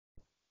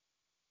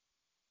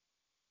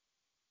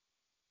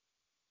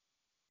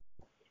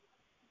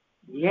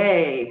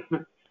Yay.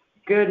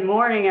 Good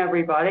morning,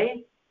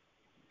 everybody,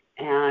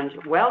 and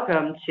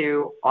welcome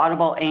to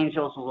Audible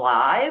Angels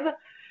Live.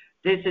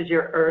 This is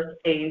your Earth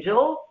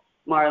Angel,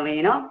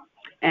 Marlena,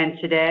 and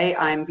today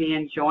I'm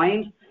being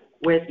joined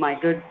with my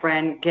good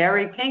friend,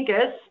 Gary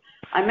Pincus.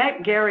 I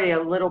met Gary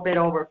a little bit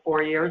over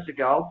 4 years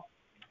ago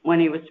when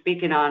he was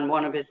speaking on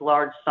one of his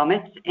large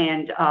summits,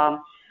 and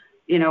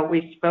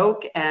we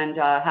spoke and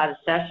had a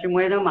session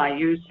with him. I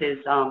used his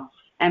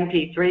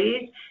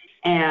MP3s,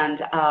 and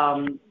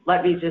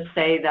let me just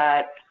say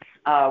that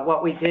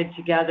what we did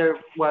together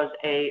was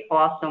a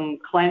awesome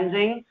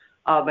cleansing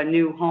of a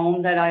new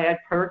home that I had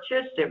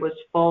purchased. It was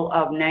full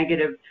of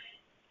negative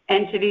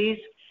entities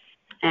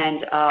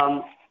and,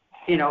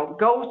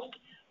 ghosts,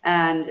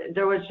 and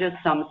there was just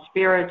some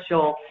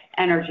spiritual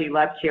energy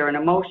left here and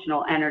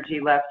emotional energy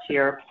left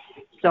here.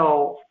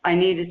 So I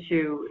needed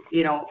to,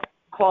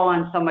 call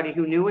on somebody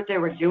who knew what they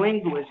were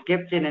doing, who was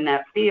gifted in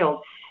that field.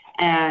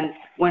 And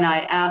when I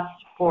asked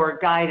for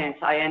guidance,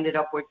 I ended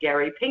up with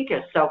Gary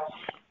Pincus. So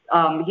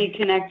he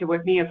connected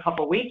with me a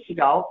couple weeks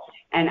ago,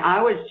 and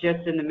I was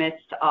just in the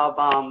midst of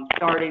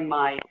starting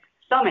my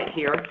summit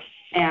here,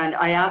 and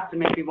I asked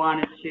him if he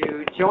wanted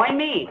to join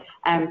me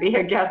and be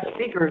a guest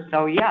speaker.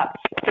 So yeah,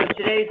 so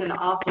today's an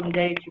awesome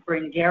day to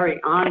bring Gary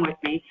on with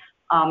me.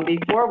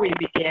 Before we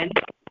begin,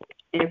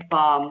 if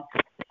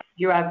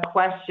you have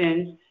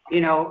questions,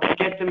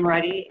 get them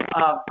ready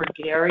for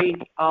Gary.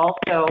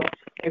 Also,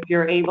 if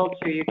you're able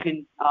to, you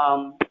can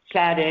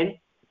chat in,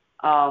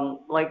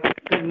 like,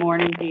 good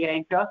morning,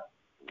 Bianca.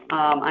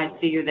 I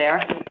see you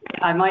there.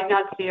 I might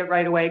not see it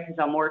right away because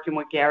I'm working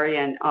with Gary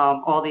and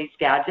all these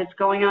gadgets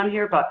going on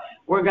here, but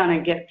we're going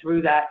to get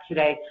through that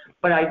today.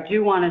 But I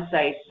do want to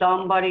say,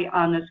 somebody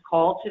on this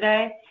call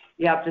today,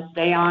 you have to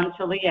stay on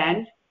till the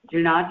end.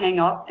 Do not hang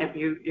up. If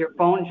your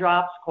phone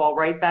drops, call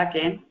right back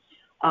in.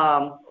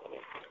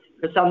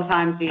 Because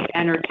sometimes the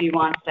energy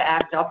wants to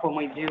act up when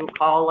we do a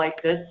call like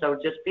this, so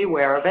just be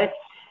aware of it.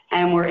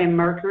 And we're in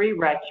Mercury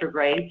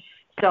retrograde,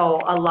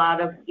 so a lot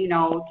of,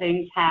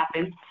 things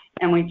happen,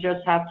 and we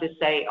just have to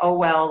say, oh,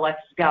 well, let's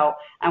go,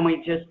 and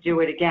we just do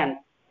it again.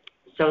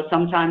 So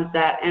sometimes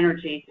that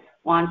energy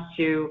wants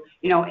to,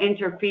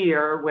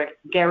 interfere with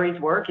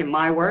Gary's work and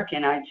my work,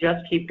 and I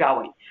just keep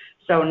going.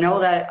 So know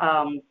that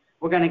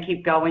we're going to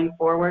keep going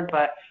forward,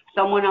 but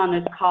someone on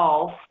this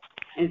call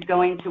is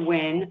going to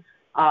win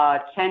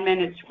 10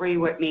 minutes free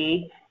with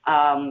me.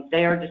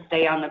 They are to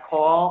stay on the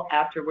call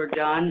after we're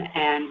done,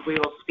 and we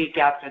will speak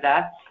after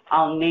that.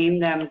 I'll name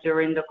them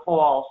during the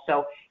call.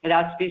 So it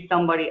has to be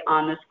somebody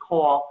on this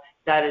call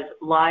that is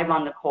live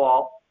on the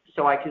call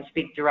so I can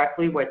speak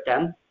directly with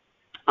them.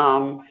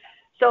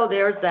 So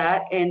there's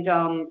that. And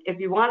if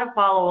you want to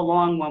follow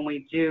along when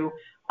we do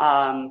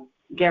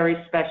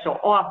Gary's special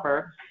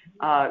offer,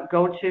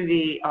 go to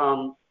the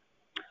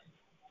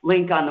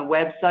link on the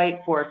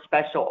website for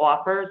special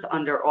offers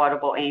under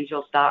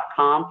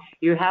audibleangels.com.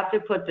 You have to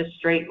put the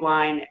straight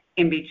line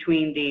in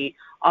between the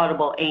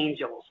Audible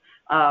Angels.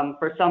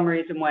 For some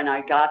reason, when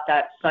I got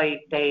that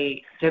site,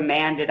 they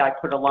demanded I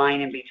put a line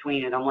in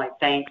between it. I'm like,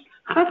 thanks.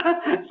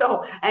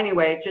 So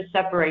anyway, it just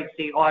separates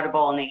the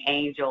Audible and the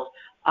Angels.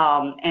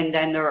 And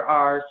then there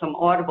are some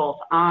Audibles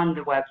on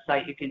the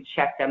website. You can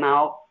check them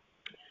out.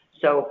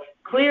 So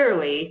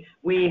clearly,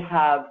 we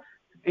have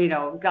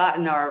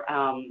gotten our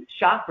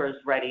chakras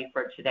ready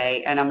for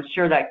today, and I'm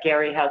sure that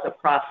Gary has a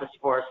process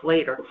for us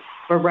later.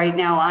 But right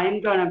now, I'm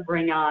going to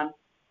bring on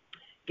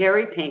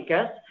Gary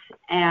Pincus,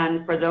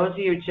 and for those of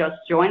you just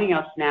joining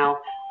us now,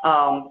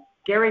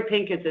 Gary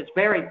Pincus is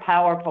very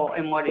powerful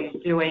in what he's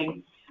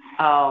doing.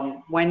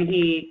 When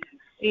he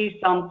sees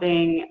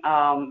something,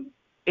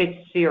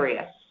 it's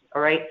serious,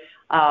 all right?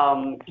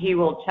 He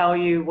will tell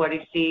you what he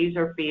sees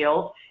or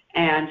feels,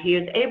 and he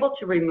is able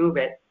to remove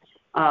it.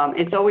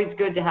 It's always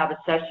good to have a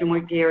session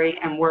with Gary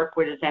and work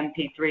with his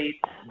MP3s,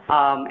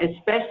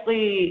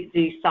 especially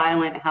the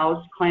Silent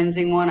House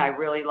cleansing one. I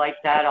really like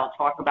that. I'll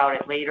talk about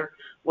it later,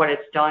 what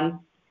it's done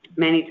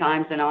many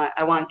times. And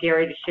I want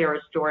Gary to share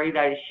a story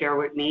that he shared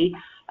with me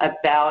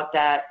about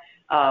that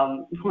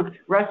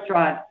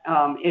restaurant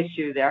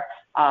issue there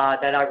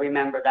that I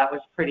remember. That was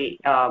pretty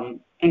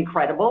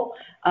incredible.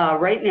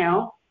 Right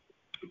now,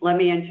 let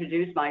me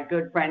introduce my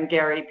good friend,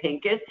 Gary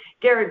Pincus.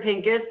 Gary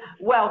Pincus,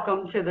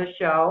 welcome to the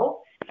show.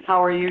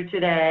 How are you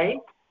today?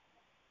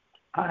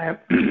 I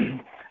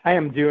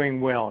am doing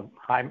well.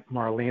 Hi,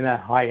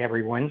 Marlena. Hi,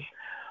 everyone.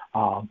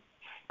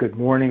 Good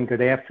morning,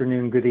 good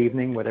afternoon, good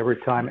evening, whatever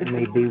time it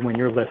may be when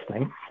you're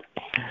listening.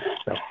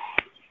 So,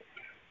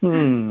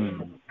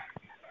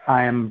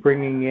 I am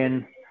bringing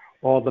in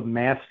all the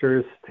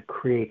masters to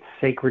create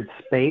sacred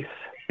space.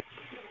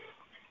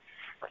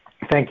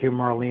 Thank you,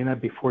 Marlena.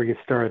 Before you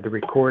started the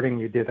recording,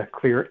 you did a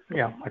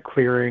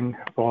clearing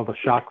of all the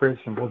chakras,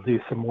 and we'll do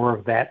some more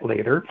of that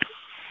later.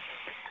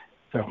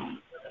 So,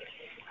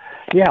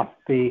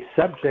 the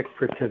subject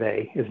for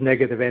today is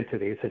negative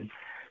entities, and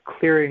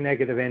clearing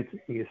negative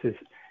entities is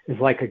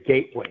like a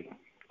gateway,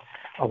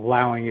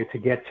 allowing you to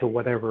get to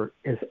whatever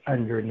is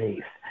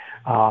underneath.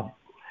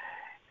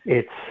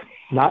 It's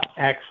not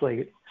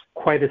actually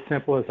quite as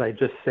simple as I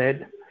just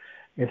said.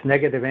 Is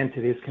negative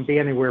entities can be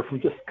anywhere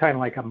from just kind of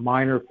like a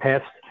minor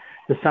pest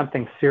to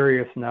something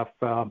serious enough,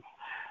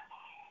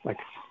 like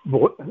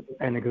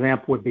an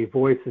example would be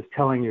voices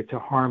telling you to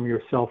harm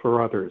yourself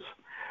or others.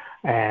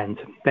 And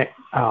that,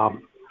 a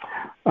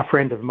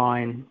friend of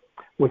mine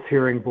was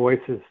hearing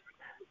voices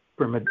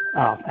from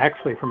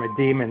actually from a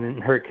demon in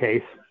her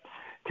case,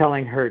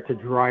 telling her to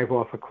drive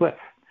off a cliff.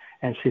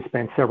 And she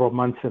spent several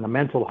months in a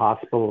mental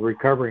hospital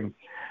recovering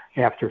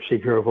after she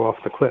drove off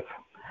the cliff.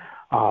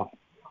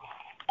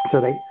 So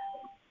they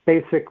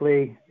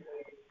basically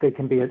they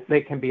can be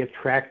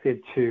attracted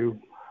to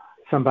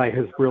somebody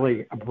who's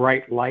really a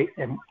bright light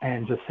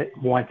and just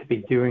want to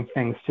be doing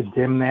things to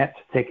dim that,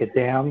 to take it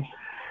down.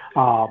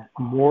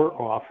 More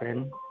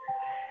often,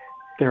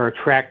 they're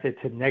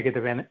attracted to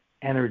negative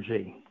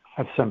energy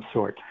of some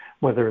sort,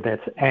 whether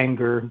that's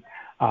anger,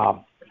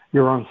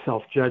 your own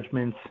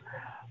self-judgments.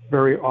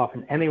 Very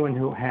often, anyone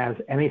who has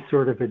any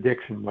sort of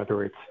addiction,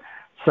 whether it's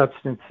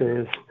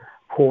substances,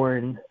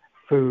 porn,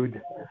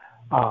 food,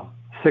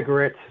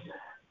 cigarettes,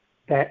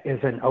 that is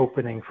an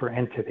opening for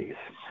entities.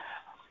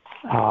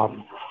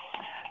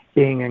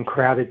 Being in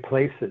crowded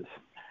places,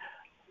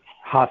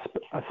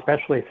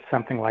 especially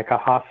something like a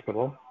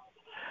hospital,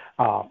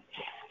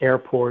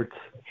 airports,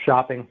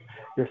 shopping,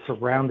 you're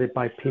surrounded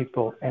by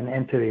people and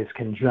entities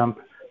can jump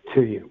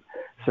to you.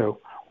 So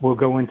we'll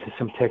go into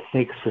some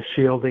techniques for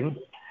shielding.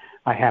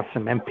 I have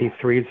some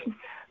MP3s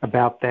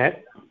about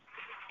that.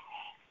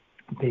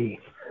 And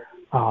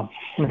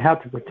how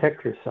to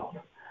protect yourself.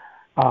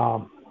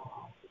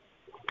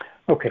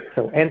 Okay,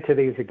 so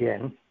entities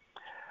again.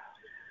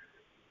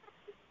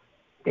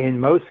 In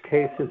most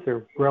cases,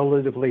 they're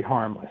relatively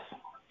harmless.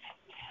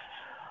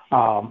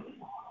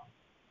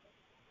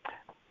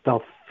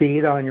 They'll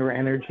feed on your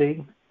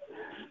energy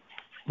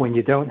when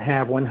you don't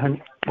have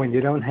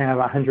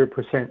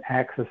 100%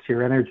 access to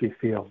your energy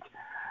field.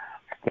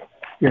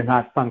 You're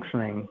not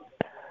functioning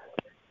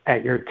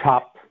at your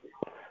top.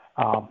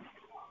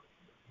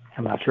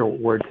 I'm not sure what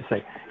word to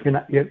say.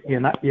 You're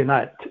not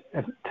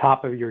at the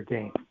top of your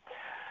game.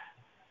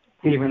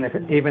 Even if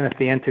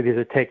the entities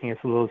are taking as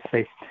little as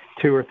say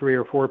 2 or 3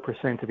 or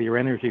 4% of your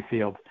energy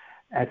field,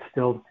 that's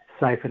still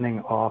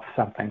siphoning off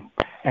something,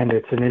 and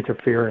it's an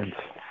interference.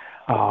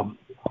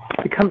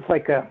 It becomes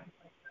like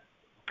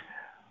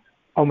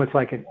almost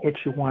like an itch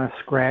you want to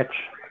scratch.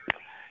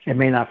 It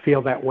may not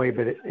feel that way,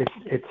 but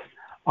it's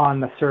on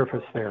the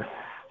surface there.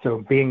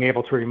 So being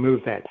able to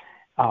remove that.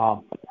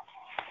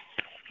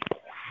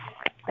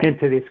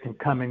 Entities can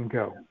come and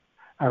go.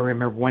 I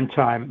remember one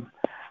time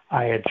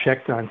I had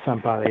checked on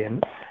somebody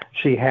and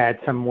she had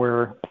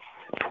somewhere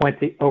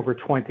over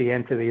 20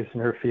 entities in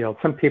her field.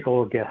 Some people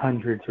will get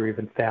hundreds or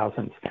even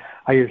thousands.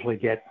 I usually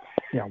get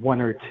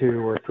 1 or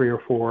 2 or 3 or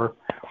 4, or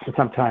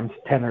sometimes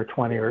 10 or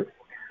 20 or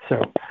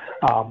so.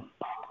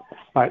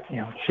 But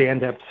she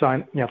ended up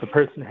the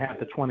person who had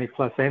the 20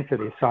 plus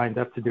entities signed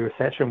up to do a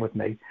session with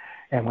me,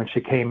 and when she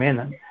came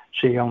in,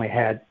 she only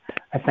had,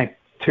 I think,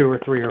 2 or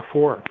 3 or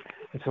 4.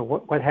 And so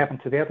what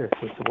happened to the others?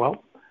 I said,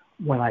 well,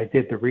 when I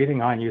did the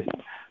reading on you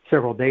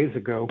several days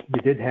ago,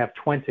 you did have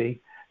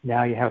 20.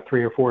 Now you have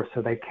 3 or 4,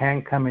 so they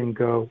can come and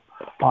go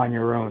on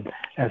your own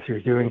as you're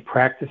doing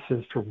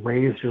practices to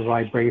raise your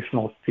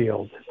vibrational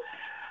field.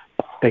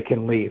 They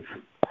can leave.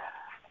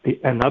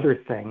 Another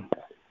thing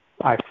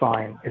I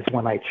find is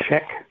when I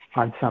check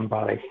on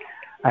somebody,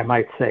 I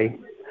might say,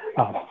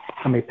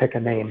 let me pick a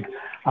name,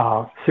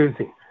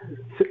 Susie.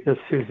 Does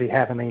Susie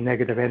have any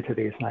negative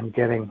entities? And I'm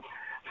getting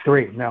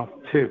 3, no,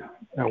 2,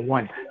 no,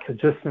 1. So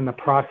just in the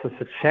process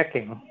of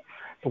checking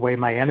the way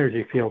my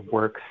energy field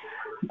works,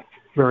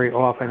 very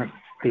often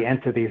the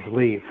entities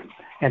leave,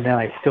 and then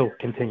I still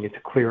continue to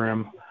clear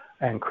them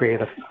and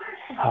create a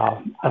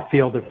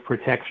field of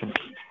protection.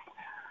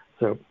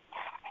 So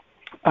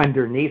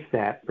underneath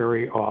that,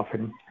 very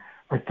often,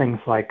 are things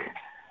like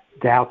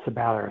doubts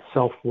about our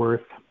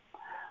self-worth,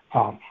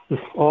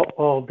 just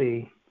all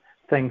the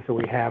things that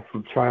we have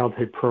from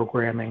childhood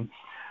programming.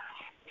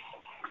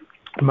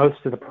 Most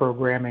of the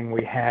programming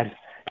we had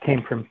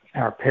came from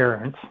our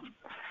parents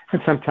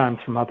and sometimes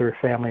from other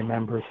family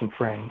members and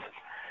friends.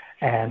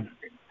 And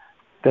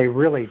they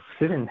really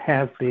didn't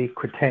have the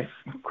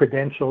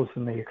credentials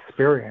and the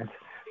experience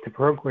to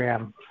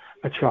program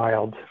a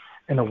child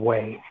in a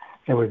way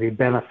that would be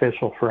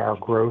beneficial for our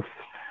growth,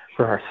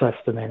 for our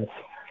sustenance,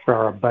 for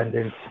our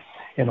abundance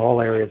in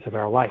all areas of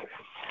our life.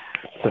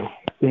 So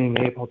being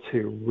able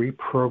to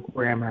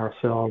reprogram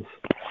ourselves,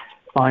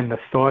 find the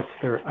thoughts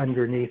that are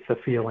underneath the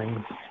feelings,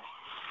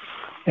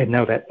 and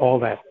know that all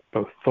that,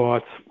 both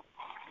thoughts,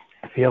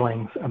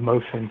 feelings,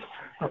 emotions,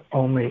 are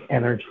only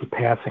energy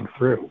passing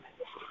through.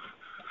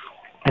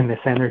 And this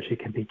energy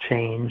can be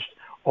changed,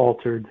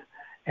 altered,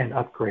 and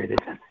upgraded.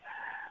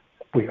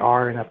 We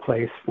are in a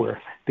place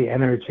where the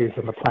energies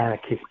of the planet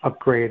keep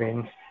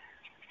upgrading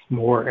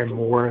more and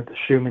more. The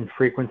Schumann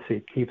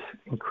frequency keeps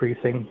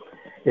increasing.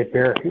 It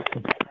varies,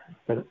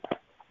 but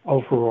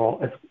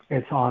overall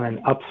it's on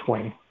an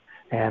upswing.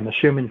 And the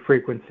Schumann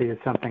frequency is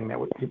something that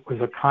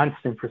was a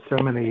constant for so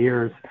many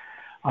years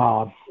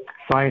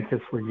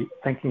Scientists were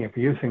thinking of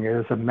using it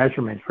as a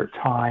measurement for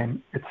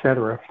time,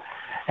 etc.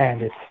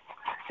 And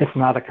it's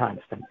not a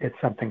constant. It's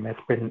something that's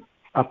been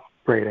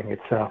upgrading.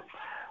 It's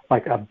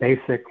like a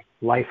basic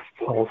life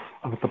pulse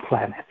of the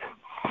planet.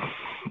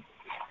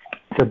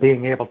 So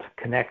being able to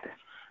connect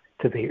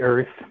to the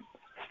earth,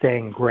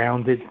 staying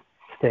grounded,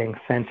 staying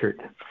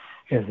centered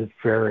is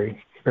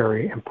very,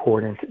 very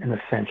important and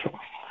essential.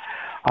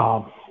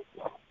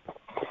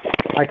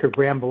 I could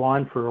ramble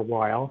on for a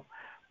while,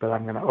 but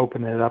I'm going to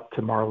open it up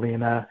to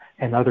Marlena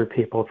and other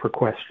people for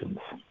questions.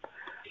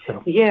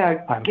 So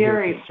yeah, I'm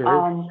Gary, here to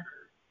serve.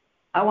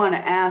 I want to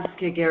ask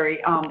you, Gary,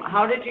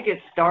 how did you get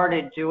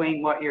started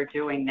doing what you're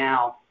doing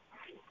now?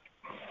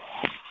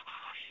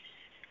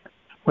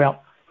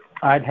 Well,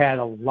 I've had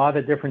a lot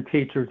of different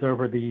teachers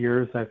over the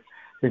years. I've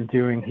been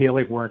doing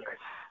healing work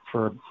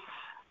for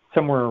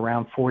somewhere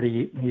around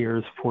 40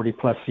 years, 40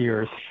 plus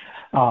years.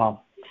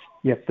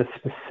 Yet the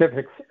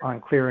specifics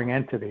on clearing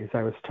entities,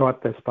 I was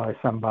taught this by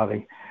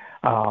somebody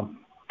a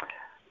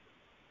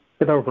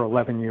bit over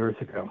 11 years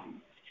ago.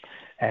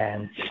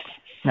 And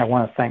I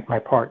want to thank my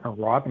partner,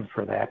 Robin,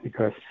 for that,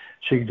 because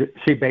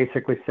she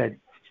basically said,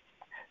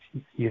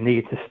 you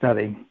need to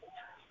study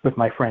with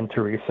my friend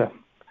Teresa.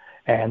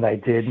 And I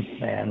did,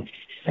 and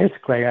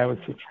basically I was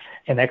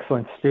an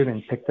excellent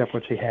student, picked up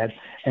what she had,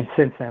 and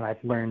since then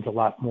I've learned a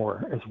lot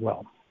more as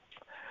well.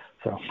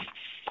 So.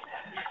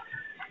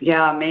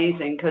 Yeah,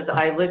 amazing, because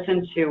I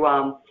listened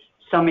to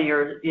some of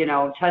your,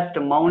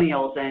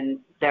 testimonials, and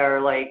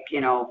they're like,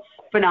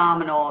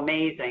 phenomenal,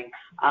 amazing.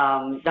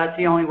 That's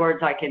the only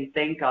words I can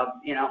think of,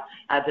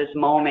 at this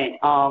moment.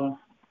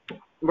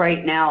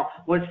 Right now,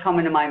 what's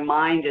coming to my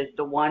mind is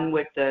the one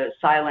with the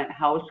silent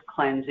house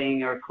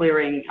cleansing or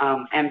clearing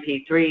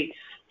MP3.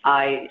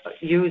 I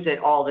use it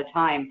all the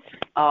time.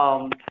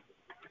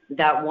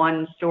 That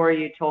one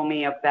story you told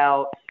me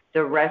about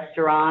the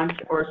restaurant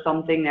or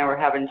something, they were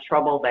having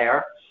trouble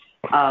there.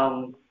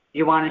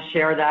 You want to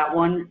share that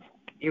one?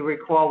 You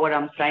recall what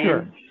I'm saying?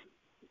 Sure.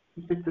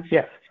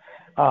 Yes.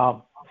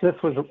 This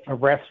was a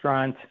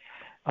restaurant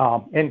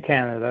in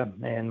Canada,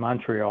 in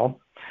Montreal,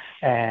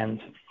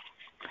 and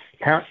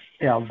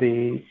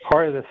the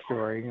part of the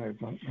story,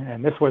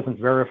 and this wasn't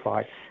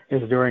verified,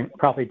 is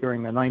probably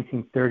during the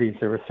 1930s,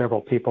 there were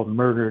several people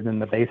murdered in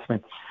the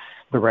basement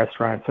of the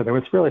restaurant, so there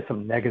was really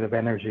some negative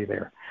energy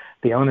there.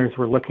 The owners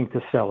were looking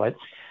to sell it,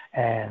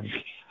 and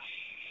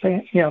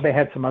they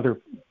had some other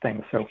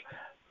things. So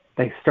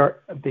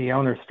the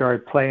owner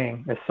started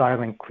playing a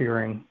silent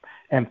clearing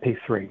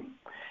MP3,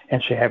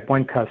 and she had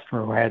one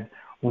customer who had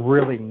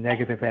really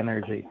negative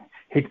energy.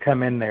 He'd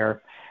come in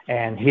there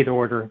and he'd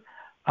order,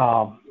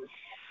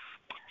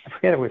 I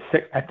forget, it was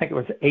 6, I think it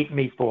was 8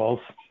 meatballs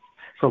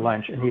for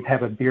lunch, and he'd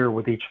have a beer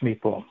with each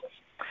meatball.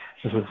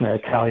 This was an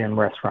Italian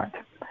restaurant.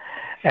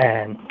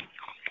 And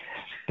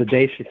the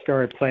day she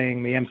started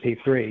playing the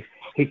MP3,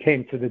 he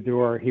came to the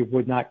door. He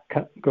would not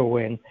go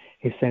in.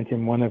 He sent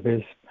in one of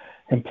his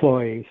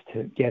employees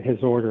to get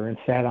his order and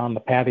sat on the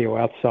patio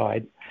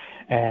outside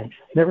and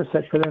never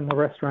set foot in the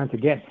restaurant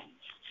again.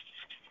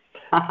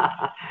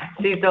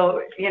 See,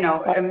 so,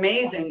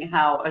 amazing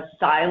how a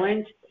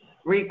silent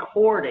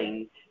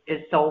recording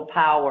is so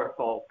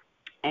powerful.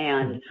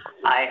 And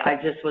I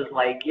just was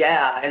like,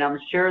 yeah, and I'm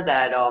sure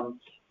that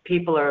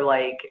people are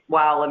like,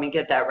 wow, let me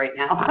get that right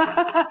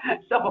now.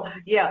 So,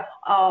 yeah,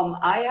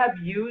 I have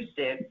used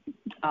it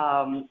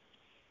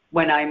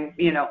when I'm,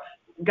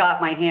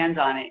 got my hands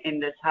on it in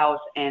this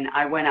house, and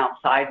I went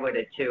outside with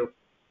it too,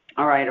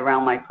 all right,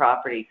 around my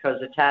property,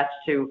 because attached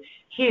to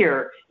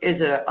here is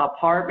an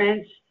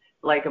apartment,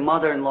 like a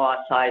mother-in-law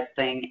size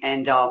thing,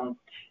 and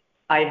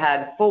I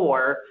had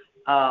 4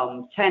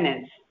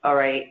 tenants, all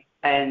right,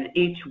 and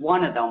each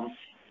one of them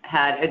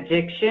had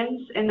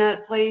addictions in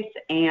that place,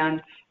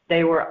 and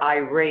they were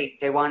irate.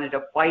 They wanted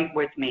to fight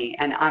with me,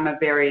 and I'm a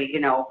very,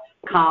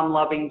 calm,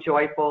 loving,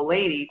 joyful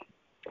lady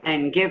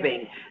and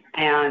giving,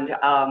 and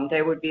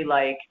they would be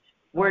like,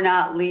 we're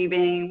not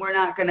leaving, we're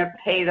not going to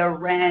pay the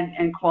rent,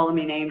 and calling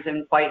me names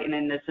and fighting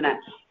and this and that.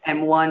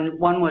 And one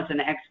was an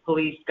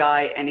ex-police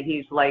guy, and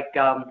he's like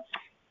going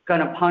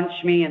to punch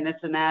me and this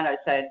and that. I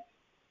said,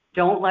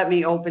 don't let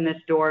me open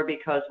this door,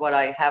 because what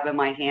I have in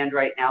my hand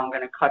right now, I'm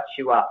going to cut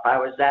you up. I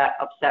was that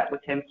upset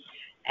with him.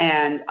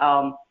 And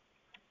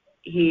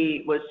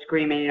he was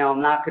screaming,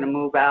 I'm not going to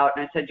move out.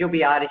 And I said, you'll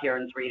be out of here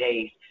in 3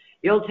 days.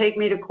 You'll take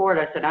me to court.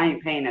 I said, I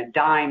ain't paying a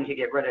dime to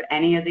get rid of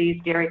any of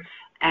these, Gary.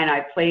 And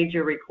I played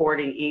your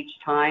recording each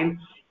time.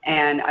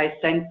 And I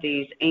sent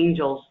these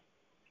angels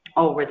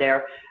over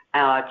there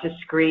to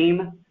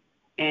scream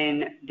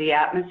in the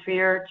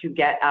atmosphere to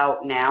get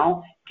out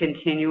now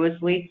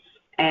continuously.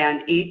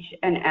 And each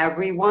and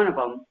every one of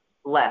them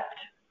left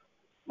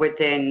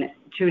within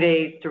 2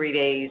 days, 3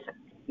 days.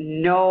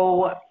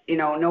 No,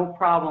 no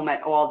problem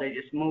at all. They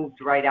just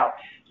moved right out.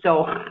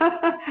 So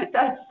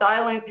that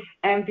silent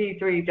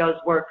MP3 does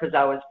work, because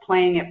I was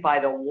playing it by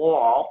the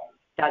wall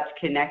that's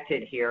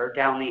connected here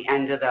down the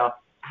end of the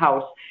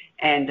house.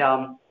 And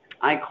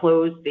I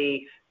closed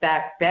the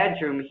back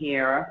bedroom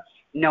here,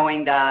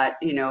 knowing that,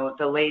 you know,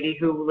 the lady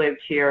who lived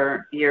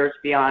here years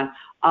beyond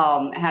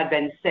had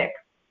been sick.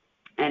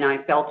 And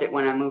I felt it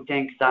when I moved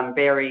in because I'm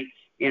very,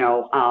 you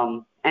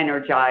know,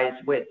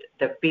 energized with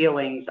the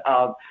feelings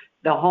of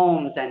the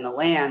homes and the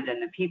land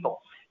and the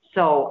people.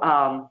 So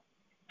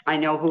I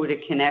know who to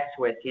connect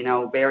with, you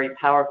know, very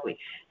powerfully.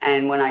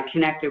 And when I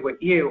connected with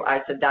you,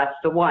 I said, that's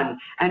the one.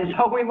 And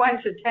so we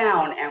went to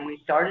town and we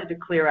started to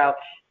clear out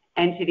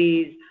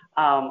entities,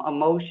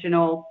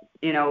 emotional,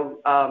 you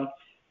know,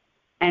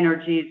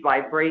 energies,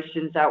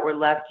 vibrations that were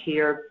left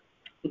here.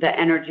 The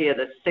energy of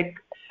the sick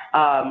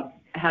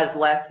has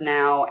left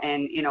now,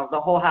 and you know the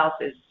whole house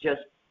is just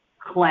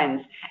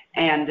cleansed.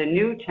 And the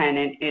new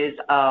tenant is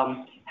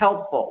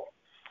helpful,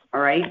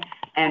 all right,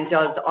 and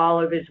does all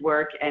of his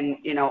work, and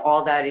you know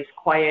all that. He's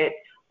quiet.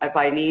 If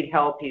I need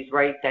help, he's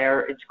right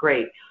there. It's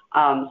great.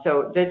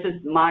 So this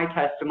is my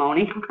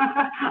testimony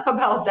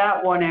about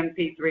that one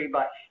MP3,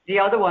 but the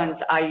other ones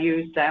I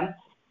use them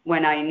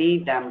when I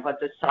need them. But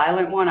the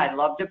silent one, I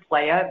love to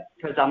play it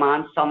because I'm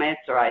on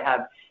summits or I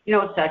have, you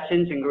know,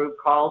 sessions and group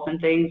calls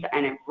and things,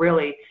 and it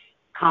really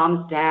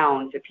calms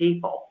down to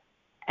people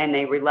and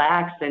they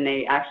relax and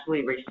they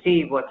actually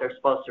receive what they're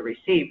supposed to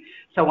receive.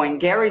 So when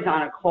Gary's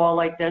on a call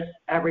like this,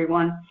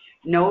 everyone,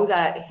 know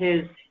that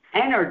his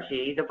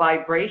energy, the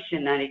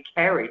vibration that he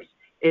carries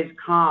is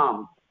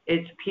calm,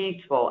 it's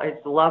peaceful,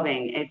 it's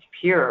loving, it's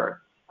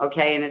pure,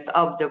 okay, and it's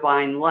of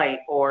divine light,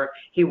 or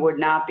he would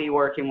not be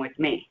working with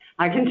me.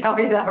 I can tell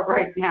you that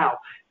right now,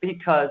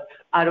 because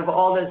out of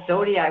all the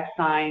zodiac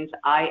signs,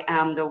 I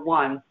am the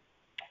one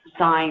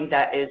sign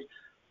that is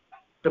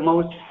the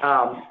most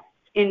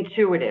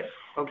intuitive,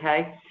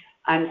 okay?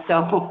 And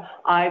so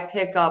I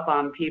pick up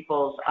on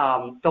people's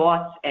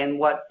thoughts and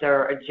what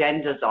their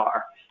agendas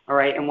are, all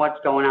right, and what's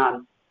going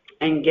on.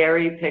 And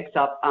Gary picks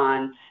up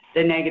on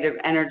the negative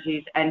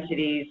energies,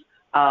 entities,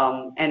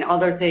 and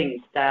other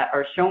things that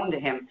are shown to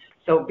him.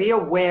 So be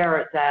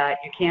aware that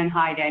you can't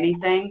hide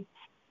anything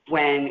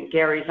when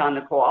Gary's on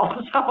the call.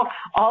 So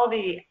all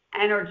the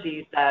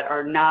energies that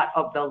are not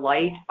of the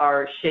light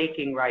are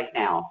shaking right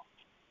now.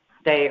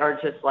 They are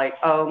just like,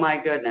 oh my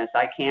goodness,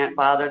 I can't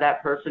bother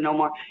that person no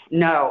more.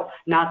 No,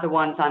 not the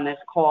ones on this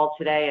call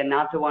today and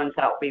not the ones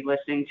that will be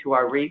listening to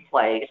our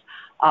replays.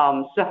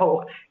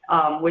 So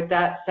with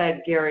that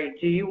said, Gary,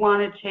 do you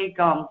want to take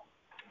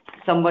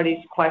somebody's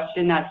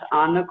question that's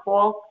on the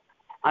call?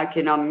 I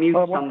can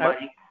unmute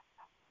somebody.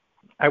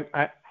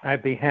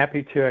 I'd be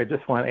happy to. I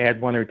just want to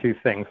add one or two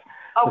things.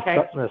 Okay.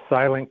 The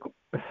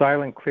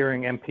silent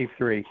clearing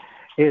MP3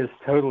 is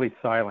totally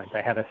silent.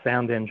 I had a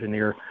sound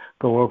engineer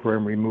go over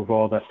and remove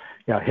all the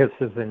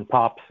hisses and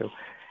pops. So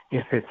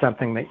if it's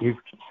something that you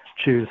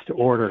choose to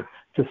order,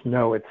 just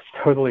know it's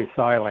totally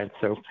silent.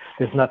 So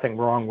there's nothing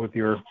wrong with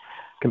your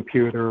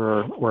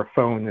computer or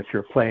phone if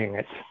you're playing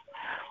it.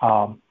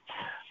 One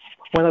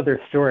other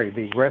story,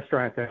 the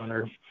restaurant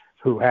owner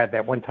who had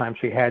that one time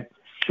she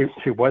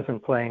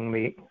wasn't playing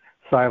the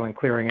silent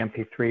clearing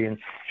MP3 and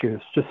she was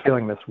just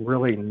feeling this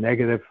really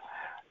negative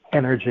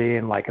energy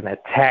and like an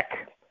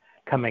attack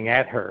coming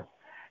at her.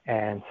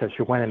 And so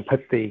she went and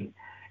put the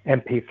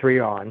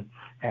MP3 on,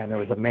 and there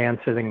was a man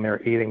sitting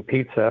there eating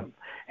pizza,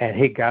 and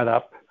he got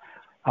up,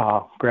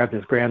 grabbed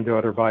his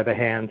granddaughter by the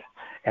hand,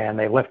 and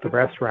they left the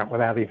restaurant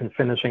without even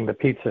finishing the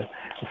pizza.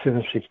 As soon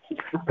as she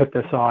put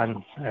this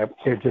on,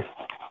 it just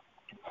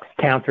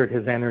countered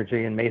his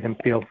energy and made him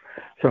feel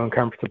so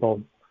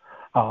uncomfortable.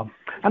 I'm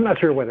not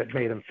sure what it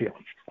made him feel.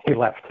 He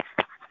left.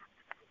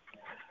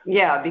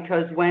 Yeah,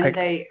 because when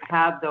they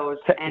have those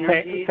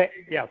energies,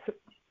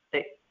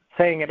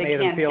 saying it made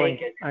him feel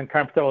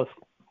uncomfortable.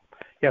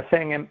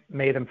 Saying it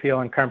made him feel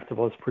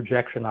uncomfortable is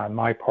projection on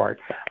my part.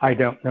 I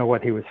don't know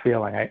what he was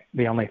feeling.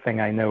 The only thing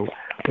I know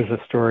was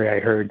a story I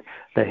heard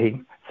that as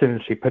soon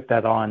as she put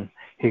that on,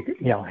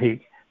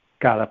 he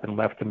got up and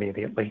left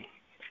immediately.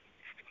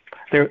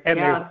 There's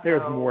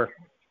more.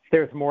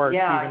 There's more.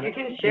 Yeah, you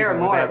can share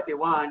more if you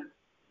want,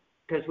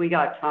 because we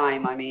got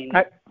time. I mean,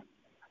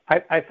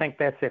 I think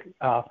that's it.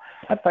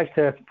 I'd like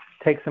to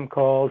take some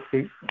calls,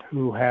 see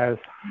who has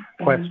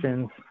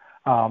questions.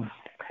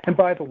 And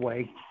by the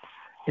way,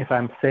 if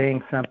I'm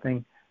saying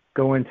something,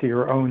 go into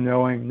your own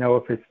knowing. Know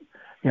if it's,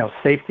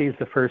 safety is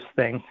the first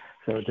thing.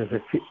 So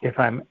if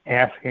I'm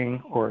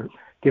asking or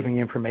giving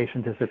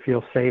information, does it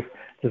feel safe?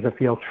 Does it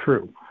feel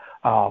true?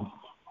 I'm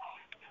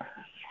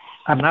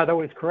not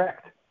always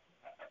correct.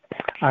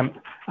 I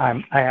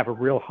have a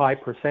real high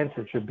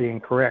percentage of being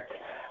correct,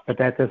 but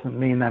that doesn't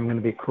mean I'm going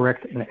to be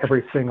correct in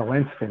every single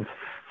instance.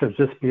 So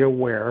just be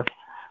aware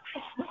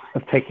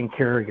of taking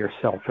care of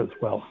yourself as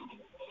well.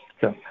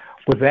 So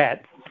with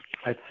that,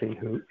 let's see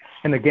who.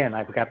 And again,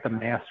 I've got the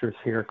masters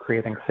here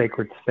creating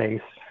sacred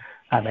space.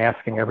 I'm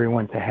asking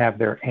everyone to have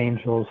their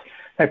angels.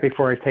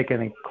 Before I take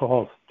any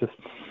calls, just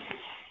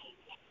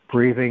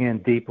breathing in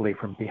deeply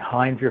from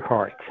behind your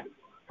heart,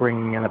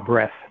 bringing in a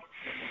breath.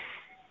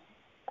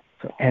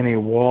 So any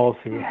walls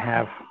that you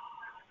have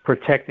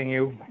protecting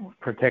you,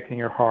 protecting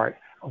your heart,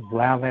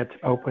 allow that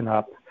to open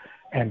up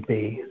and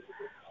be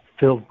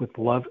filled with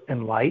love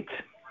and light,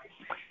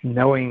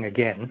 knowing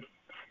again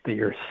that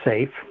you're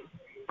safe,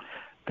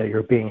 that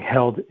you're being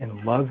held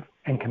in love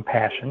and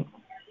compassion.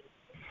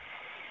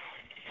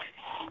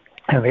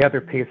 And the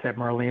other piece that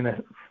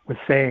Marlena was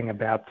saying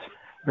about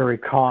very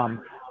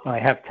calm, I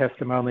have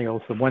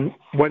testimonials. The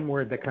one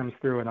word that comes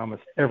through in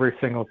almost every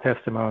single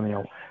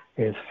testimonial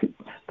is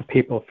the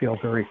people feel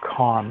very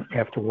calm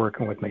after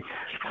working with me.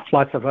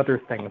 Lots of other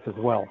things as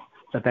well,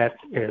 but that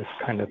is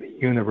kind of the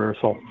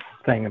universal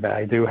thing that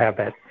I do have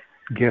that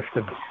gift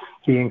of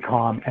being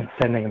calm and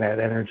sending that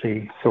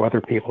energy so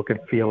other people can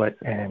feel it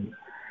and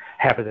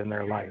have it in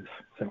their lives.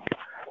 So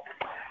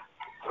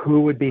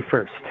who would be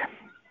first?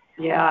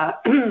 Yeah,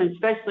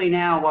 especially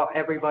now what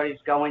everybody's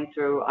going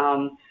through,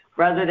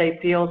 whether they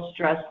feel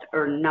stressed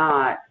or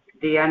not,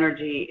 the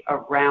energy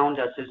around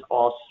us is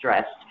all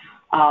stressed.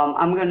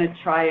 I'm going to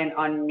try and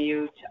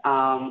unmute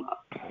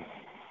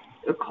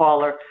the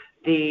caller.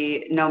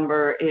 The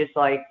number is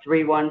like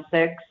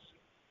 316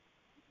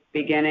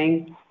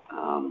 beginning.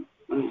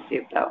 Let me see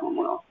if that one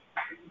will.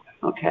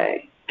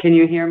 Okay. Can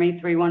you hear me,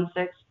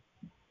 316?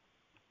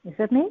 Is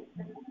that me?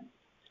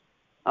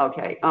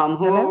 Okay. Who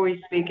Hello? are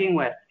we speaking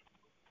with?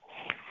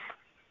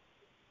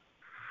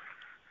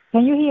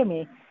 Can you hear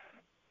me?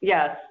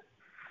 Yes.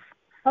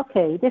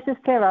 Okay, this is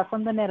Tara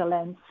from the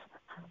Netherlands.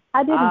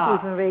 I didn't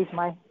even raise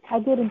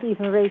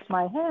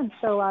my hand,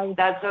 so I.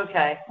 That's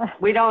okay.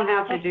 We don't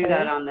have to do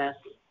that on this.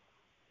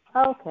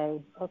 Okay.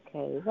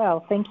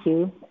 Well, thank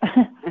you.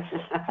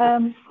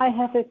 I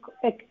have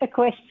a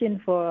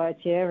question for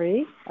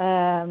Jerry.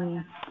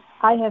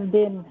 I have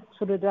been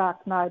through the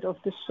dark night of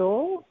the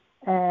soul,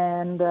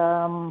 and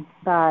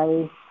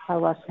I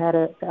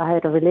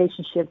had a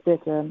relationship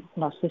with a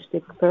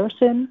narcissistic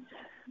person,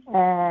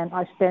 and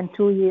I spent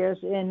 2 years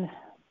in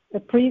a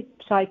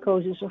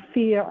pre-psychosis of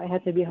fear. I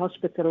had to be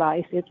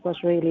hospitalized. It was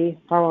really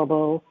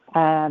horrible.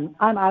 I'm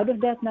out of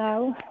that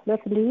now,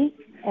 luckily,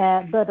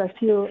 but I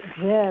feel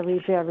very,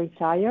 very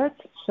tired.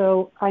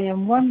 So I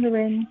am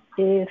wondering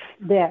if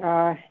there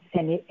are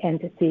any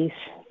entities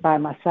by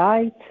my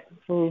side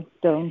who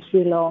don't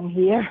belong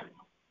here.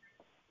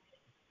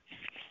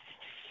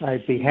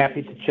 I'd be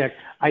happy to check.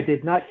 I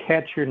did not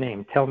catch your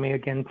name. Tell me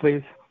again,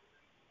 please.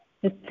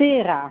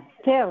 Tara.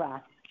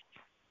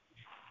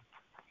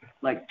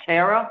 Like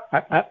Tara?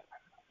 Thera.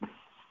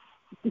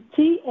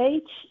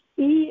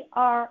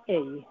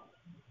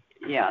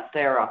 Yeah,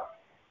 Tara.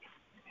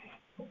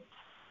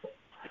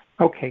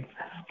 Okay.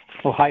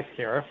 Well, hi,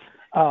 Sarah.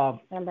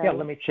 Yeah,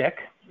 let me check.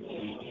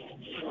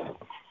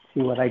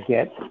 See what I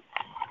get.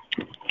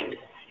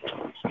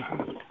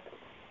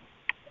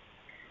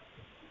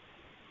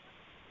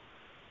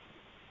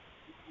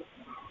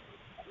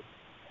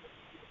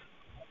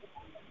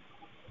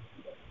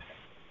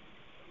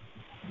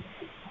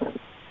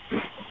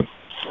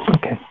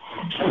 Okay.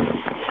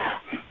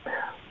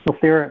 Well,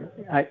 Sarah,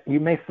 you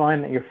may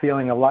find that you're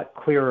feeling a lot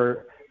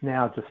clearer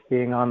now just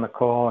being on the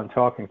call and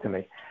talking to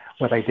me.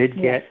 What I did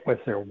get was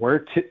there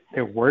were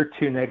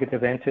two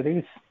negative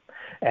entities,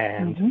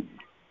 and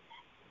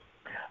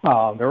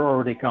they're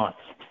already gone.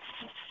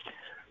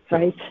 So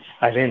right.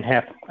 I didn't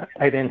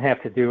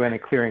have to do any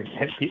clearing.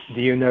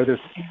 Do you notice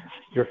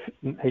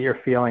you're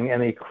feeling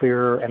any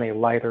clearer, any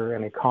lighter,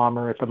 any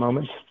calmer at the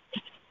moment?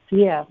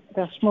 Yeah,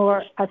 there's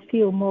more. I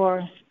feel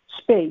more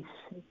space.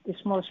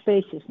 There's more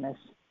spaciousness.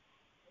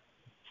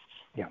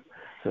 Yeah.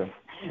 So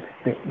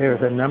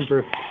there's a number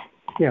of.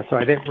 Yeah, so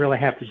I didn't really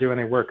have to do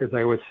any work, as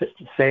I was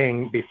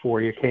saying before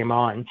you came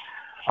on.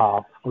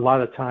 A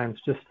lot of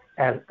times, just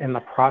as in the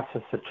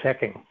process of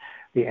checking,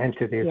 the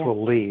entities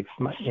will leave.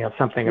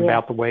 Something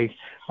about the way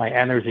my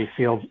energy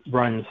field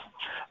runs,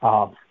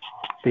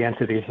 the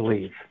entities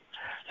leave.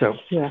 So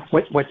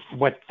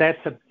what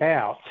that's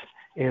about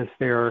is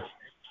they're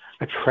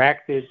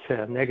attracted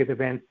to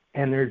negative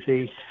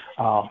energy,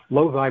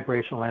 low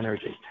vibrational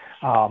energy.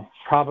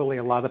 Probably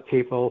a lot of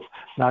people,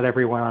 not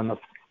everyone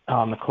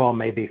on the call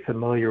may be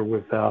familiar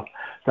with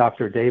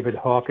Dr. David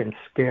Hawkins'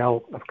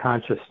 scale of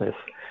consciousness,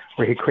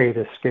 where he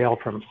created a scale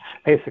from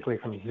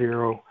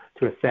 0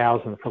 to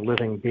 1,000 for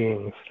living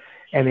beings.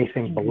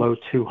 Anything below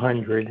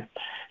 200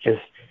 is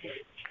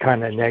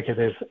kind of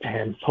negative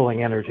and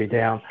pulling energy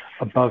down.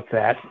 Above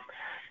that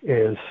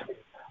is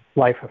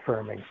life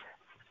affirming.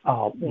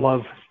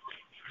 Love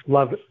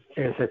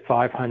is at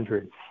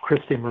 500.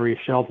 Christy Marie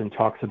Sheldon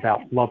talks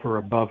about love or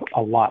above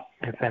a lot,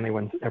 if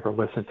anyone's ever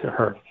listened to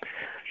her.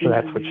 So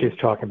that's what she's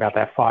talking about,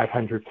 that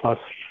 500 plus.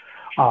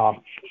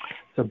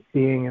 So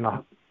being in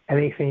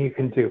anything you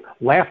can do.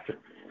 Laughter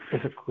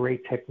is a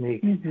great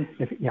technique.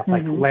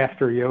 Like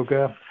laughter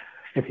yoga.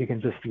 If you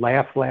can just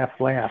laugh,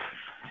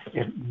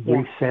 it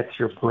resets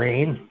your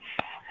brain.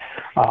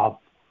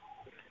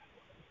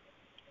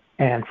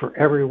 And for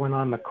everyone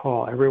on the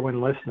call, everyone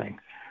listening,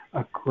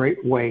 a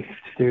great way to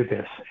do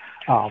this.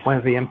 One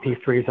of the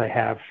MP3s I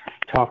have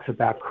talks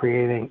about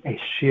creating a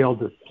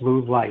shield of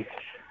blue light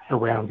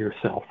around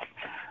yourself.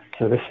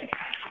 So this,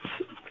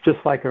 just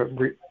like a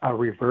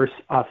reverse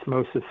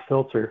osmosis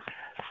filter,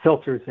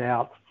 filters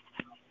out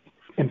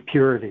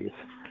impurities.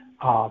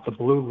 The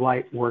blue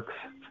light works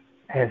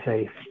as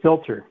a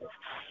filter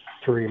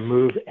to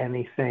remove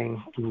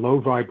anything low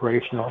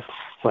vibrational,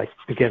 like,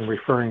 again,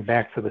 referring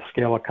back to the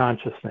scale of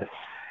consciousness,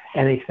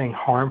 anything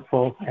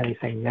harmful,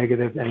 anything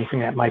negative, anything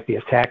that might be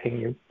attacking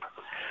you.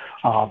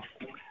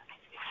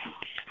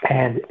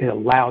 And it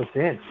allows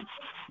in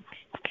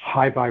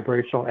high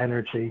vibrational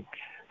energy,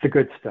 the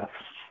good stuff.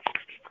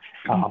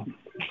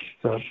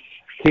 So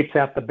keeps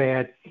out the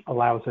bad,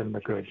 allows in the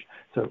good.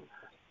 So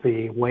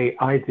the way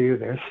I do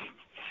this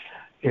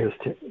is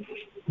to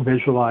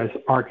visualize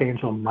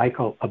Archangel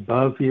Michael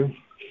above you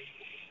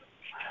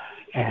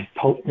and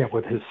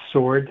with his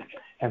sword,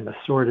 and the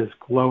sword is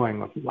glowing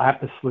with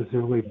lapis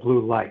lazuli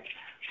blue light,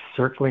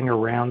 circling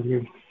around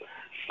you,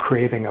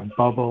 creating a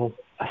bubble,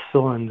 a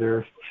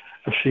cylinder,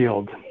 a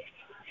shield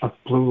of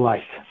blue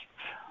light.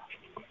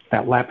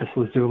 That lapis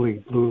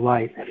lazuli blue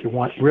light, if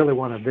you really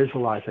want to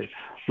visualize it,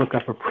 look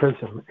up a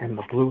prism, and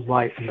the blue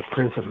light in the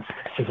prism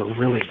is a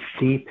really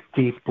deep,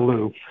 deep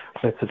blue.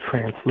 That's a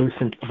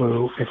translucent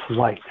blue. It's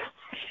light.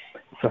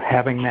 So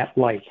having that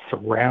light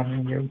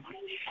surrounding you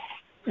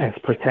as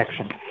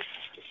protection.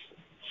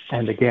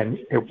 And again,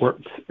 it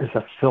works as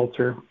a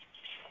filter.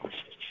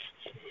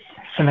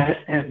 And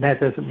that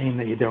doesn't mean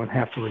that you don't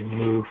have to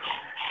remove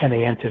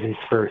any entities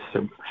first.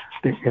 So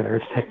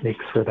there's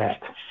techniques for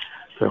that.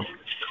 So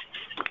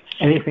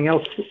anything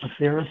else,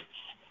 Sarah?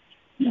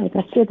 No,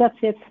 that's it. That's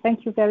it.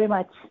 Thank you very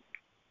much.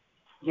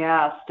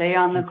 Yeah, stay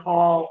on the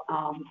call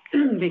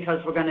because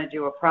we're going to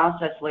do a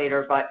process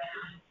later. But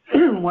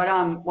what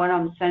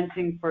I'm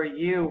sensing for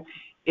you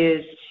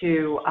is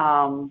to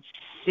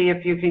see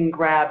if you can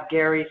grab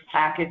Gary's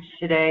package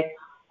today,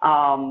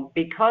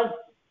 because,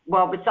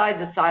 well, besides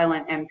the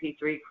silent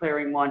MP3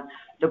 clearing one,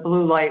 the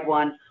blue light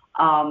one,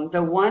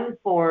 the one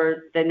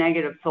for the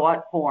negative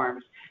thought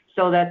forms,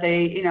 so that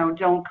they,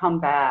 don't come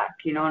back,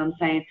 you know what I'm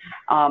saying?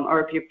 Or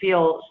if you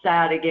feel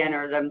sad again,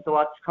 or them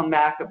thoughts come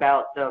back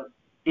about the,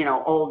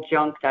 old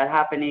junk that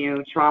happened to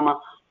you, trauma,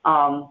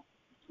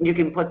 you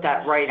can put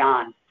that right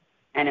on,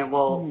 and it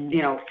will,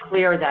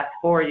 clear that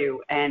for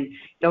you. And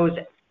those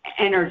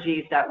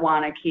energies that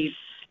want to keep,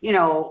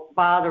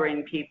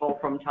 bothering people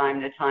from time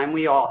to time,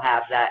 we all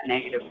have that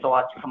negative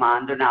thoughts come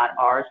on, they're not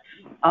ours.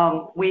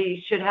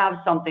 We should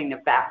have something to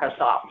back us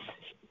up.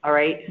 All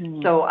right.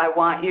 So I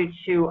want you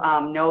to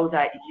know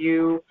that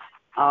you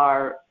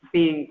are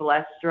being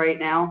blessed right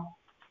now.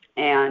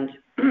 And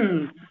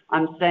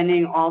I'm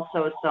sending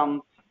also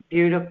some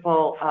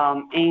beautiful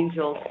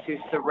angels to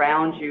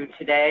surround you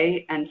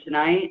today and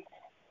tonight.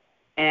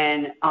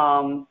 And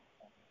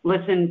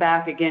listen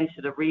back again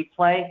to the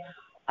replay,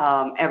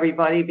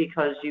 everybody,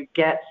 because you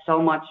get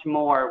so much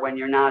more when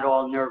you're not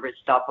all nervous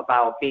up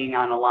about being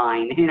on a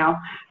line,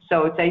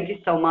 So thank you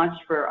so much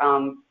for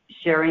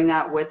sharing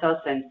that with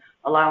us and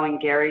allowing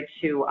Gary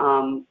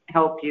to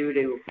help you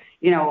to,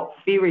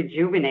 be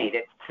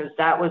rejuvenated, because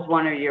that was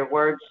one of your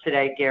words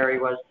today, Gary,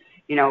 was,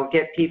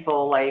 get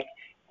people like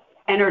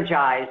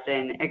energized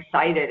and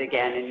excited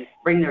again and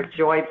bring their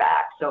joy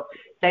back. So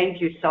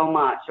thank you so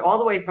much, all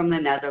the way from the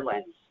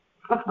Netherlands.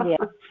 Yeah.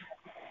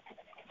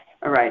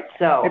 All right.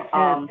 So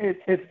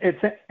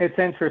it's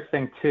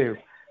interesting too.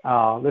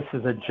 This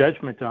is a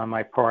judgment on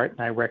my part, and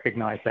I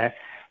recognize that.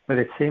 But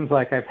it seems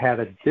like I've had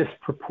a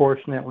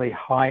disproportionately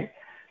high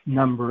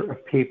number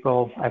of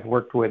people I've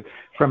worked with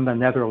from the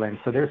Netherlands.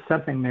 So there's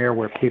something there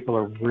where people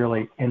are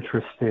really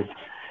interested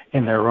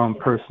in their own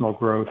personal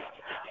growth,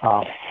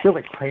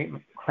 really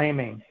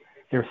claiming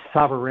their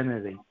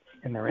sovereignty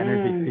in their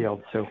energy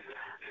field. So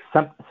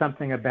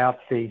something about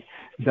the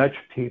Dutch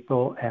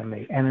people and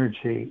the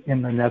energy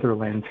in the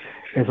Netherlands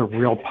is a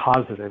real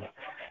positive.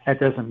 That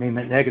doesn't mean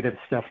that negative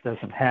stuff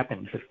doesn't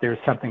happen, but there's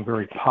something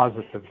very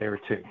positive there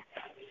too.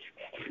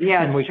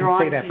 Yeah, and we can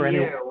say that for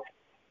any,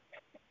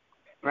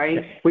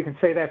 right? We can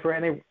say that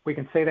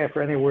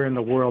for anywhere in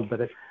the world,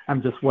 but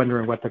I'm just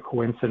wondering what the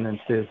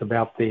coincidence is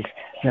about the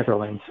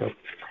Netherlands. So,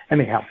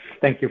 anyhow,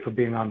 thank you for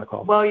being on the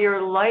call. Well,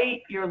 your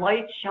light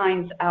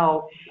shines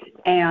out,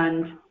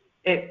 and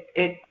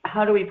it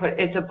how do we put it?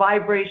 It's a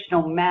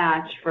vibrational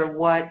match for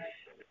what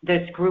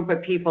this group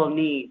of people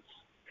needs,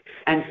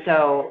 and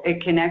so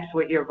it connects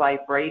with your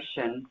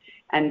vibration,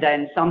 and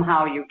then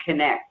somehow you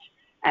connect.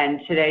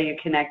 And today you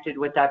connected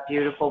with that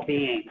beautiful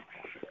being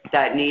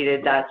that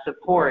needed that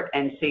support.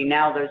 And see,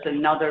 now there's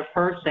another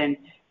person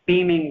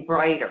beaming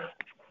brighter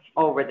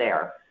over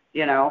there,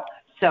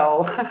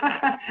 So,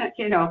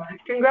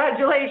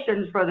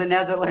 congratulations for the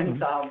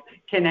Netherlands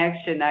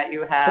connection that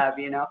you have,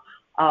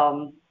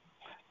 And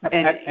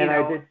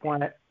I did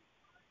want to,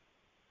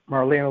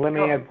 Marlena, let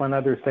me add one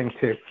other thing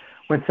too.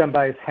 When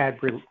somebody's had,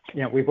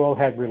 we've all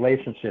had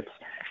relationships,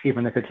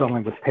 even if it's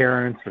only with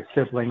parents or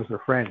siblings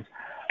or friends.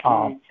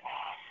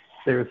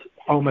 There's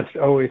almost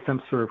always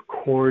some sort of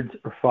cords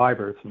or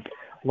fibers. And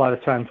a lot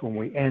of times when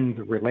we end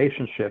the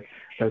relationship,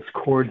 those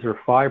cords or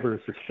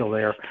fibers are still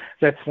there.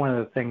 That's one of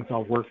the things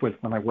I'll work with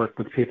when I work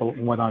with people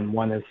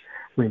one-on-one, is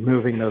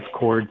removing those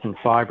cords and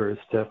fibers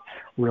to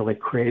really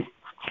create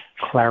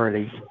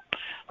clarity.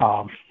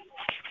 So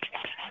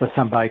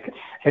somebody,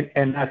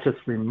 and not just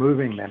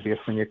removing them,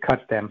 because when you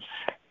cut them,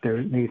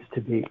 there needs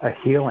to be a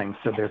healing.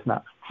 So there's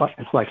not,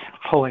 it's like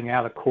pulling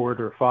out a cord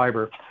or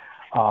fiber,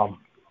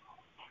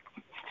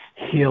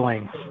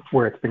 healing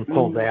where it's been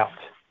pulled out.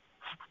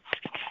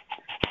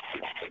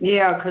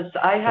 Yeah, because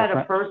I had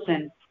a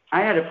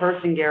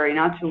person, Gary,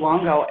 not too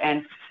long ago,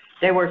 and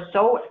they were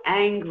so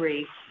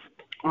angry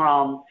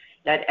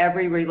that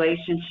every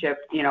relationship,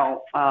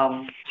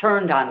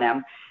 turned on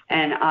them.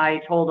 And I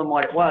told them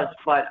what it was,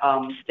 but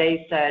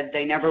they said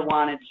they never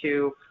wanted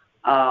to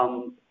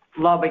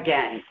love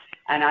again.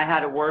 And I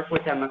had to work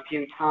with them a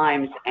few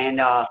times and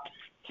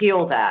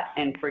heal that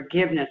and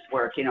forgiveness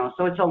work,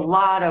 So it's a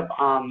lot of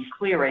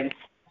clearing.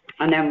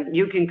 And then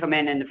you can come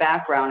in the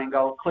background and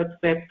go clip,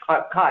 clip,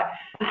 cut, cut.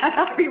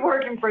 I'll be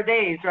working for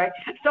days, right?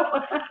 So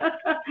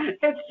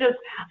it's just,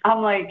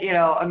 I'm like,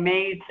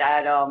 amazed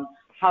at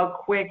how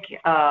quick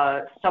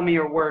some of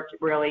your work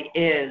really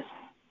is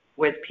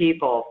with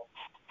people.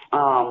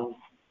 Well,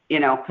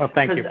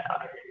 thank you.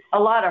 A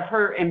lot of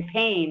hurt and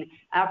pain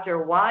after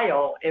a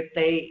while, if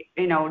they,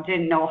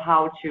 didn't know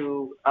how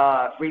to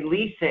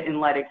release it and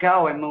let it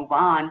go and move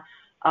on,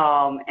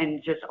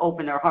 and just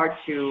open their heart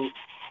to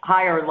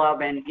higher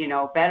love and,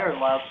 better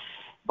love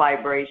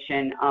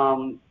vibration,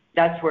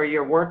 that's where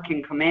your work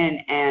can come in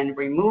and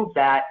remove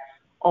that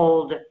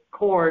old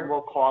cord,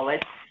 we'll call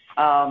it,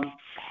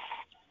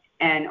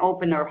 and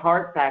open their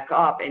heart back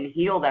up and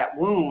heal that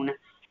wound,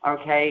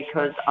 okay?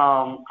 Because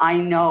I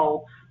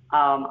know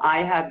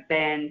I have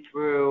been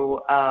through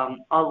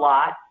a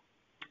lot,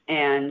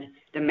 and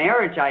the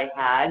marriage I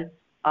had,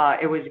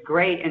 it was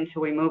great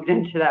until we moved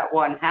into that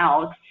one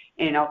house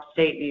in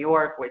upstate New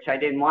York, which I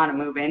didn't want to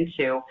move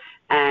into.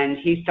 And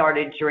he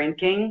started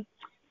drinking,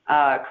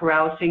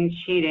 carousing,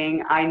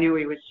 cheating. I knew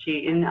he was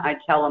cheating. I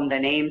tell him the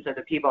names of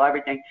the people,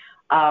 everything.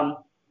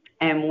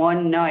 And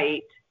one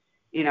night,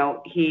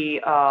 he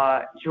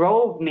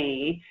drove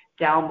me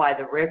down by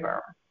the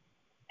river,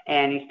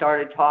 and he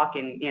started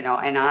talking,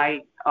 and I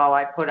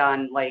put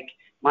on, like,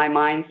 my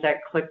mindset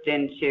clicked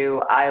into,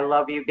 I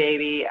love you,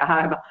 baby,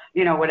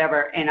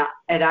 whatever. And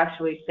it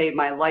actually saved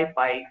my life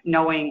by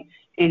knowing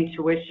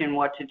intuition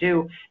what to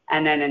do.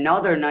 And then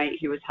another night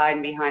he was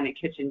hiding behind the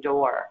kitchen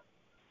door,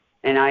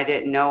 and I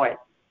didn't know it.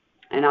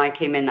 And I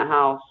came in the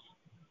house,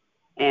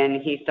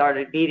 and he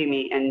started beating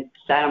me and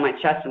sat on my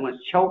chest and was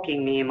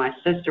choking me, and my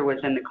sister was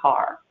in the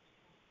car.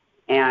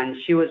 And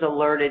she was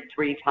alerted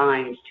 3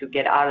 times to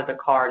get out of the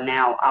car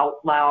now,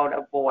 out loud,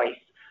 a voice.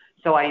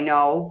 So I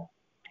know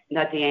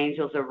that the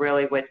angels are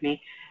really with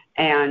me.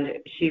 And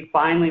she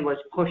finally was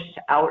pushed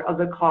out of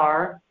the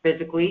car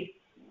physically,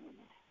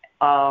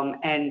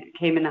 and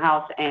came in the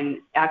house and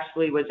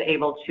actually was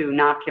able to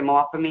knock him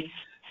off of me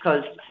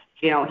because,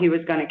 he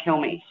was going to kill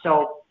me.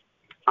 So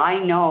I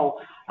know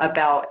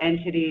about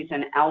entities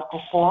and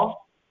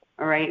alcohol,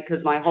 all right,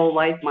 because my whole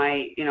life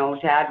my,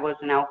 dad was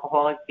an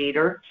alcoholic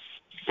beater,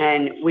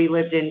 and we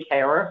lived in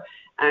terror.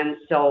 And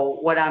so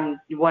what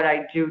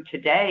I do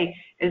today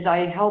is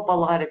I help a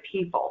lot of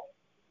people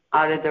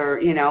out of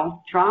their,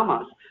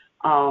 traumas.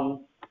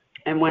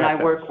 And when I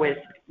work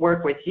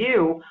with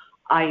you,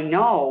 I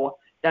know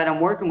that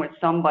I'm working with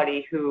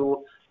somebody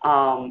who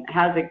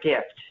has a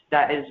gift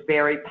that is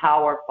very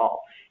powerful,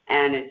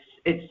 and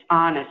it's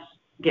honest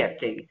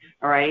gifting,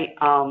 all right?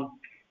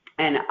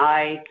 And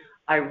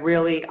I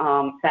really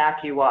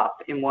back you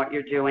up in what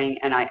you're doing,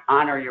 and I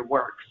honor your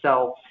work.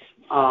 So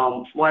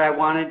what I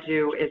want to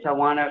do is I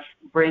want to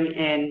bring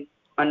in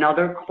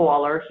another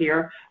caller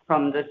here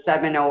from the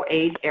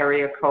 708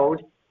 area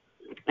code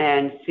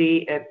and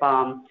see if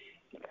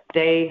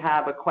they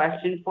have a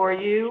question for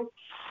you.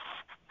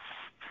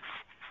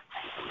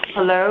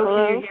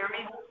 Hello, can you hear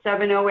me?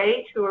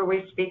 708, who are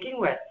we speaking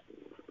with?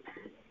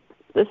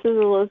 This is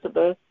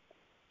Elizabeth.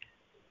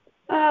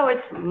 Oh,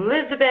 it's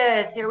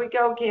Elizabeth. Here we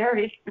go,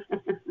 Gary. Do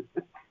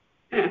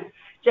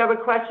you have a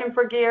question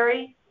for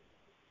Gary?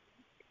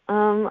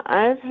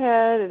 I've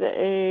had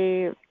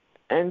a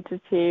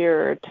entity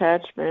or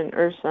attachment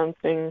or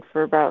something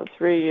for about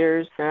 3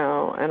 years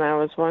now, and I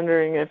was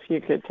wondering if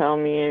you could tell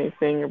me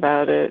anything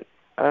about it,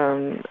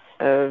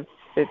 if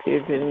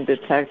you can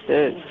detect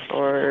it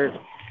or...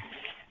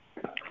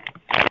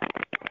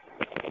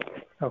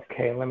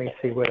 Okay, let me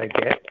see what I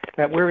get.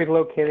 Where are you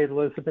located,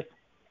 Elizabeth?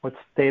 What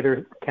state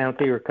or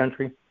county or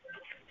country?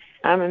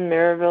 I'm in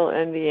Maryville,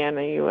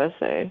 Indiana,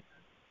 USA.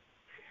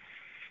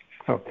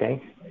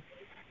 Okay.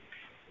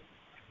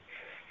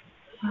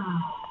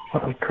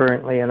 I'm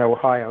currently in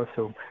Ohio,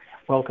 so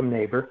welcome,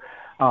 neighbor.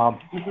 No,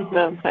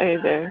 hi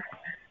there.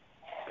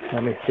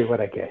 Let me see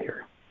what I get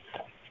here.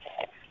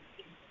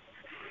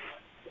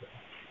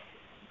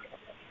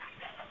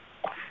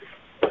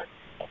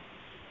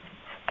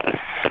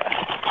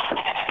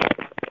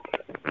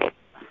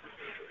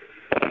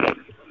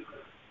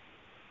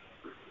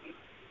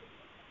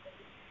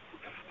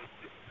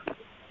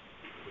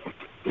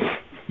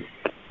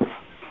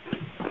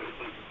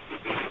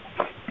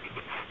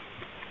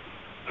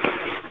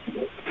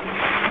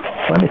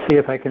 Let me see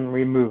if I can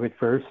remove it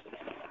first,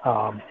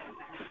 and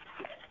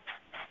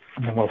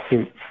then we'll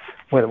see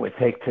what it would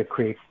take to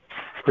create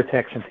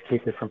protection to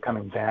keep it from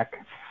coming back.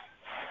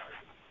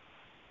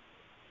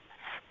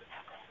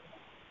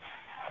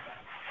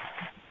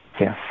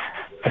 Yeah,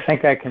 I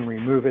think I can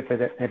remove it,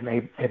 but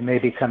it may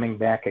be coming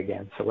back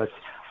again. So let's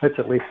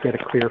at least get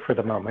it clear for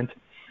the moment.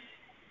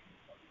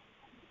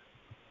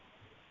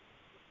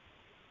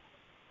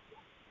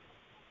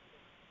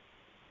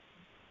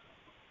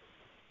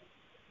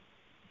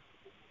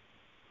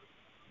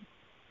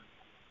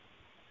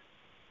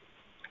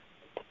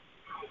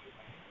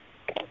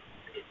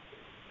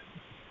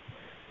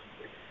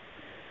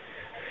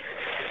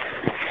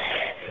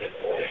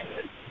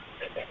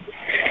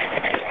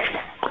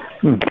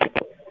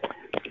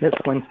 This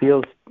one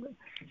feels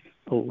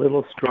a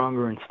little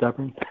stronger and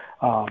stubborn.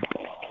 Let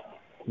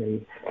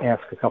me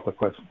ask a couple of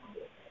questions.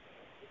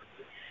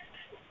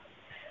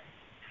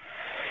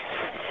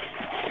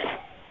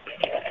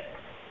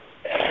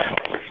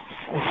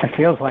 It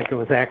feels like it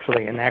was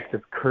actually an active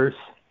curse.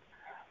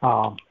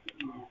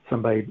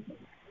 Somebody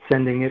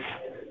sending it.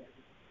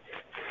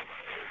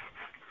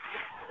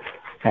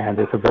 And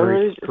it's a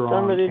very strong...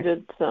 Somebody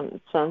did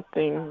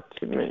something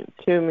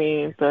to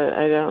me, but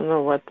I don't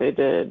know what they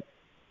did.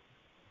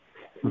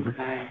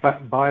 Mm-hmm.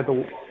 But by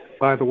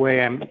the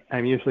way,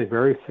 I'm usually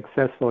very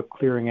successful at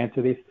clearing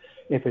entities.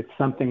 If it's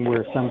something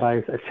where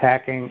somebody's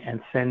attacking and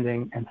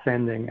sending and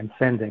sending and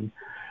sending,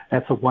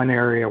 that's the one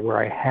area where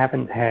I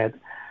haven't had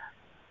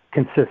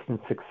consistent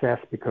success,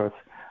 because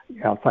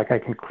it's like I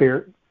can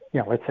clear.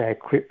 Let's say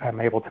I'm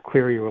able to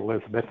clear you,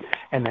 Elizabeth,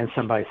 and then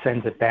somebody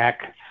sends it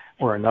back,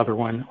 or another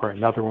one,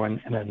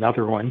 and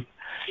another one.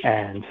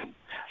 And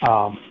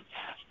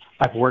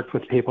I've worked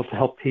with people to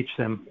help teach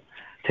them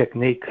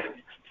techniques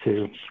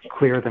to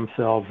clear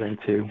themselves and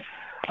to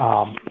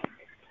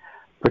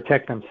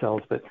protect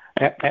themselves. But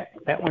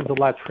that one's a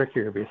lot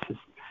trickier, because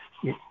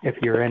if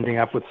you're ending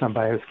up with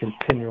somebody who's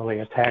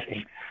continually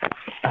attacking.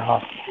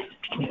 Let's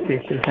see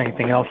if there's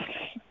anything else.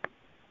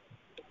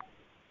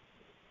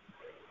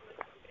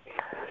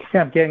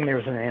 Yeah, I'm getting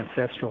there's an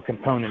ancestral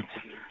component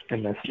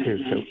in this too.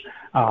 So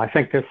I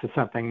think this is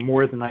something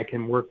more than I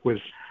can work with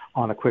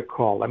on a quick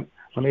call. Let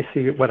me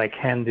see what I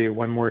can do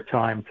one more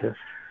time to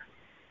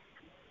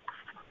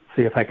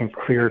see if I can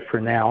clear it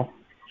for now.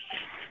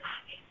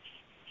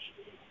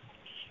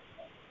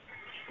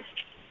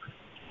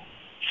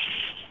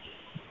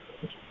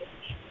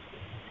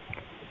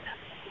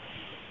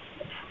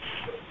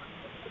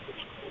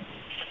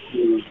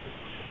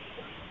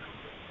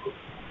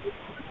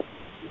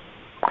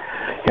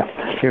 Yeah,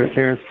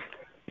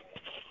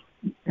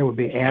 it would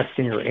be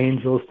asking your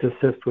angels to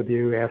assist with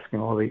you,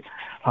 asking all the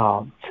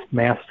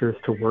masters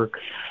to work.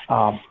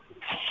 I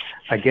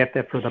get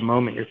that for the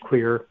moment you're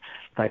clear.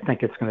 I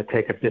think it's going to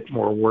take a bit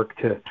more work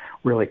to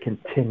really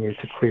continue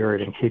to clear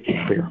it and keep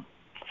it clear.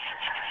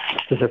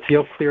 Does it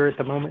feel clear at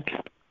the moment?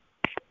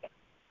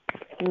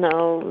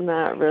 No,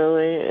 not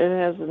really. It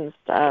hasn't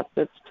stopped.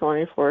 It's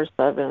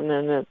 24/7,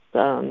 and it's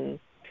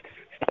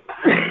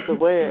the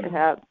way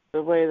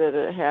that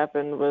it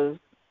happened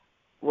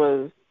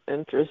was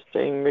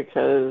interesting,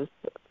 because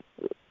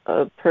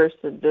a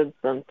person did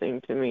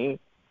something to me,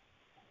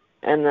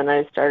 and then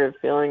I started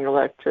feeling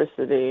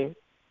electricity,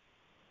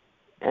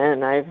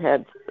 and I've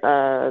had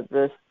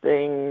this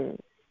thing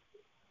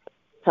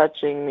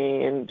touching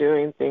me and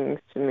doing things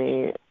to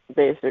me,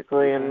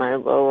 basically in my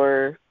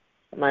lower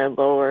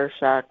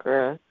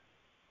chakra,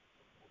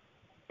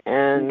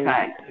 and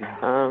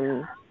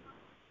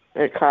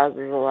it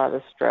causes a lot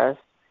of stress.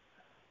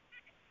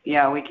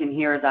 Yeah, we can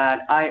hear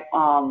that. I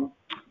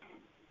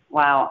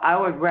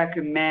would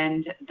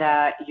recommend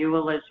that you,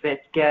 Elizabeth,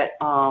 get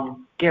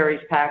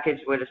Gary's package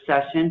with a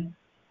session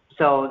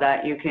so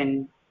that you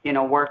can,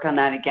 work on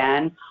that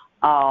again.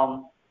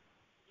 From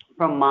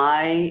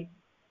my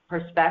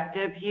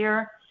perspective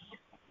here,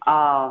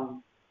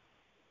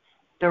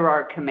 there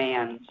are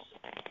commands.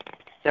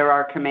 There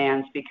are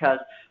commands, because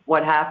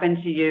what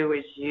happened to you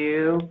is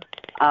you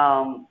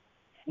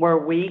were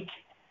weak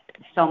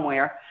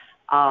somewhere.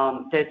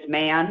 This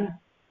man,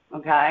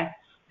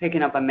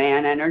 picking up a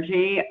man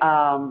energy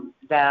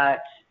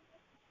that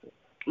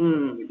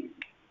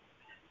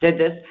did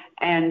this.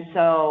 And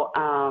so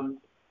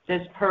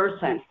this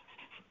person,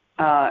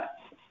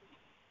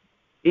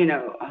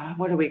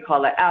 what do we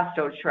call it?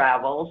 Astro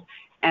travels.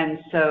 And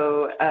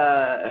so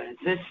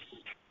this,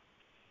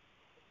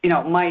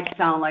 might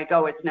sound like,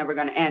 oh, it's never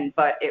going to end,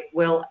 but it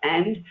will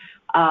end.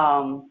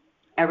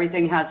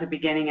 Everything has a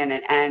beginning and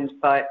an end.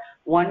 But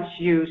once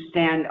you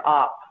stand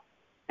up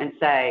and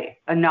say,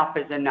 enough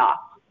is enough,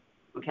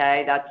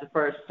 okay? That's the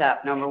first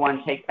step. Number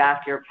one, take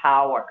back your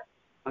power,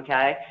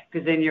 okay?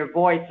 Because in your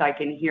voice, I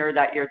can hear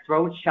that your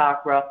throat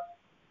chakra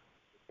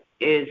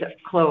is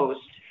closed,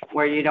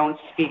 where you don't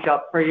speak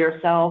up for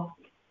yourself,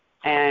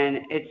 and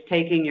it's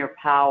taking your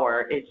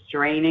power. It's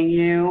draining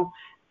you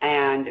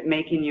and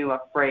making you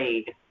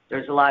afraid.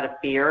 There's a lot of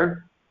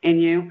fear in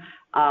you.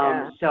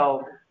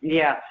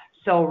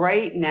 So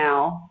right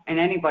now, and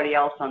anybody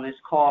else on this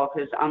call,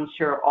 because I'm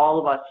sure all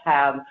of us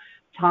have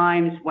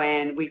times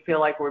when we feel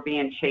like we're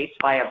being chased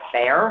by a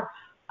bear,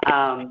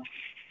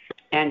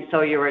 and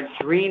so your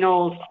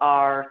adrenals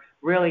are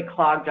really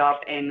clogged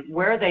up, and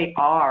where they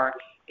are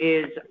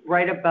is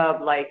right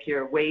above like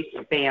your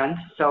waistband.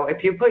 So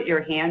if you put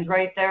your hand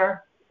right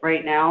there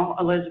right now,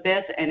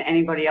 Elizabeth, and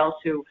anybody else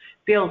who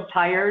feels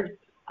tired,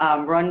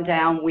 run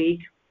down,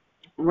 weak,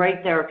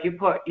 right there, if you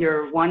put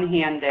your one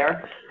hand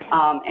there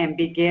and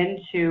begin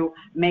to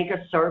make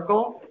a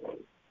circle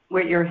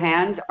with your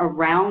hand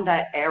around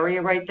that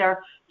area right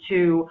there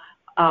to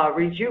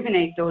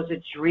rejuvenate those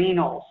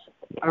adrenals,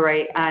 all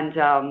right? And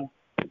I'm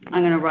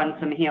going to run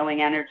some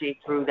healing energy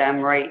through them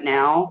right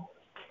now.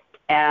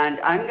 And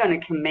I'm going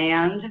to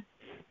command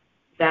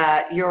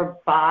that your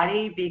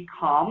body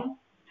become,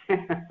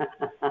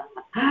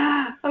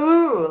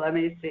 ooh, let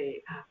me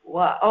see.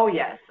 What? Oh,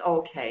 yes.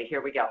 Okay,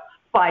 here we go.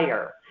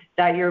 Fire.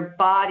 That your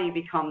body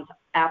becomes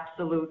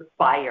absolute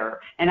fire.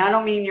 And I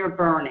don't mean you're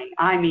burning.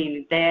 I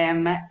mean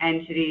them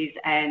entities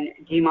and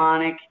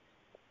demonic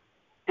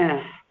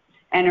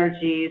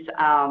energies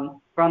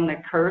from the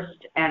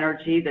cursed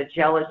energy, the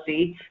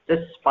jealousy,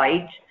 the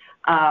spite.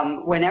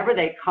 Whenever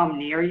they come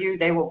near you,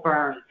 they will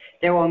burn.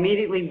 They will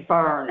immediately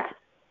burn.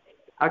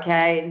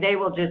 Okay? They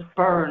will just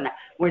burn.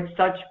 With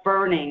such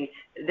burning,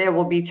 they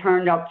will be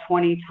turned up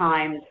 20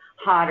 times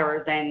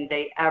hotter than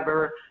they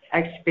ever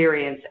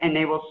experience, and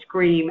they will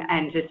scream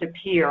and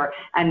disappear.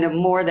 And the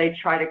more they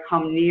try to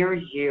come near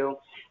you,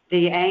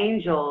 the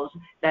angels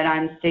that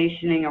I'm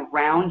stationing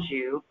around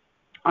you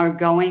are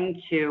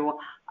going to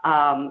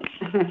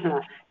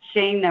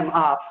chain them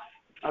up,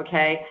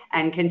 okay,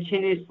 and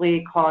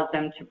continuously cause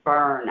them to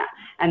burn.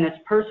 And this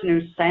person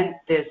who sent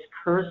this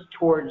curse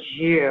towards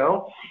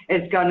you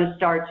is going to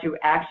start to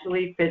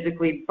actually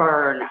physically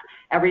burn.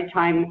 Every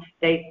time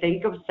they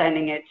think of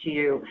sending it to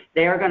you,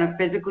 they are going to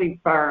physically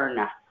burn.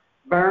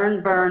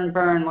 Burn, burn,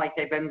 burn, like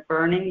they've been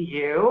burning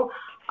you,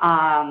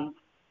 and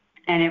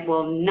it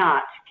will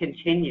not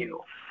continue,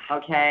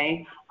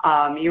 okay?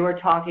 You are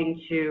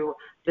talking to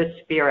the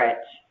spirit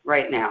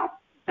right now,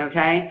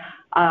 okay?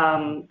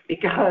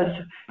 Because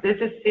this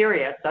is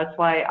serious. That's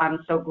why I'm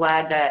so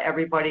glad that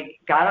everybody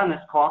got on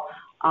this call.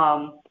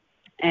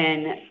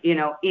 And, you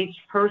know, each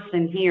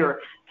person here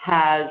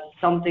has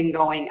something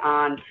going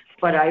on,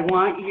 but I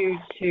want you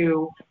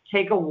to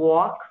take a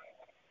walk,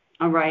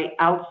 all right,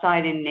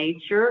 outside in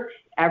nature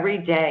every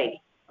day,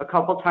 a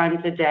couple times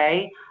a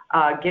day.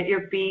 Get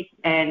your feet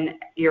and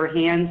your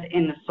hands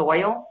in the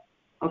soil,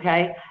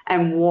 okay,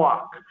 and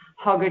walk.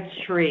 Hug a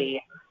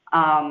tree.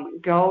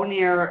 Go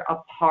near a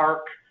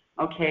park,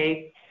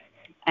 okay,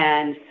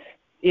 and,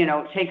 you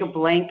know, take a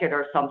blanket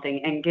or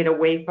something and get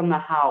away from the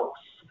house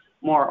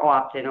more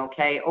often,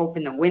 okay?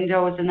 Open the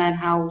windows in that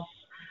house,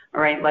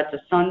 all right? Let the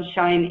sun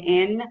shine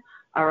in,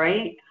 all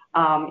right?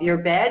 Your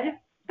bed,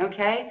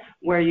 okay,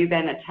 where you've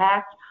been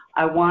attacked,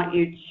 I want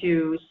you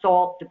to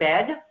salt the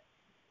bed,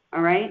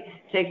 all right?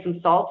 Take some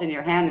salt in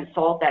your hand and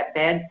salt that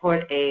bed.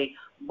 Put a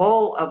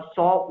bowl of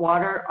salt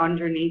water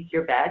underneath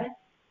your bed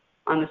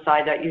on the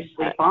side that you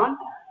sleep on.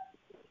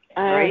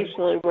 I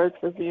actually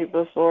worked with you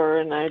before,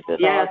 and I did all that.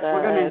 Yes,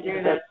 we're going to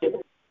do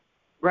this.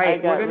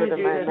 Right, we're going to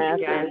do this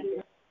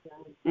again.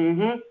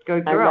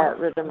 Good girl. I got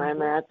rid of my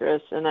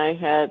mattress, and I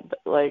had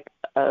like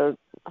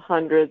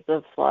hundreds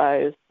of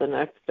flies the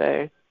next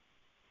day.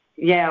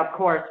 Yeah, of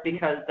course,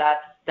 because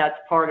that's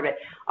part of it.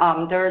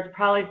 There's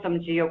probably some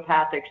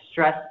geopathic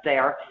stress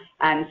there,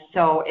 and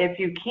so if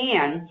you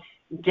can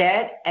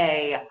get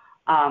a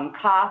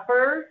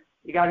copper.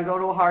 You got to go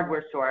to a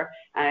hardware store,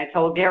 and I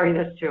told Gary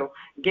this too.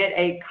 Get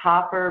a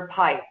copper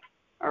pipe,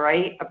 all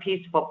right, a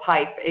piece of a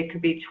pipe. It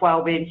could be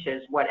 12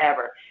 inches,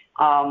 whatever,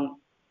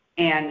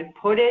 and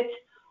put it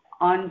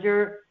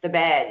under the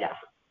bed,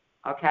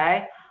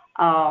 okay?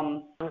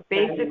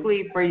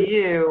 Basically for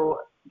you,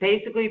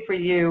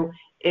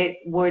 it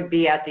would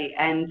be at the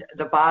end,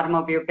 the bottom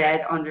of your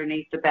bed,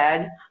 underneath the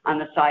bed, on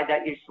the side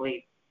that you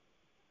sleep.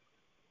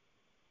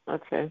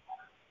 Okay.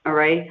 All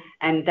right,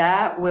 and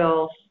that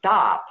will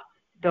stop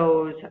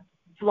those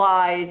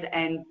flies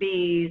and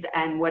bees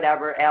and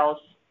whatever else,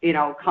 you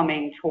know,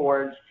 coming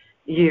towards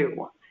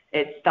you.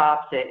 It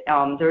stops it.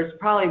 There's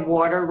probably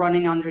water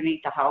running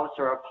underneath the house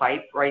or a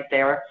pipe right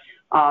there.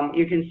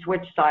 You can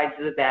switch sides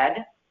of the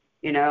bed,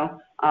 you know,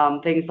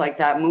 things like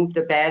that. Move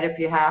the bed if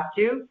you have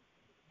to,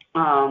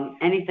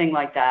 anything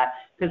like that.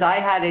 Because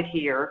I had it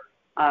here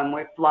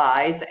with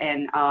flies,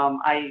 and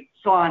I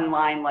saw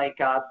online, like,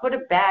 put a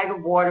bag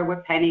of water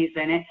with pennies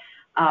in it,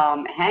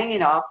 hang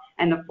it up,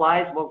 and the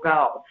flies will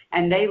go.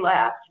 And they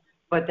left.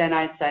 But then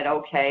I said,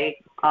 okay.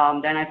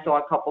 Then I saw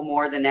a couple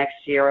more the next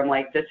year. I'm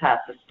like, this has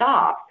to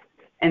stop.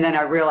 And then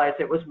I realized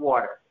it was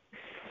water.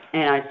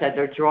 And I said,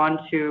 they're drawn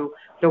to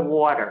the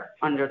water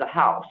under the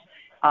house.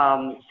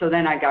 So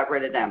then I got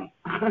rid of them.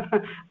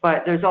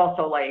 But there's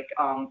also like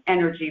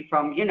energy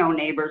from, you know,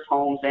 neighbors'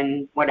 homes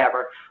and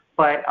whatever.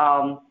 But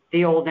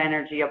the old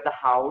energy of the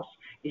house,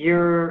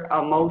 your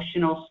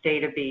emotional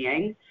state of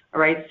being,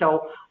 all right?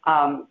 So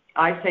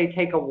I say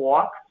take a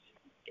walk.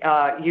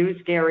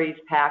 Use Gary's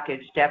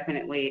package,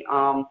 definitely.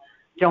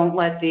 Don't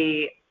let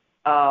the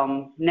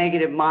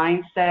negative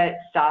mindset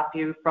stop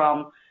you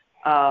from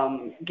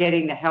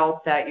getting the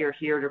help that you're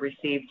here to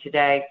receive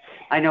today.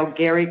 I know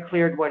Gary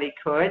cleared what he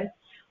could.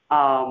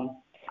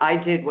 I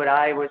did what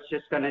I was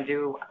just going to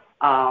do,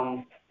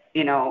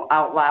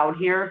 out loud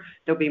here.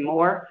 There'll be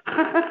more.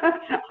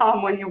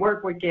 When you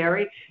work with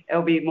Gary,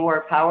 it'll be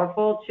more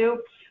powerful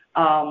too.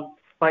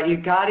 But you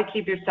got to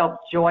keep yourself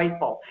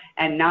joyful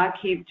and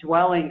not keep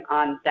dwelling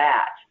on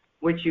that,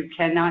 which you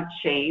cannot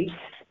change.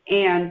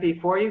 And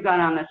before you got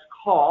on this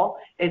call,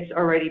 it's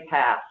already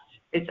passed.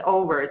 It's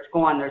over. It's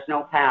gone. There's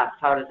no past.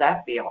 How does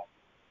that feel?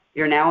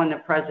 You're now in the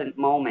present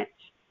moment.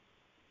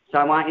 So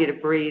I want you to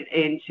breathe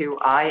into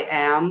I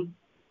am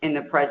in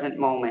the present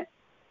moment.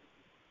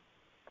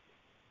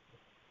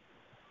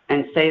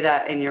 And say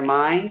that in your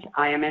mind,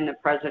 I am in the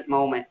present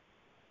moment.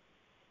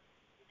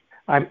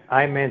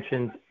 I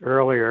mentioned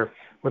earlier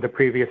with a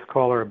previous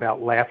caller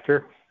about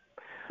laughter.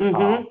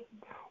 Mm-hmm.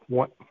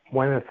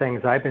 One of the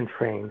things I've been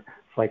trained,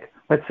 like,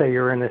 let's say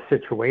you're in a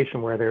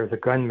situation where there's a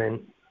gunman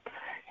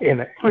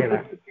in a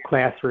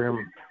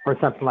classroom or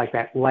something like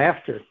that.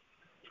 Laughter,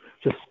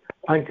 just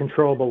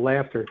uncontrollable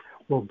laughter,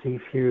 will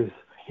defuse.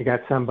 You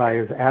got somebody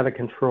who's out of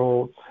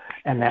control,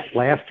 and that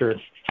laughter,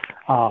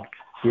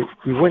 you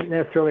wouldn't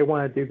necessarily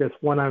want to do this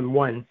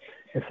one-on-one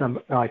if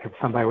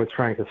somebody was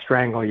trying to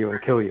strangle you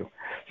and kill you.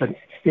 But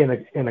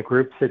in a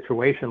group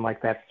situation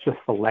like that, just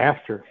the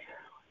laughter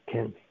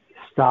can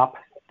stop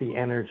the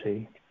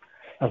energy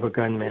of a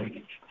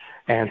gunman.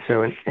 And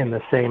so in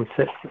the same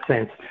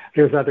sense,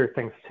 there's other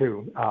things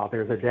too.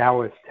 There's a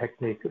Taoist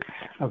technique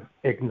of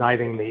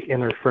igniting the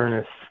inner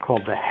furnace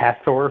called the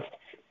Hathor,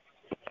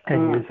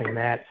 and using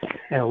that.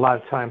 And a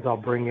lot of times I'll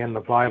bring in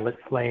the violet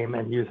flame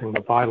and using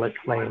the violet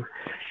flame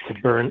to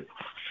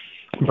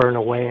burn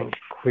away and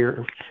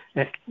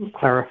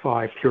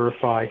clarify,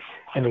 purify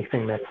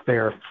anything that's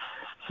there.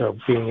 So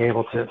being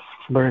able to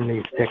learn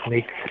these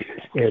techniques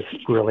is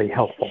really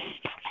helpful.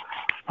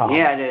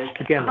 Yeah, it is.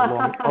 Again,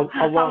 along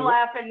I'm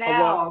laughing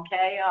now,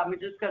 okay? I'm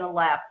just going to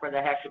laugh for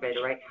the heck of it,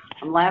 all right?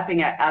 I'm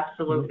laughing at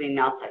absolutely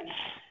nothing,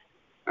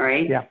 all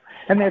right? Yeah,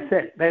 and that's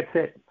it.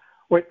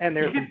 And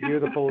there's some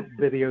beautiful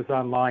videos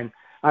online.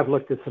 I've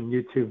looked at some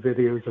YouTube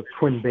videos of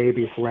twin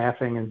babies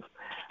laughing and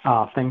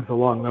things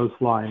along those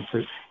lines.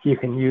 So you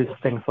can use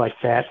things like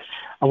that.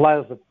 A lot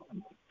of the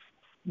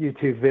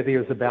YouTube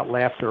videos about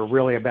laughter are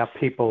really about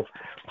people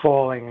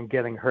falling and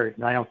getting hurt,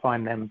 and I don't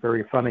find them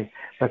very funny.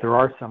 But there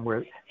are some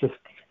where just,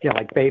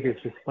 like babies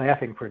just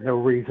laughing for no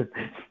reason.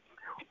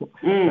 So,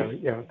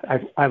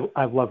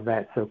 I love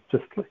that. So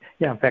just,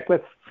 in fact,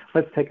 let's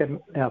take a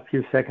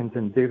few seconds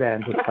and do that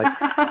and just like,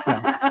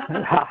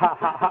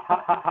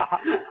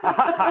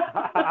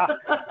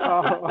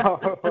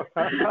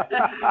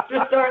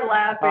 Just start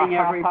laughing,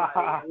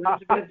 everybody.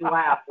 That's a good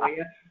laugh, will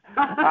you?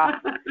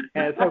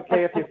 And it's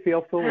okay if you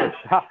feel foolish.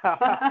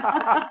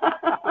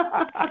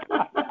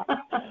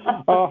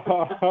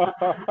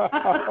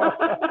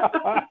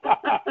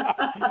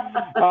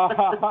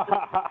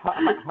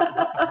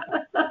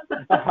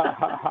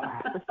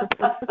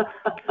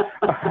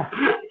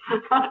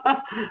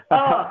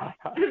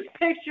 Just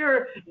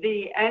picture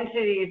the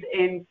entities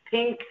in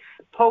pink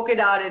polka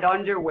dotted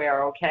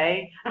underwear,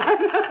 okay?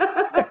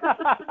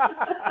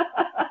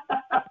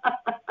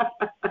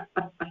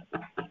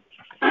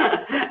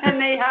 And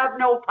they have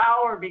no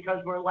power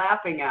because we're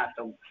laughing at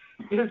them.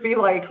 Just be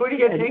like, who do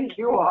you think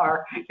you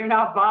are? You're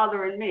not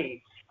bothering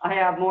me. I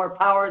have more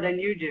power than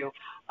you do.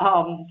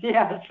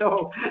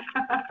 So.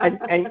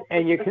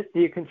 and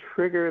you can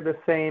trigger the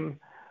same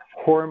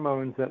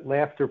hormones that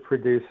laughter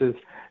produces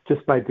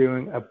just by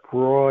doing a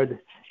broad,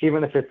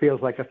 even if it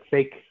feels like a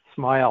fake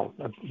smile,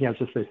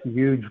 just this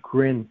huge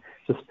grin,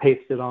 just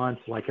paste it on.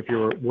 So like if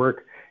you're at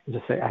work, and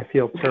just say, I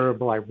feel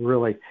terrible. I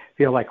really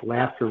feel like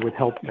laughter would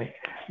help me.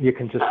 You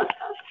can just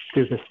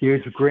do this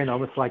huge grin,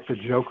 almost like the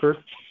Joker,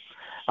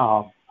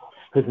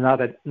 who's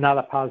not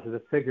a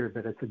positive figure,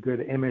 but it's a good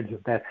image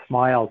of that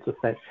smile, just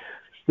that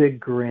big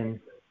grin.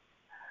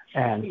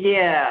 And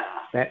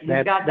that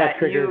got that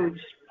huge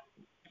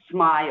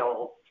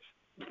smile.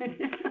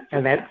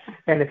 and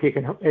if you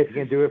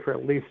can do it for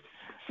at least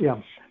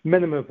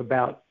minimum of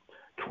about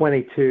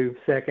 22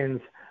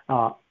 seconds,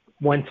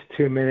 1 to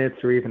 2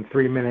 minutes, or even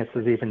 3 minutes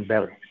is even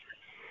better.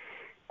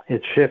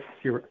 It shifts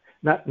your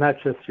not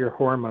just your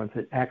hormones,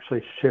 it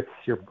actually shifts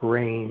your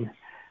brain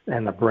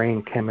and the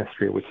brain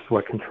chemistry, which is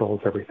what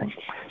controls everything.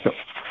 So,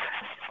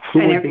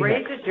 and it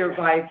raises your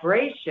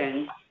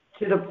vibration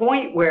to the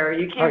point where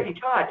you can't be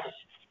touched.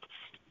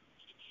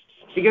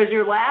 Because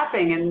you're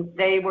laughing, and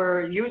they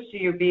were used to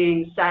you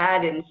being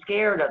sad and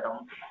scared of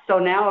them. So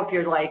now if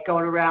you're like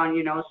going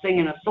around,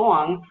 singing a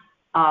song,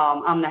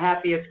 I'm the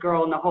happiest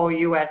girl in the whole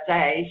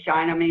USA,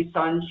 shine on me,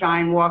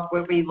 sunshine, walk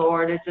with me,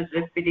 Lord, it's a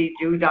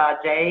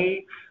zippity-doo-dah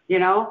day,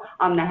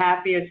 I'm the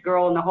happiest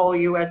girl in the whole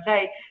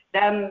USA.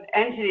 Them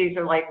entities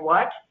are like,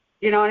 what?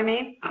 You know what I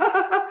mean?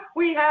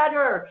 We had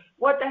her.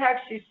 What the heck?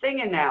 She's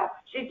singing now.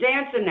 She's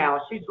dancing now.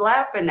 She's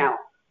laughing now.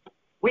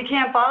 We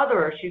can't bother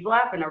her. She's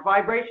laughing. Her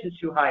vibration's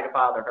too high to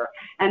bother her.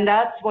 And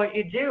that's what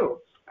you do.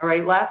 All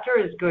right. Laughter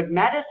is good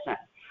medicine.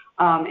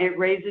 It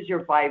raises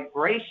your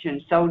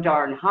vibration so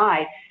darn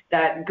high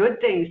that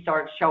good things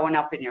start showing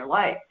up in your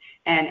life.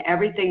 And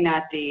everything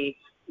that the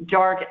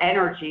dark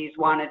energies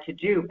wanted to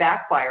do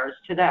backfires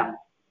to them.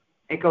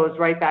 It goes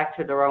right back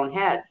to their own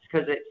heads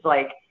because it's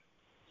like,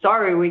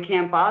 sorry, we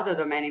can't bother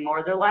them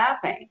anymore. They're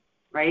laughing,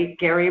 right?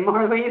 Gary and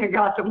Marlena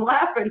got them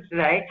laughing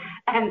today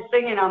and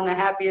singing "I'm the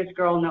happiest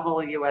girl in the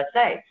whole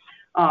USA."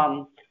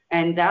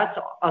 And that's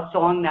a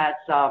song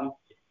that's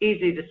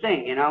easy to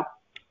sing, you know,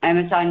 and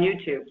it's on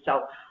YouTube.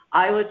 So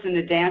I listen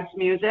to dance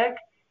music,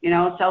 you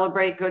know,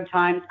 celebrate good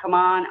times. Come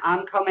on,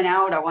 I'm coming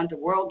out. I want the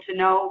world to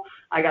know.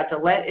 I got to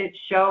let it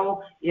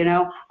show, you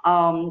know,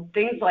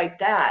 things like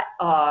that.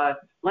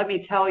 Let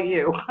me tell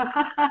you,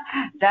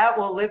 that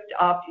will lift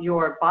up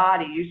your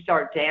body. You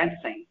start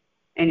dancing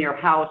in your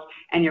house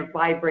and your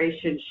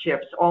vibration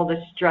shifts. All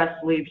the stress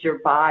leaves your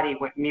body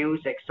with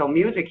music. So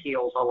music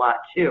heals a lot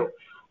too.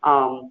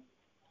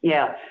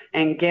 Yeah.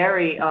 And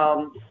Gary,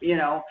 you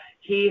know,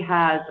 he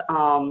has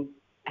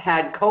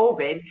had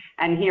COVID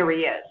and here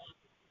he is.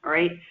 All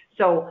right.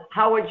 So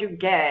how would you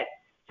get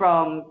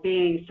from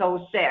being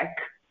so sick,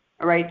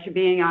 all right, to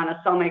being on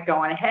a summit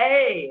going,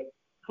 hey,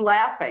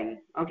 laughing?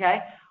 Okay.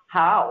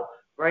 How?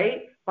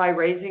 Right? By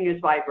raising his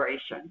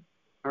vibration,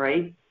 all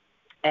right,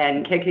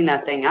 and kicking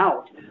that thing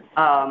out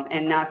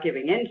and not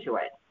giving into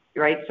it,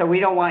 right? So we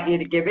don't want you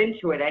to give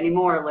into it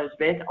anymore,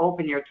 Elizabeth.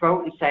 Open your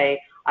throat and say,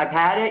 I've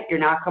had it. You're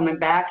not coming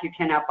back. You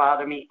cannot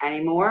bother me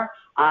anymore.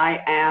 I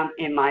am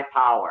in my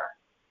power.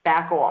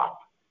 Back off,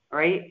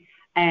 right?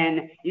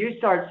 And you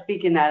start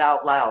speaking that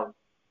out loud,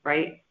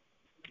 right?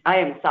 I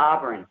am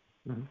sovereign.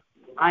 Mm-hmm.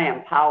 I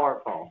am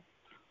powerful.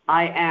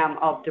 I am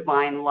of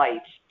divine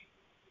light.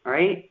 All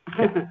right.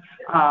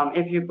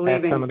 If you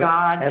believe in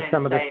God, then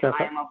say,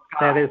 I am of God.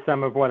 That is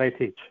some of what I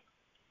teach.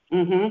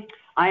 Mm-hmm.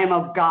 I am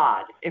of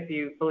God. If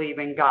you believe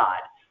in God.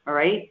 All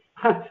right.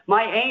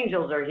 My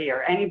angels are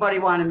here. Anybody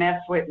want to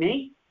mess with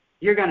me?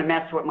 You're going to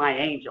mess with my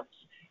angels.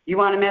 You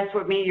want to mess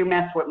with me? You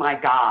mess with my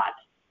God.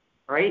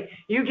 All right.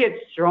 You get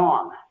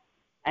strong,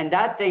 and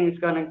that thing's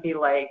going to be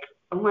like,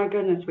 oh my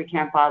goodness, we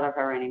can't bother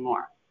her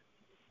anymore.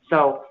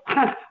 So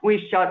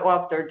we shut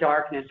off their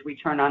darkness. We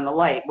turn on the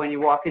light. When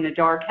you walk in a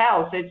dark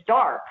house, it's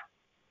dark.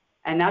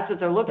 And that's what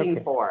they're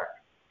looking for,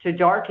 to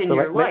darken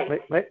your light.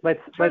 Let's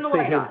see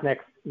who's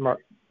next.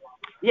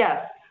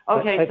 Yes.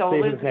 Okay, so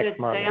Elizabeth,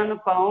 stay on the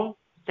phone.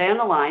 Stay on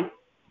the line.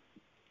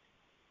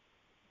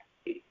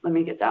 Let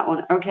me get that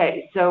one.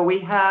 Okay, so we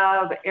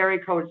have area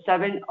code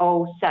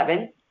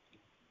 707.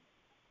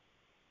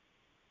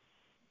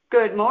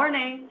 Good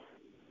morning.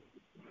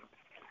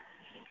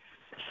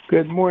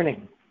 Good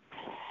morning.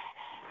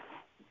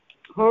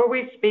 Who are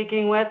we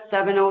speaking with?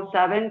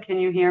 707. Can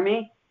you hear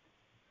me?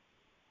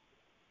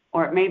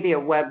 Or it may be a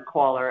web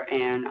caller,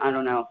 and I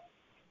don't know.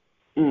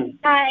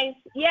 Hi.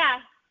 Yeah.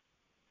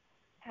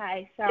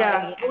 Hi. Sorry.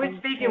 Yeah. Who are we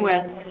speaking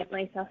with?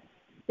 Myself.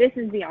 This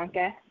is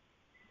Bianca.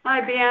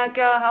 Hi,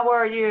 Bianca. How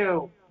are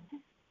you?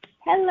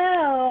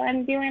 Hello.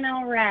 I'm doing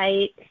all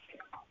right.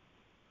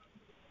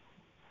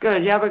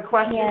 Good. You have a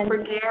question for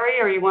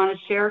Gary, or you want to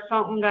share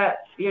something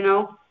that, you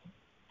know,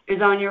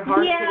 is on your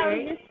heart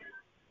today?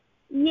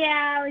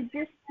 I've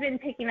just been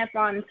picking up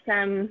on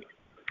some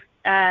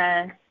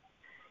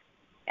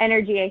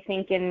energy, I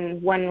think,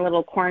 in one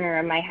little corner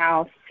of my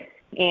house,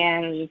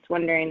 and just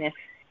wondering if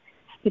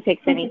he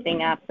picks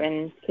anything up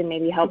and can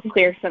maybe help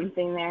clear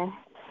something there.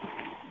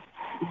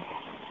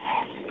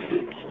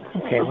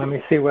 Okay, let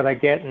me see what I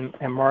get. And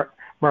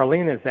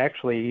Marlene is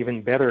actually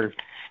even better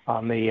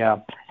on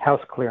the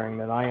house clearing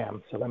than I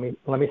am. So let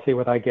me see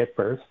what I get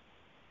first.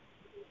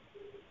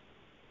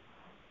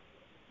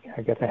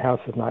 I get the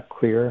house is not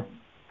clear.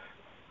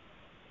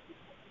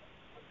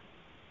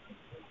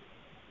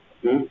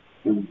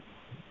 Mm-hmm.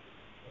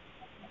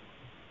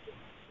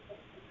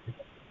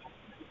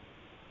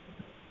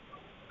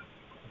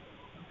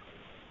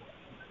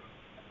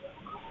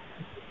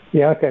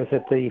 Yeah, okay. Is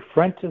it the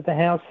front of the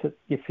house that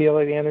you feel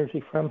the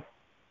energy from?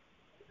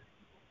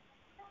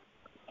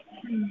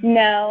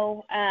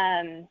 No,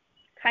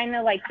 kind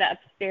of like the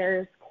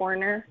upstairs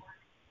corner.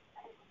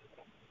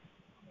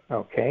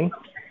 Okay.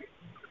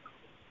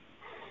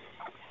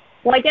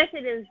 Well, I guess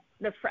it is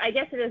the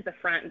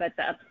front, but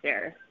the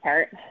upstairs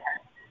part.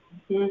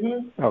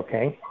 Mm-hmm.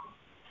 Okay.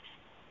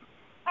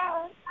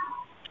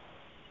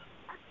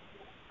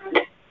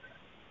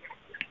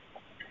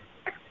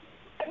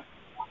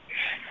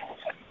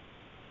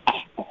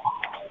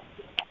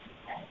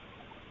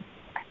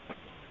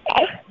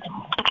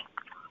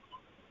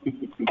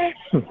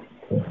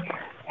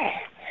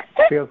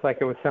 Feels like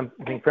it was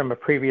something from a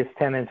previous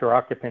tenant or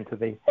occupant of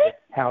the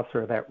house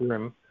or that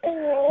room.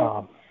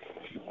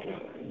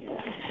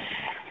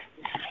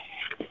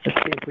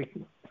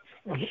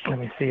 Let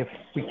me see if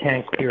we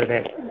can clear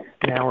that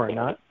now or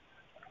not.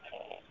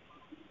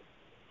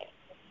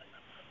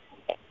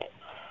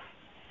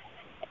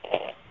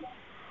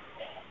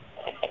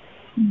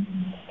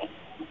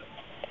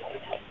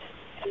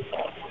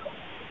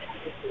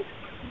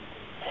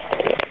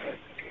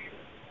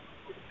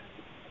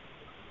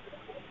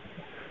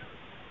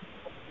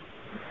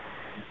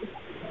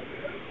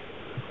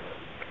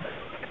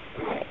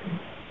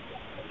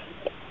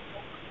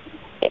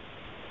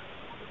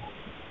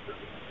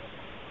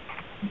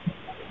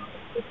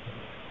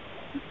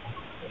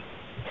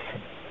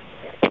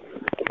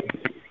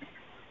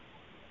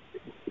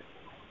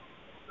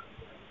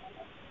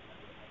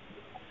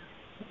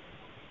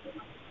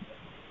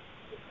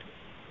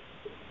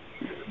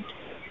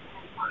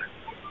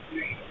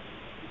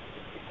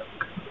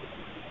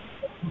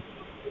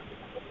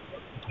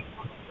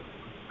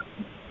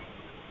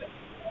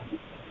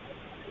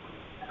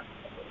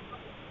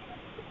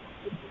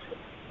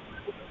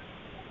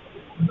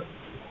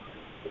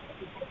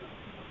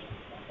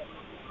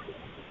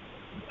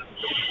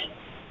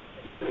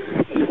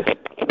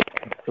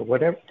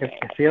 whatever it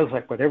feels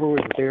like whatever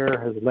was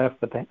there has left,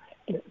 but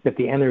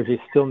the energy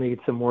still needs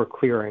some more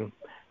clearing.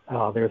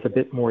 There's a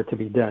bit more to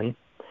be done.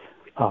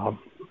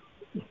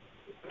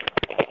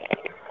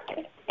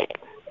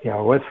 It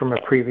was from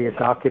a previous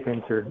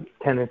occupant or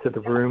tenant of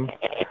the room.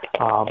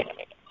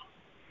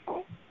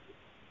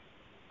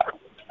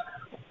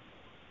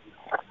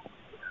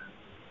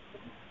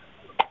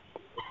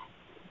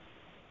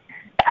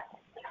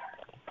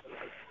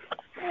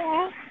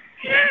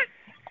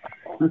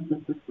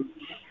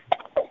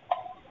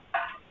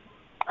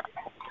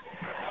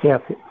 Yeah,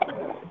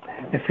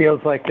 it feels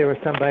like there was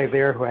somebody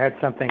there who had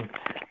something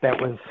that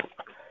was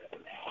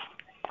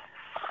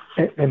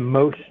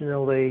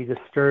emotionally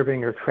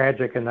disturbing or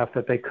tragic enough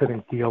that they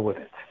couldn't deal with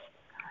it.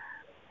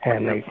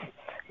 And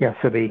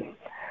so the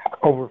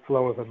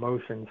overflow of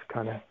emotions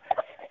kind of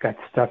got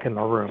stuck in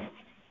the room.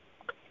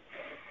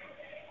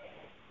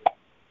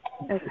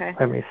 Okay.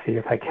 Let me see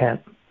if I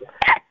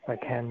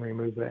can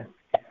remove that.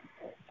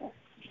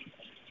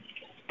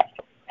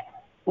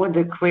 Would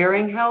the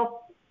clearing help?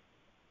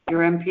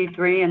 Your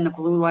MP3 and the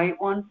blue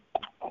light one?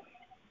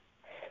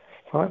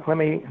 Well, let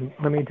me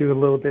do a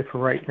little bit for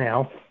right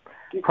now.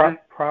 Okay.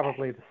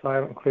 Probably the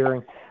silent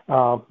clearing.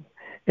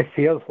 It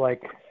feels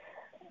like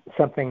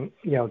something,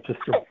 just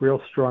a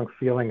real strong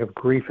feeling of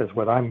grief is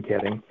what I'm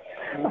getting.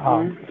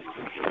 Mm-hmm.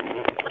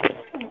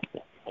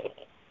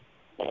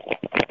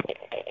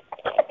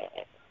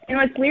 And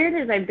what's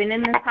weird is I've been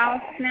in this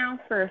house now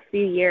for a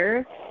few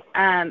years,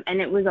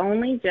 and it was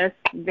only just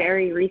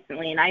very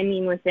recently, and I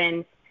mean what's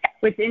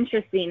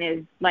interesting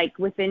is like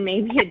within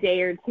maybe a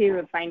day or two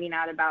of finding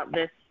out about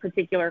this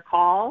particular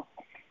call,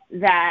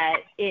 that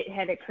it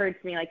had occurred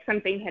to me like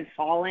something had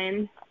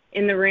fallen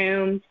in the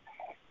room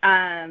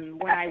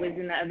when I was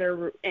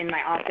in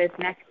my office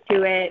next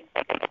to it,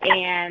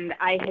 and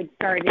I had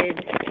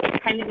started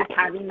kind of just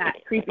having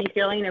that creepy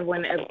feeling of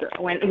when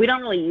we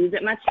don't really use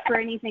it much for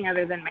anything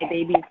other than my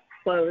baby's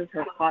clothes.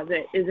 Her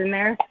closet is in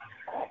there.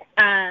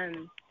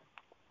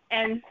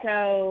 And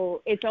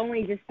so it's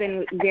only just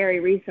been very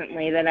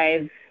recently that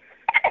I've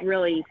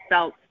really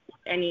felt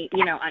any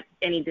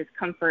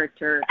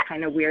discomfort or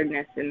kind of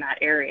weirdness in that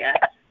area.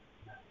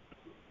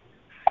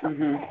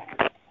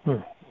 Mm-hmm.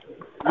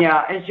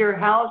 Yeah, is your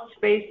house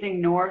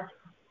facing north?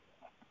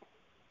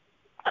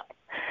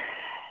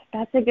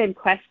 That's a good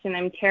question.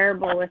 I'm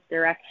terrible with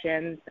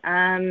directions. All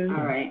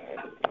right.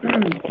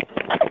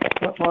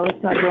 Well,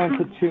 let's not go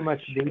into too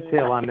much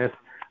detail on this.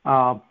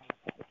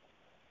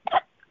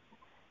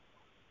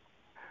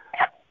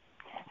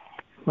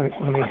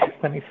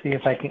 Let me see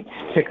if I can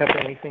pick up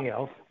anything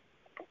else.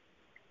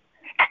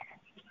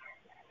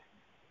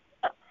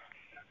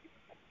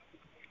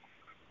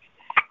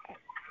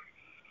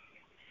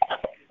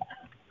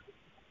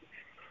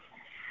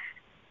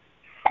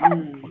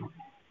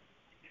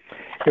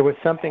 There was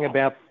something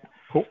about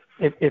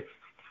it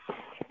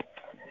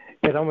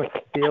almost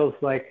feels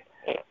like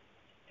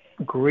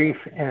grief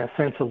and a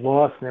sense of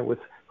loss, and it was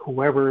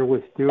whoever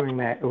was doing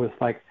that, it was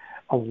like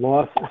a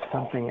loss of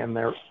something in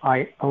their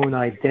own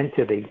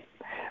identity,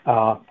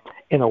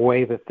 in a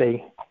way that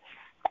they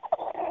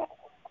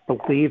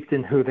believed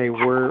in who they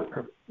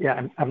were.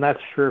 Yeah, I'm not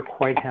sure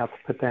quite how to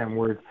put that in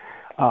words,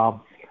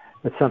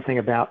 but something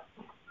about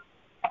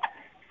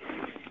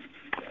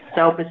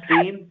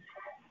self-esteem.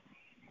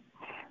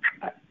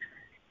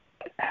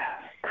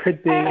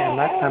 Could be.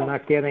 I'm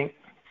not getting.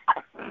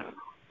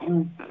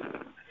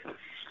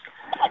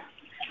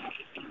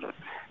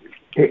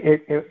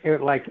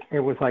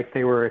 It was like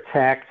they were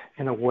attacked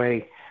in a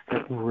way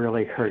that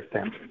really hurt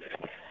them.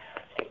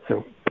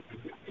 So,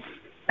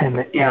 and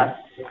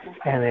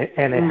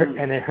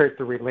it hurt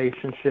the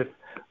relationship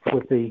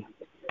with the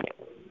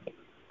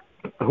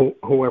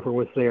whoever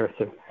was there.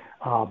 So,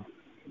 I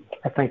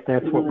think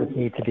that's what would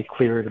need to be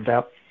cleared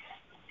about.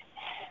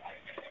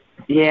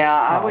 Yeah,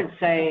 I would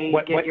say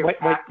what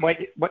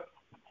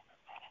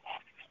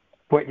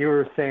you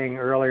were saying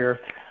earlier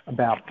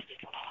about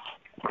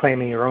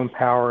claiming your own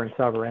power and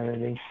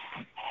sovereignty,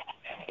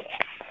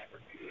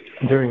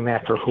 doing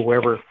that for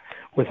whoever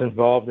was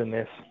involved in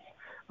this,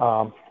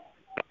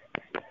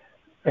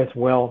 as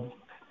well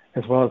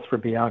as for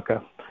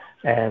Bianca.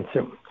 And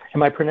so,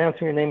 am I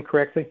pronouncing your name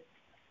correctly?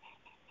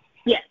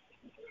 Yes.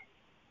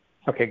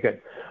 Okay,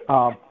 good.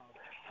 So,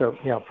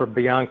 for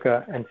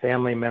Bianca and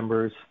family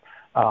members,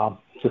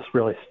 just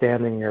really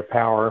standing in your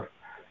power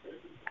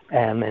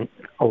and then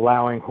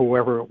allowing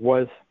whoever it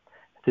was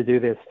to do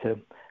this to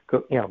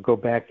go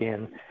back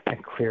in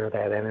and clear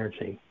that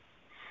energy.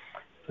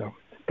 So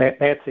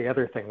that's the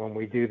other thing when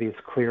we do these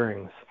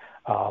clearings.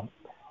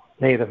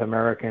 Native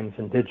Americans,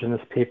 indigenous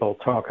people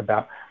talk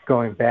about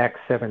going back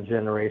 7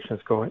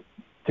 generations,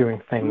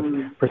 doing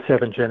things for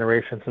 7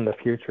 generations in the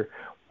future.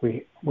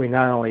 We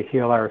not only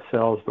heal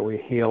ourselves, but we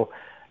heal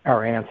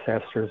our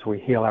ancestors, we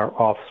heal our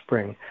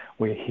offspring,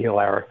 we heal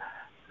our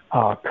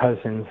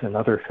cousins and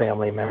other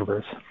family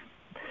members.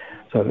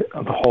 So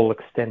the whole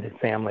extended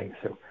family.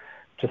 So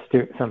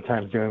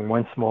sometimes doing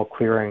one small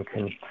clearing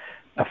can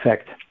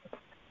affect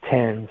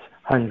tens,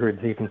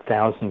 hundreds, even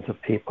thousands of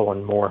people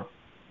and more.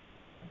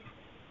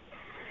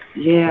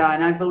 Yeah,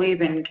 and I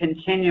believe in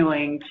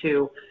continuing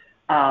to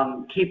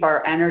keep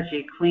our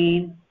energy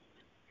clean,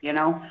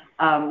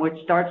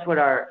 which starts with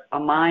our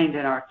mind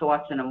and our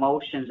thoughts and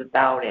emotions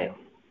about it,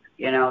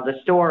 the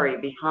story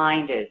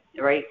behind it,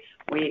 right?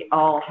 We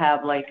all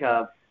have like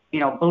a,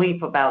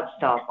 belief about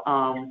stuff,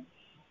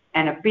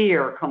 and a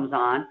fear comes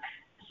on.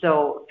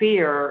 So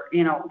fear,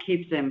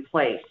 keeps in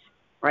place,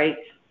 right?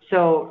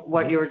 So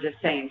what you were just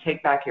saying,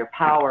 take back your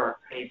power,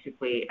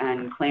 basically,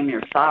 and claim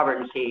your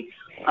sovereignty,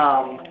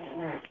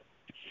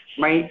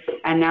 right?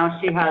 And now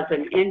she has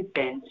an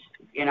infant,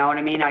 you know what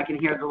I mean? I can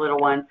hear the little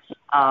one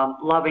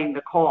loving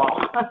the call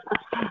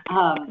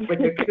with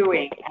the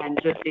cooing and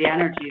just the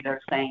energy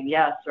they're saying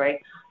yes, right?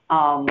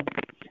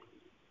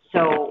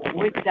 So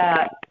with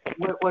that,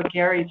 what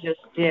Gary just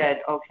did,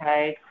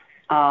 okay,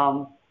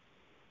 I'm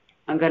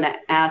going to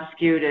ask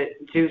you to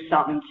do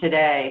something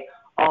today.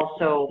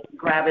 Also,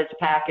 grab his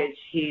package.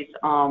 He's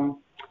going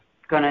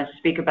to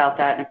speak about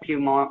that in a few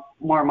more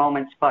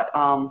moments, but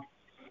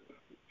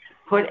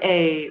put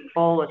a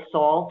bowl of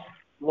salt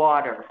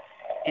water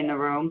in the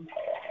room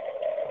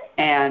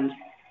and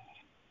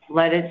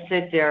let it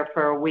sit there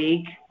for a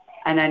week,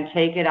 and then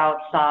take it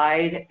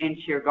outside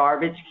into your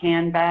garbage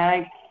can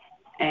bag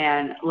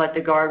and let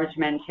the garbage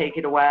men take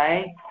it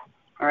away,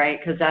 all right,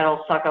 because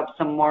that'll suck up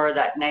some more of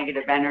that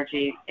negative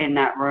energy in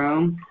that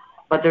room.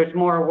 But there's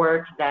more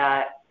work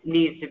that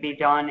needs to be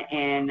done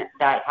in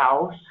that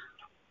house.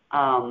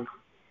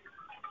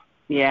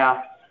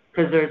 Yeah,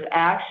 because there's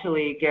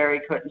actually,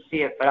 Gary couldn't see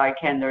it, but I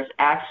can, there's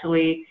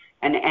actually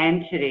an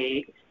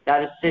entity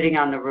that is sitting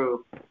on the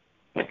roof,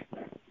 all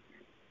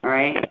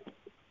right?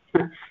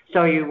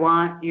 So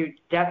you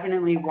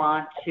definitely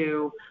want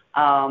to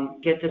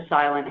get the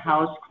silent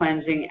house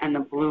cleansing and the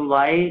blue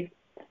light.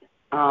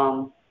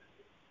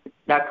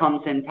 That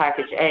comes in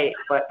package A,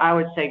 but I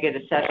would say get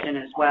a session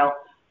as well,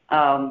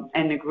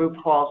 and the group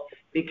calls,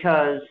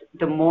 because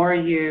the more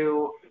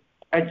you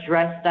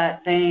address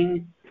that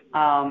thing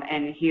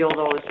and heal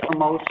those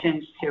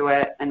emotions to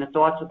it and the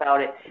thoughts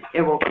about it,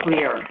 it will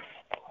clear,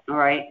 all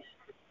right?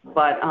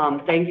 But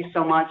thank you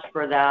so much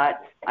for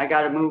that. I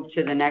got to move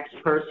to the next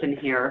person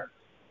here.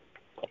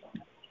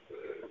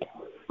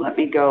 Let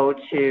me go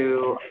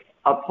to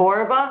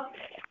Apoorva.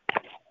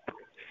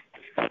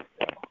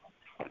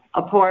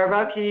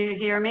 Apoorva, can you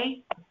hear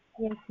me?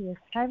 Yes.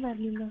 Hi,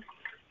 Marlena.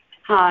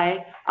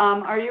 Hi.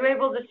 Are you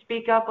able to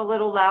speak up a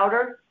little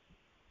louder?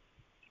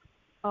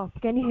 Oh,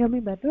 can you hear me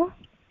better?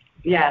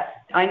 Yes.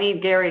 I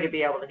need Gary to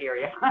be able to hear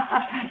you.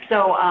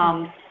 So,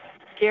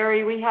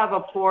 Gary, we have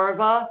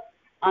Apoorva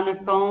on the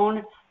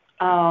phone.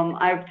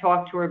 I've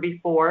talked to her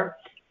before.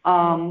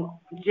 Do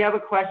you have a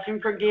question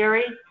for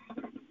Gary?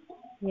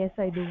 Yes,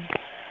 I do.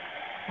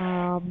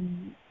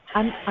 I'm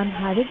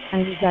having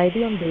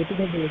anxiety on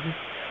day-to-day basis,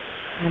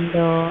 and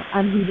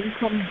I'm healing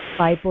from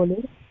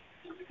bipolar.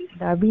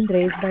 I've been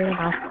raised by an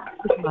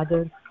narcissistic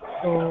mother,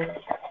 so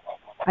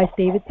I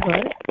stay with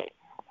her.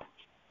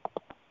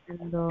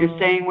 And You're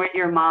staying with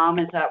your mom,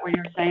 is that what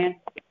you're saying?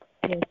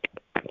 Yes.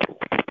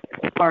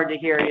 It's hard to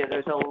hear you.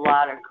 There's a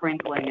lot of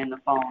crinkling in the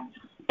phone.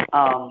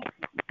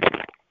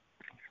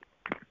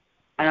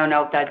 I don't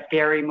know if that's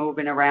Gary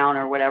moving around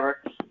or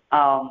whatever.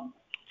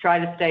 Try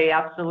to stay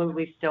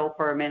absolutely still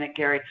for a minute,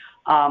 Gary.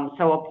 So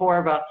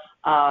Apoorva,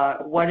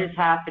 what is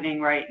happening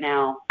right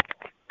now?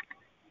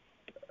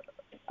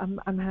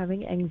 I'm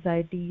having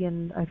anxiety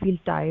and I feel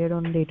tired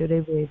on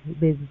day-to-day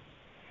basis.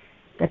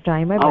 I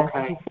try my best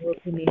to go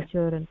to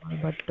nature and all,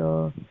 but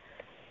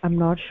I'm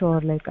not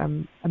sure. Like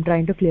I'm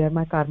trying to clear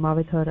my karma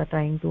with her. I'm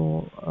trying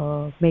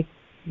to make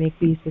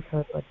peace with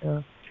her, but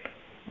I'm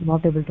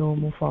not able to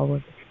move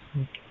forward.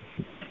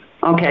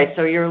 Okay,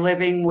 so you're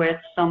living with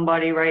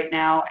somebody right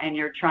now and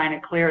you're trying to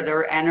clear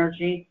their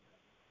energy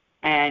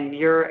and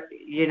you're,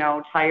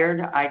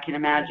 tired. I can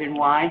imagine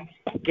why.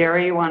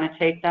 Gary, you want to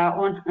take that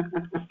one?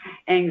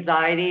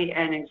 Anxiety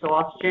and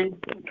exhaustion?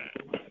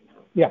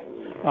 Yeah.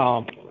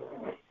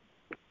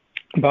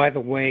 By the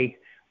way,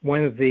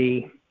 one of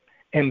the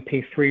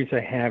MP3s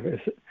I have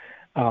is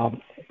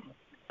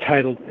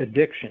titled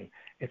Addiction.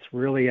 It's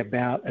really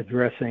about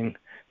addressing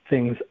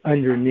things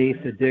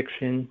underneath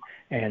addiction,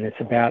 and it's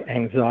about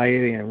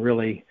anxiety and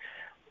really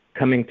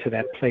coming to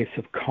that place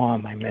of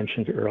calm I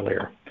mentioned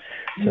earlier.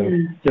 So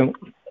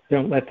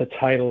don't let the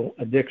title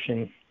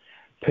addiction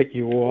put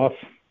you off,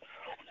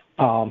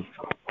 or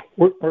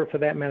for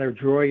that matter,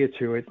 draw you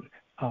to it.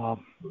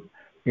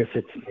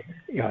 Because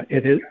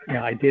it is.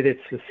 I did it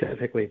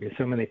specifically because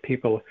so many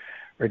people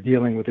are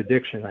dealing with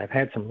addiction. I've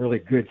had some really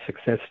good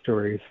success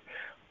stories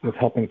with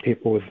helping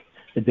people with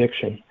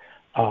addiction,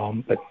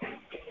 but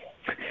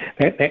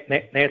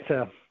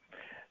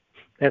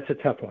that's a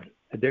tough one.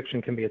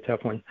 Addiction can be a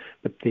tough one,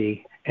 but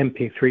the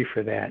MP3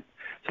 for that.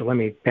 So let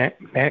me back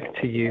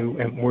to you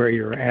and where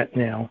you're at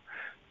now.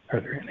 Are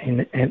there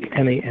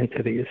any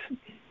entities?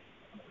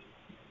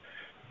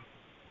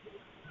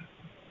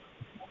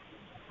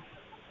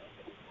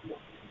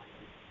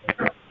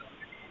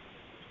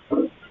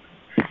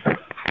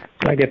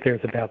 I get there's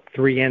about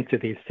 3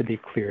 entities to be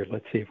cleared.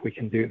 Let's see if we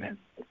can do that.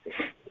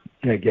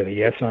 Can I get a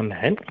yes on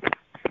that?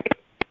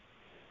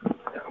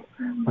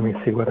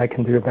 see what I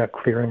can do about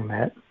clearing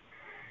that.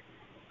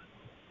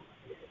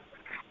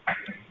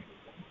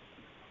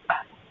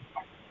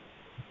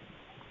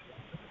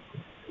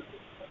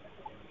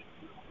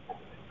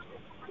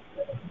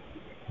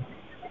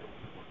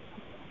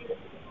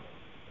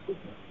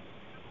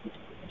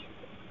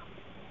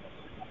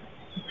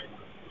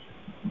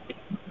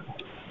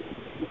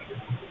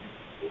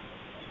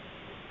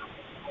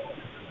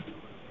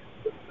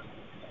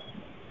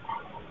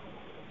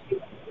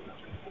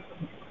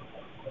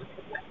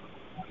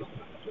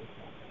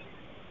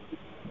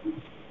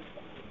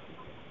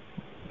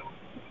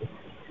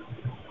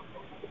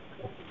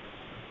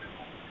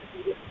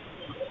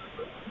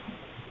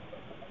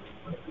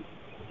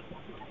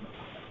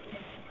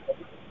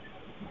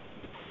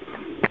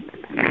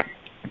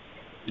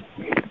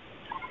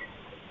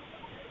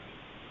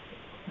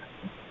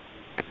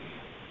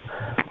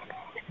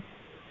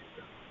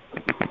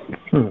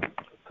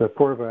 So,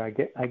 Porva, I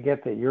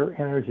get that your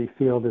energy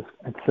field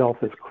itself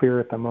is clear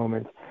at the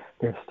moment.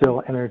 There's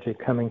still energy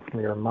coming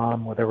from your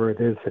mom, whatever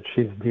it is that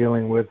she's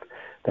dealing with,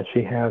 that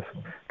she has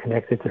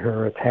connected to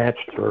her,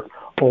 attached, or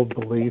old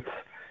beliefs,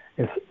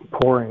 is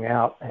pouring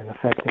out and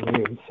affecting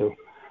you. So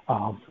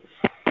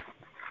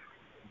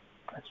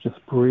let's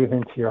just breathe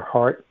into your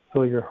heart,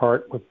 fill your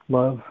heart with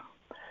love,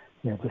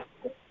 just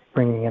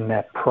bringing in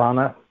that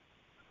prana,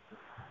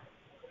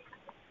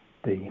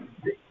 the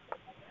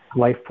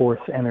life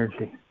force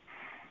energy.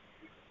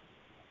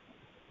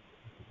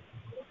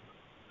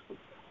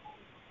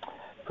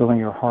 Filling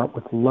your heart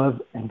with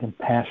love and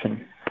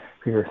compassion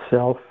for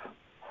yourself,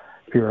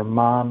 for your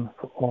mom,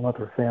 for all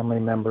other family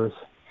members.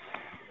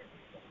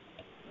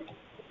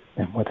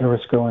 And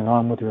whatever's going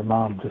on with your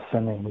mom, just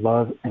sending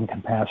love and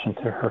compassion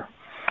to her.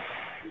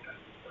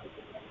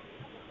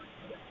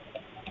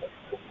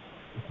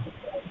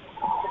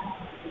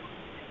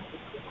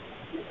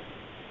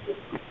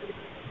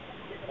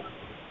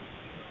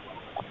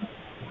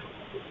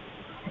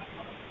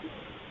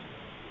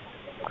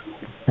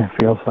 It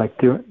feels like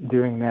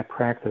doing that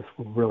practice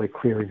will really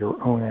clear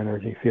your own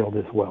energy field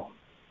as well.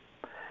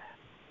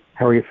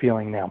 How are you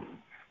feeling now?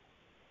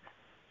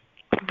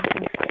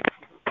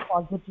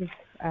 Positive,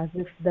 as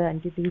if the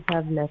entities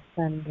have left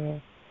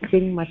and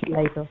feeling much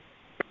lighter.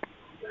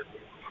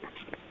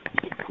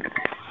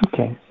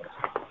 Okay.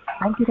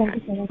 Thank you so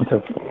much.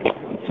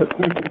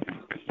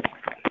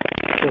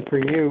 So for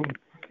you,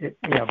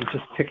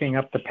 just picking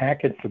up the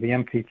packet for the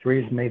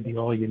MP3s may be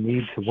all you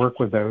need to work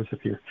with those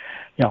if you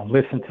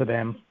listen to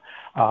them.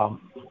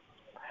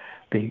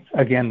 The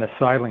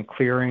silent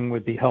clearing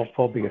would be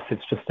helpful because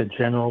it's just a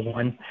general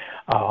one.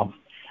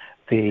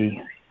 The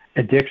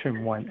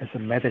addiction one is a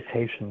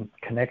meditation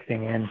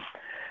connecting in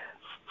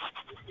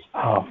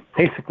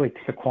basically to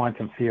the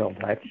quantum field.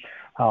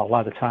 A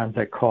lot of times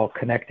I call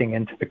connecting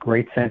into the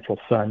great central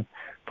sun,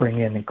 bring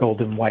in the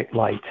golden white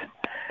light,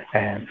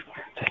 and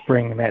just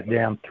bringing that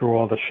down through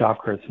all the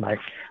chakras, and I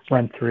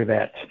run through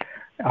that.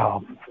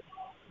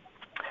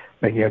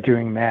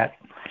 Doing that,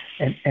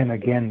 and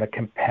again, the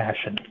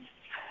compassion,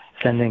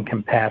 sending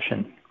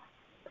compassion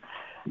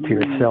to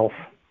yourself,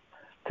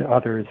 to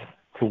others,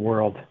 to the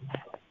world.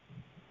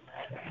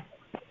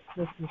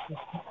 Yes.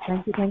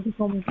 Thank you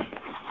so much.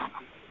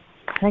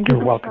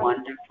 You're welcome.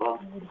 Wonderful.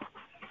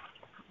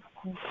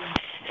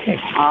 Okay.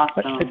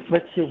 Awesome.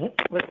 Let's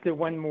do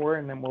one more,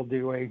 and then we'll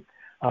do a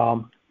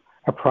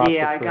process.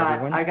 Yeah,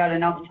 I got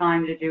enough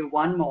time to do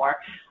one more.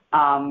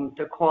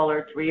 The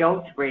caller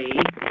 303.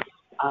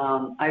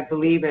 I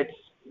believe it's.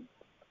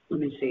 Let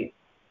me see.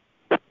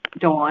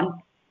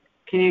 Dawn.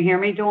 Can you hear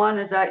me, Dawn?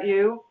 Is that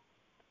you?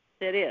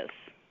 It is.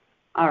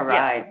 All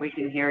right. Yeah. We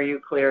can hear you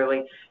clearly.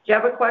 Do you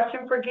have a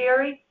question for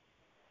Gary?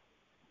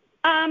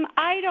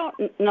 I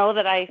don't know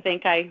that I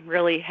think I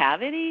really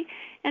have any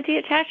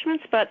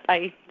anti-attachments, but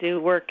I do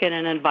work in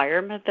an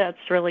environment that's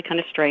really kind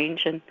of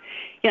strange. And,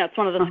 it's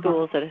one of the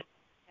schools that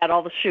had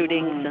all the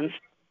shootings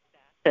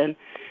and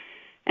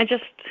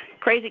just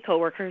crazy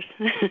coworkers.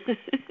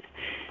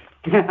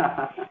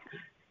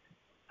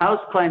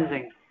 House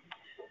cleansing.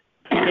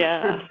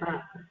 Yeah.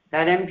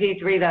 That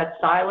MP3 that's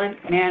silent,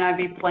 man, I'd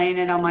be playing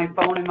it on my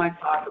phone in my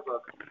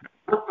pocketbook.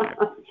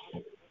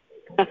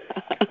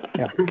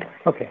 Yeah.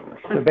 Okay.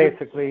 So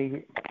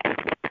basically,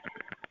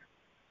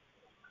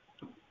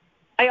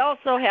 I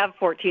also have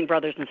 14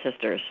 brothers and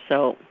sisters,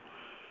 so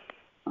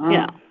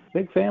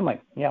big family.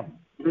 Yeah.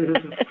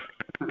 Okay.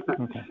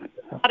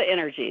 A lot of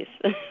energies.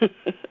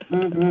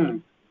 Mm-hmm.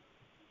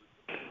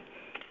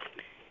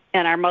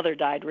 And our mother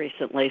died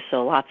recently,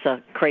 so lots of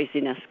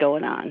craziness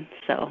going on.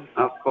 So.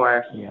 Of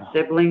course. Yeah.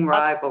 Sibling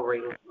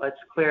rivalry. Let's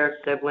clear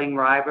sibling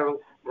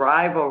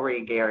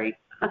rivalry, Gary.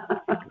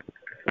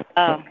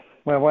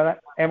 Well, what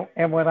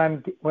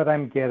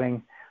I'm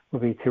getting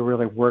would be to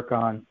really work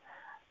on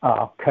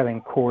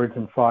cutting cords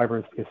and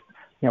fibers, because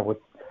with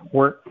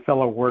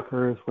fellow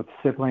workers, with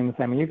siblings.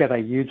 I mean, you got a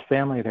huge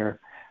family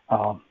there.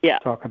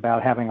 Talk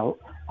about having a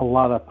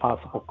lot of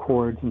possible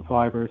cords and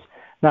fibers.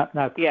 Not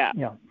to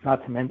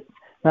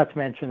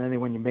mention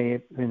anyone you may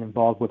have been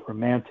involved with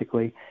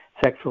romantically,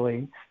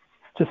 sexually,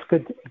 just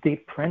good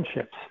deep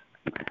friendships.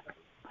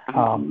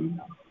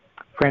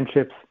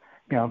 Friendships,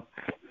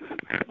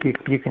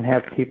 you can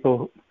have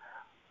people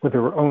with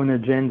their own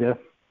agenda,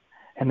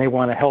 and they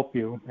want to help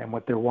you, and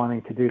what they're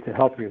wanting to do to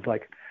help you is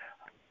like,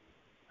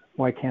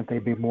 why can't they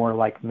be more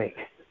like me?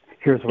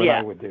 Here's what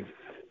I would do.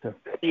 So,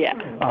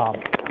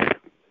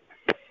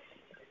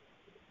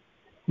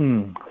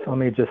 so let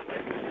me just,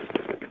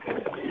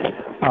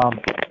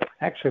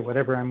 actually,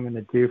 whatever I'm going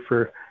to do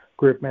for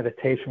group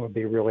meditation would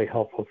be really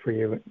helpful for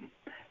you.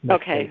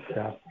 Okay. Case.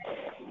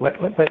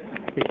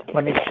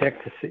 Let me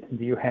check to see,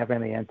 do you have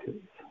any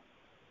entities?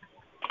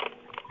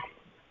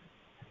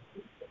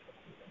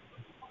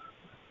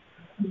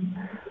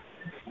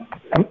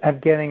 I'm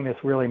getting this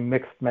really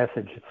mixed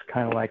message. It's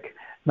kind of like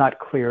not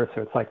clear,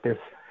 so it's like there's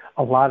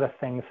a lot of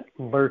things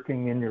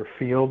lurking in your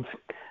fields.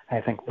 I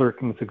think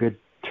lurking is a good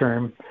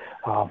term,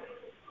 kind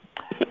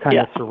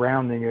of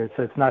surrounding you.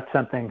 So it's not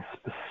something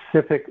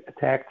specific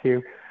attacked to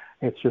you.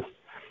 It's just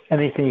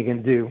anything you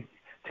can do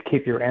to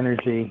keep your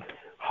energy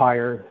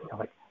higher.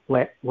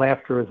 Like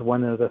laughter is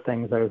one of the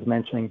things I was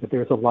mentioning, but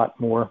there's a lot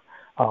more.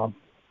 What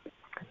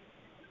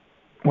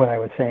I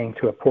was saying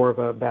to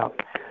Apoorva about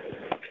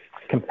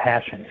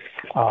compassion.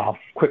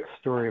 Quick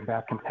story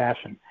about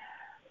compassion.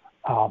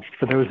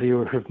 For those of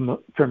you who are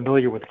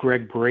familiar with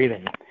Greg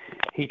Braden,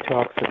 he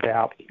talks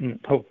about,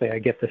 hopefully I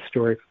get the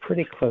story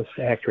pretty close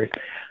to accurate.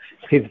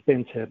 He's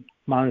been to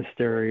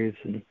monasteries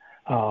and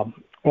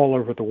all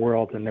over the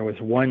world, and there was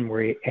one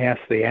where he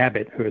asked the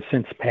abbot, who has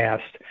since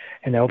passed,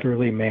 an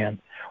elderly man,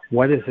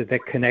 what is it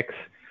that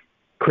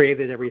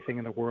created everything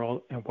in the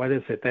world, and what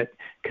is it that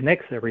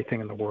connects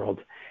everything in the world?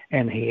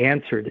 And he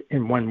answered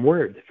in one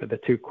word for the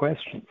two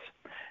questions.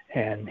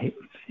 And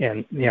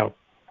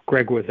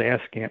Greg was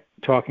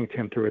talking to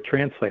him through a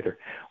translator.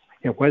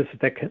 What is it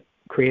that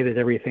created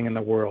everything in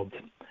the world?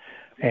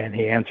 And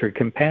he answered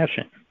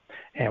compassion.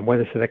 And what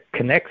is it that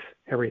connects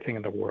everything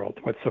in the world?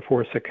 What's the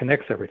force that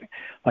connects everything?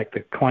 Like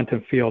the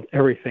quantum field,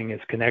 everything is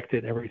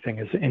connected, everything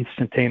is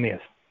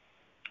instantaneous.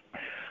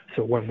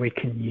 So when we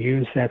can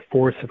use that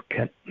force of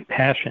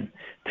compassion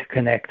to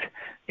connect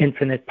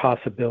infinite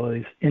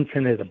possibilities,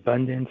 infinite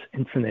abundance,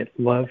 infinite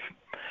love,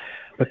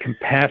 but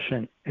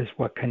compassion is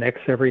what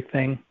connects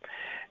everything,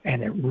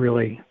 and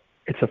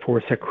it's a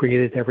force that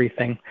created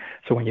everything.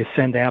 So when you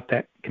send out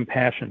that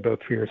compassion,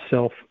 both for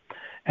yourself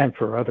and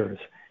for others,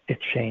 it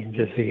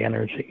changes the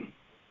energy.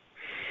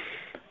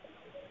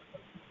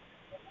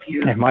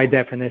 Beautiful. And my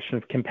definition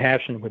of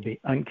compassion would be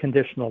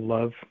unconditional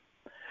love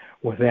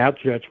without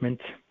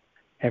judgment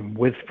and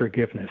with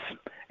forgiveness.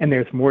 And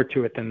there's more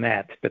to it than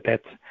that, but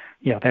that's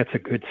a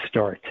good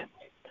start.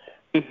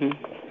 Mm-hmm.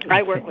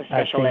 I work with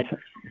special ed.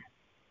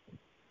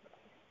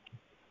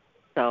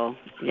 So,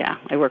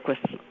 I work with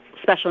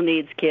special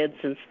needs kids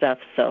and stuff,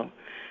 so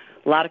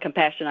a lot of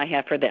compassion I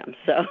have for them.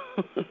 So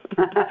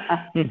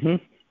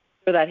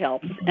that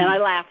helps. And I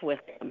laugh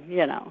with them,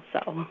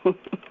 so.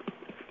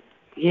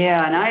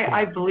 Yeah, and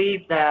I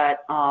believe that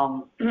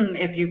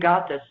if you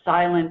got the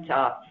silent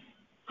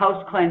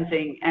house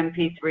cleansing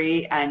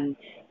MP3 and,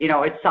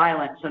 it's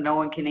silent so no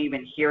one can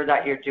even hear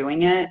that you're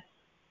doing it,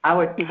 I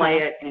would play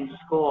it in the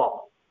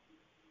school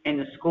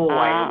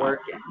while you're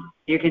working.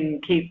 You can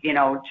keep,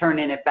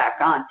 turning it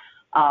back on.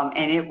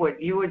 And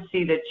you would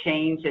see the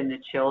change in the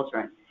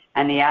children,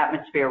 and the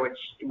atmosphere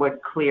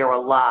would clear a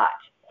lot.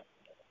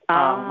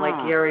 Like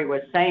Gary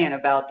was saying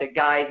about the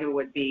guy who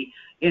would be,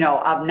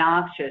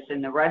 obnoxious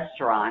in the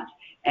restaurant,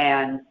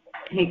 and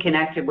he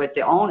connected with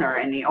the owner,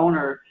 and the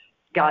owner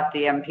got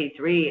the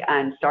MP3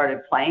 and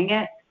started playing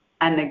it,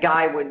 and the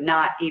guy would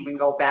not even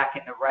go back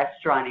in the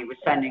restaurant. He was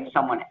sending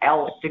someone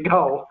else to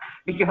go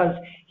because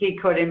he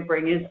couldn't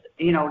bring his,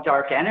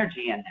 dark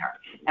energy in there.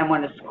 And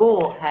when a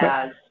school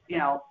has,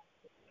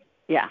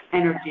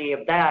 energy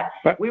of that,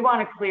 we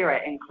want to clear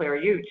it and clear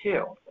you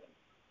too.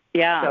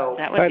 Yeah, so,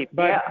 that would be.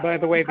 By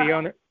the way,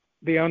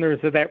 the owners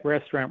of that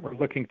restaurant were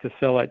looking to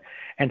sell it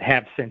and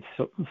have since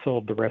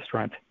sold the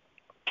restaurant.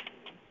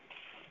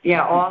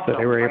 Yeah, awesome. So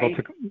they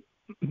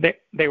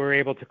were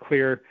able to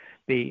clear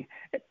the,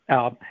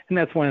 and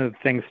that's one of the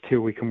things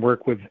too. We can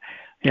work with,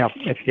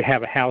 if you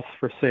have a house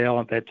for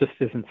sale that just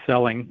isn't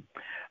selling,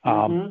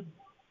 and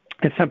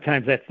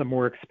sometimes that's the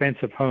more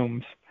expensive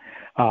homes.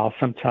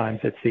 Sometimes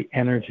it's the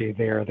energy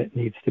there that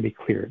needs to be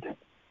cleared.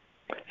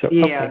 So,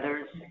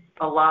 there's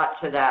a lot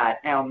to that.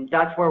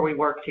 That's where we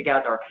work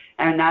together,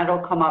 and that'll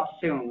come up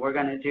soon. We're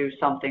going to do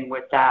something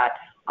with that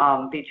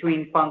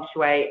between feng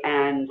shui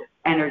and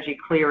energy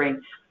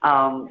clearing.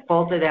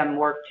 Both of them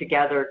work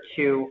together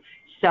to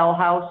sell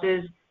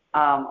houses,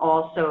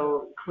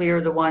 also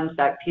clear the ones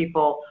that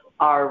people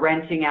are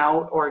renting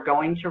out or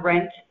going to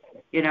rent,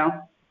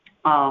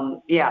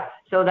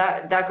 so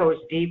that goes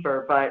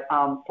deeper. But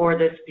for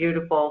this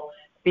beautiful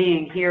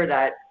being here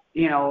that,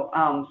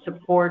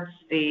 supports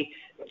the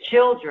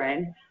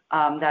children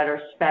that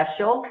are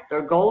special,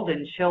 they're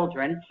golden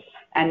children,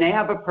 and they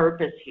have a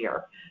purpose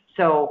here.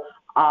 So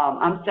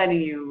I'm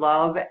sending you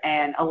love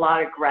and a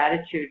lot of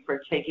gratitude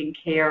for taking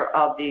care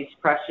of these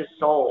precious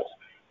souls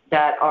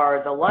that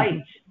are the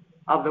light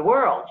of the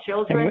world.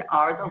 Children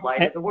are the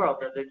light of the world.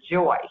 They're the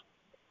joy.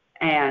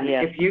 And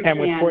if you and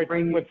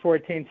can with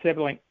 14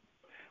 siblings.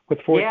 With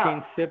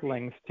 14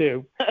 siblings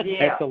too,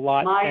 that's a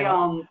lot. My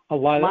uncle,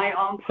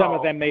 some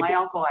of them maybe. My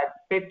uncle had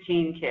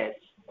 15 kids.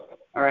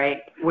 All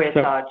right, with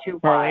 2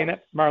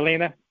 wives.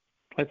 Marlena,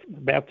 let's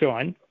about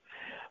on.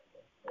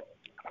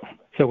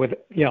 So with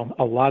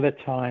a lot of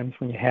times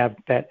when you have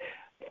that,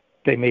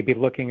 they may be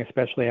looking,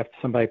 especially after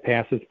somebody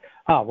passes.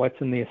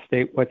 What's in the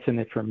estate? What's in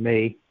it for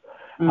me?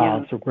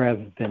 So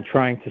rather than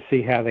trying to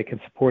see how they can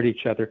support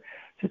each other,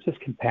 it's just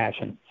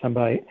compassion.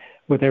 Somebody,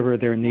 whatever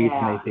their needs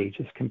may be,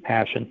 just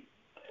compassion.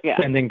 Yeah.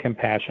 Sending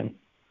compassion.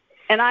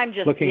 And I'm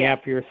just looking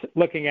after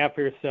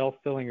yourself,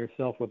 filling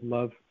yourself with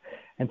love,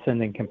 and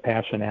sending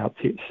compassion out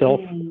to yourself,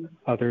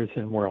 others,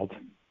 and world.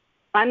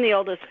 I'm the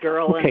oldest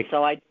girl, and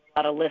so I do a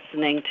lot of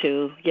listening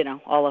to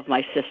all of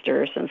my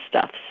sisters and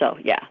stuff. So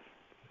yeah.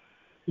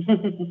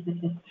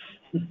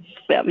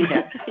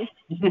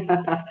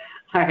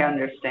 I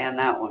understand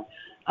that one.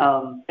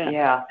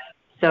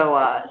 So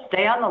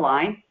stay on the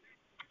line,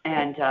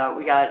 and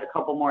we got a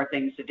couple more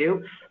things to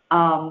do.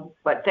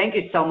 But thank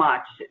you so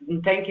much.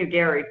 And thank you,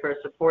 Gary, for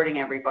supporting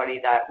everybody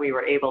that we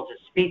were able to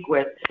speak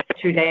with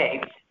today.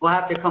 We'll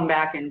have to come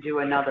back and do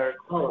another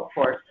call, of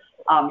course,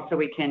 so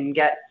we can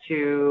get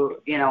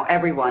to,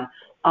 everyone.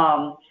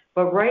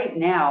 But right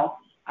now,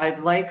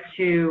 I'd like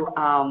to,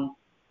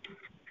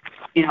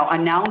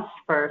 announce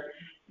first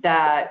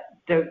that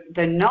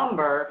the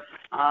number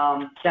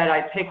that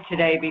I picked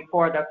today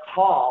before the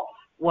call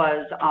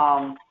was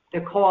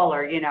the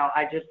caller.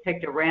 I just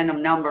picked a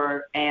random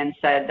number and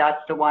said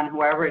that's the one,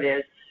 whoever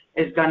it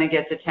is going to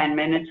get the 10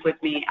 minutes with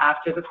me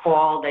after the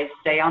call. They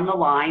stay on the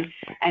line,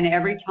 and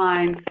every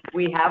time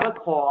we have a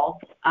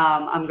call,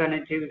 I'm going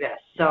to do this.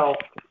 So,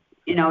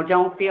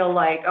 don't feel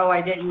like, oh,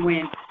 I didn't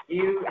win.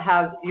 You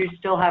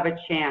still have a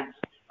chance,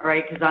 all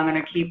right? Because I'm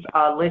going to keep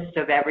a list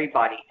of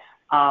everybody,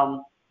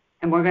 and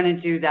we're going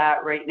to do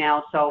that right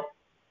now. So,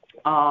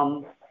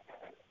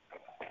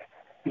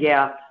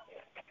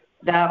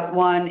 that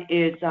one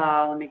is,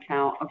 let me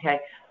count, okay,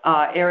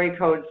 area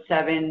code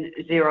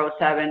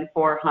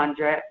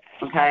 707-400,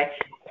 okay?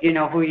 You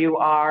know who you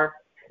are.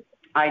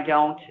 I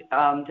don't.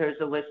 There's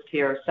a list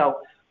here.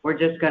 So we're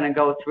just going to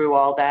go through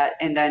all that.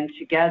 And then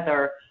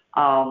together,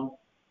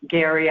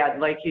 Gary, I'd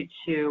like you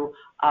to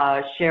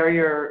share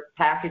your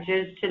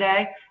packages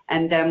today,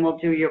 and then we'll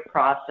do your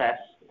process.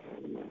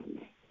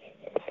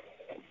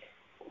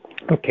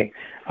 Okay.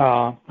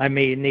 I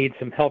may need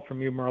some help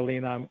from you,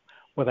 Marlene, on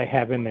what I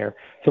have in there.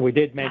 So we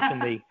did mention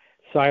the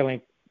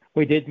silent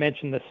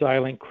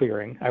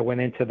clearing. I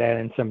went into that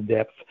in some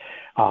depth.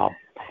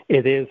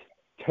 It is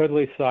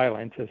totally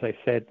silent. As I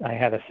said, I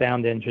had a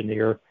sound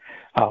engineer,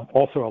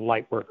 also a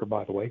light worker,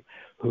 by the way,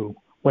 who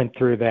went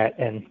through that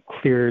and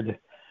cleared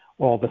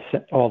all the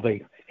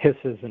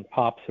hisses and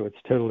pops, so it's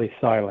totally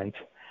silent.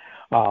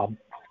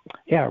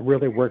 It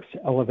really works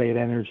to elevate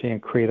energy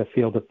and create a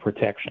field of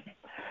protection.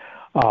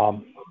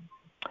 I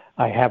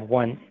have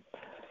one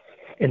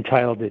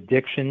entitled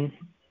Addiction,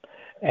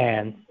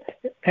 and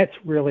that's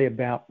really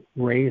about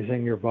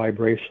raising your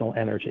vibrational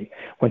energy.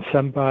 When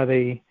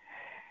somebody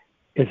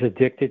is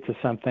addicted to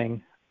something,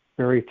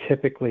 very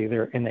typically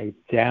they're in a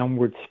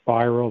downward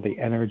spiral. The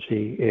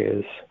energy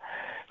is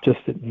just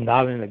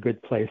not in a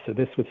good place. So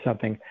this was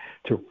something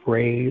to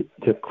clear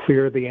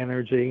the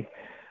energy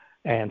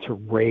and to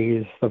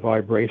raise the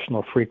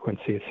vibrational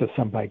frequency so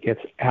somebody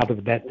gets out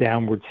of that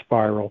downward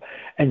spiral.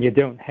 And you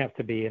don't have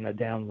to be in a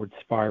downward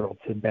spiral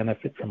to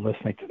benefit from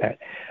listening to that.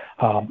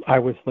 I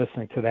was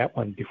listening to that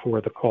one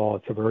before the call.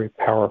 It's a very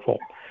powerful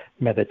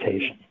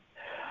meditation.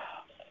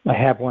 I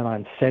have one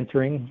on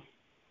centering.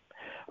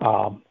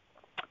 I'm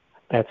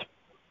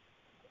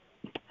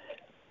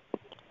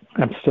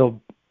still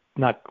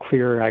not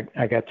clear.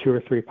 I got 2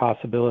 or 3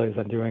 possibilities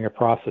on doing a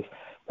process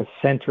with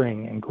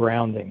centering and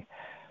grounding.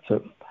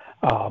 So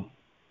I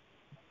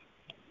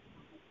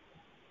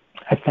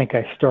think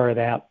I started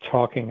out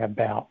talking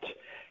about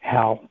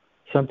how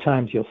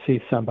sometimes you'll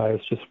see somebody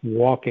who's just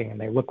walking and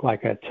they look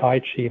like a Tai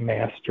Chi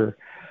master,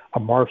 a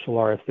martial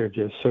artist. They're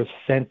just so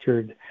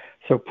centered,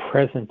 so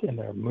present in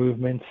their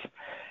movements.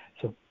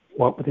 So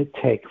what would it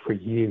take for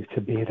you to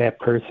be that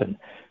person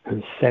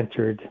who's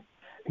centered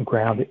and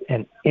grounded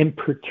and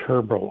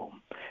imperturbable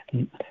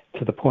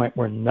to the point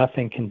where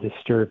nothing can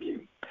disturb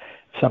you?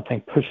 If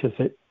something pushes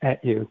it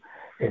at you,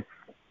 it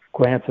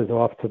glances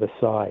off to the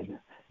side.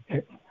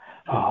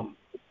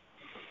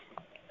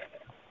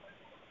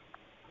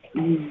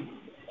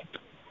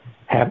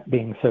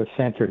 Being so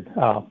centered.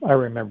 I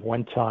remember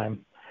one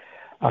time,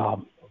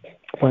 one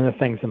of the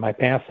things in my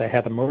past, I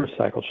had a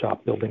motorcycle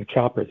shop building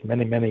choppers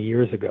many, many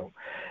years ago.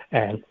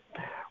 And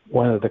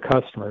one of the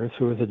customers,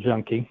 who was a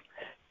junkie,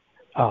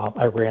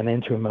 I ran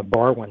into him at a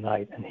bar one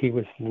night, and he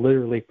was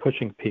literally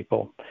pushing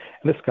people.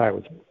 And this guy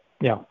was,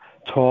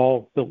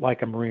 tall, built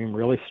like a Marine,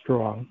 really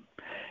strong.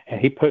 And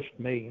he pushed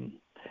me.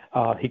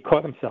 He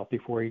caught himself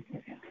before he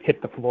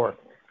hit the floor.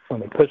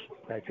 When he pushed,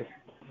 I just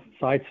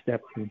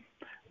sidestepped and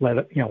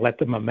let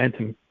the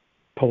momentum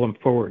pull him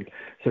forward.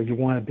 So you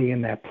want to be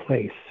in that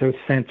place, so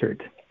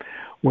centered,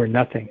 where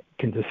nothing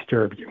can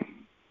disturb you.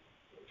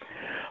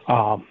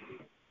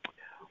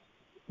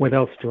 What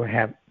else do I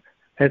have?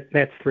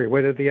 That's 3.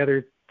 What are the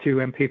other 2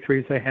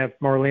 MP3s I have,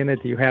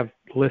 Marlena? Do you have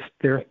list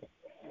there?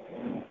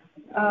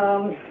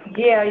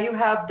 Yeah, you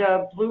have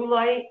the blue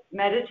light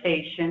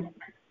meditation.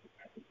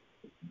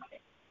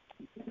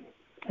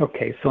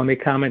 Okay, so let me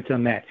comment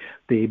on that.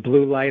 The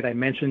blue light I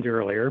mentioned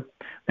earlier,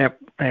 that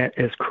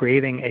is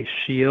creating a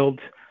shield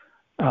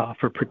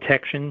for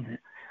protection.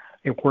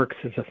 It works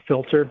as a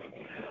filter.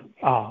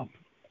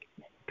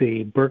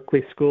 The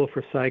Berkeley School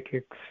for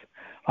Psychics,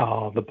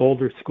 the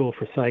Boulder School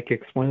for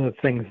Psychics, one of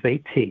the things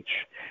they teach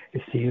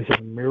is to use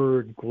a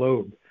mirrored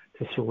globe,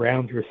 to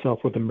surround yourself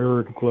with a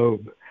mirrored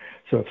globe.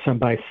 So if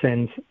somebody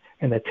sends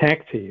an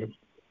attack to you,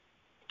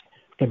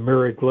 the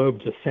mirrored globe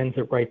just sends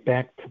it right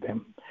back to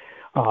them.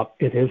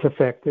 It is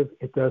effective.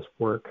 It does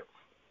work.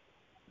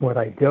 What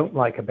I don't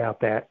like about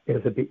that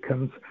is it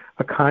becomes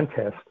a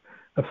contest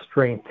of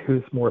strength,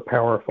 who's more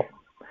powerful.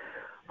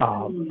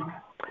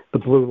 The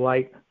blue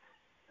light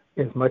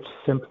is much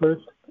simpler.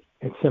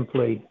 It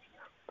simply,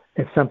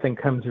 if something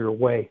comes your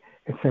way,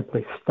 it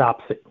simply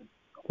stops it,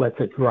 lets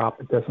it drop.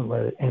 It doesn't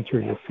let it enter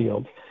your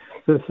field.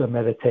 So this is a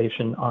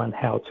meditation on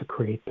how to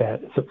create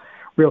that. It's a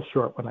real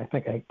short one. I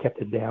think I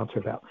kept it down to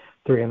about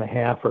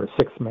 3.5 or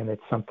 6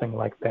 minutes, something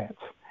like that.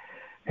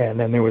 And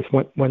then there was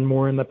one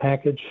more in the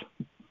package.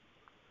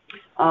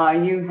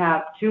 You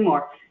have 2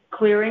 more.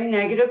 Clearing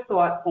negative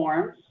thought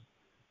forms.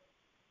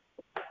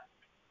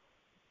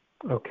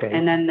 Okay.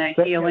 And then the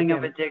healing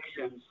of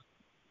addictions.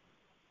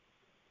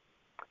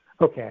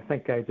 Okay, I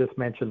think I just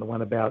mentioned the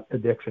one about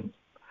addiction.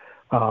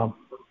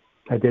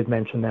 I did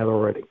mention that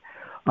already.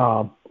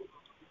 Again,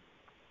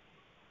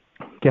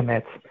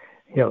 that's,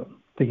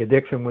 the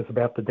addiction was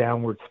about the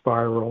downward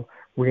spiral,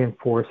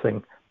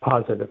 reinforcing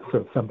positive. So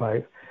if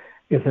somebody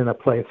is in a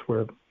place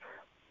where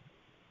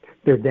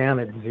they're down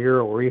at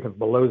 0 or even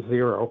below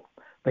 0,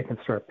 they can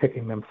start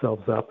picking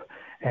themselves up.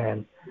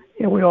 And,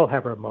 we all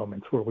have our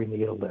moments where we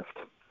need a lift.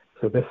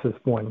 So this is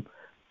one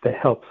that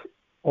helps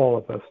all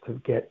of us to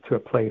get to a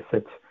place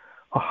that's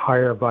a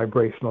higher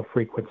vibrational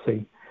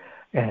frequency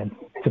and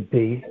to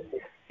be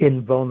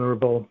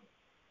invulnerable,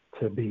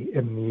 to be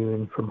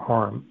immune from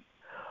harm.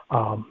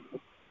 And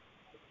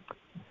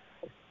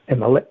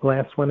the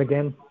last one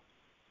again?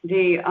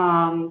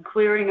 The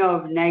clearing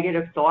of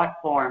negative thought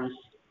forms.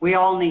 We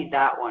all need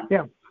that one.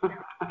 Yeah.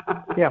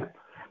 Yeah.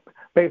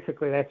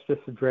 Basically, that's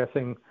just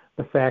addressing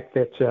the fact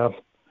that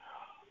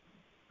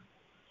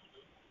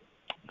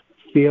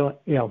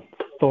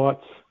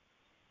thoughts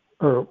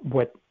are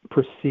what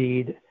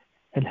precede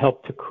and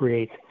help to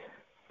create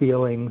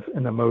feelings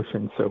and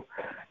emotions. So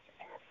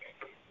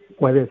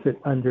what is it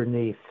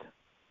underneath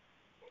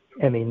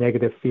any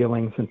negative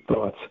feelings and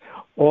thoughts?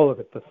 All of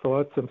it, the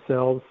thoughts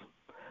themselves,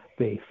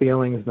 the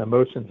feelings and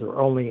emotions are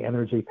only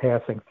energy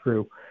passing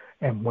through.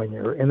 And when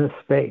you're in a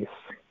space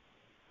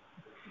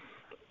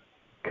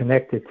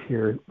connected to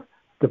your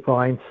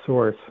divine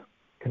source,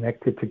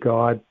 connected to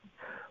God,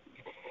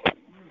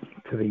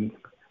 to the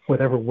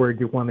whatever word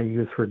you want to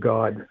use for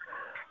God,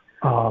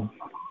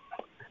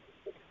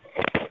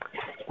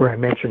 where I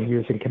mentioned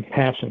using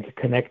compassion to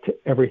connect to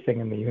everything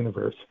in the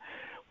universe.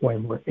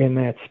 When we're in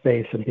that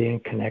space and being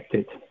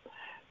connected,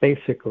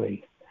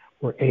 basically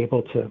we're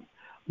able to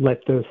let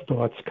those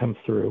thoughts come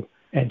through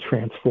and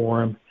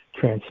transform,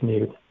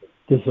 transmute,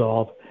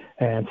 dissolve,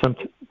 and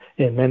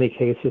in many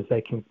cases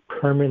they can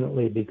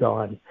permanently be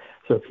gone.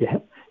 So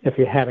if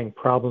you're having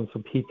problems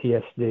with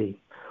PTSD,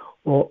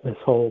 this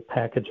whole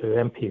package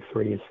of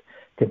MP3s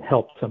can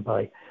help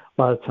somebody.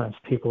 A lot of times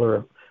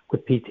people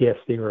with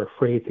PTSD are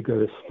afraid to go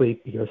to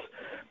sleep because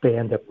they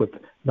end up with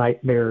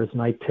nightmares,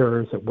 night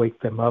terrors that wake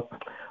them up.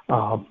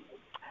 To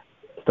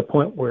the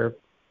point where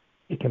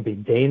it can be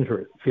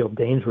feel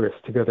dangerous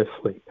to go to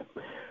sleep.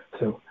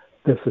 So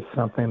this is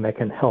something that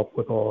can help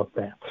with all of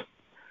that.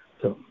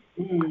 So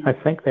I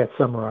think that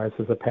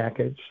summarizes the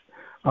package.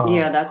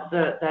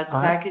 That's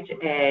package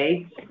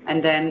A.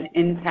 And then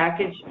in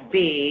package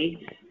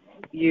B,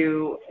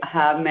 you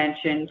have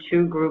mentioned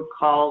 2 group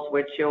calls,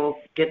 which you'll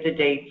get the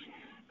dates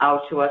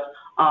out to us.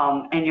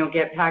 And you'll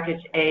get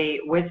package A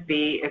with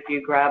B. If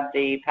you grab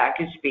the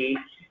package B,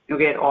 you'll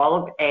get all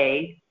of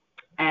A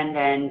and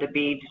then the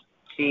B,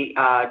 C,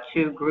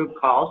 2 group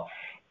calls.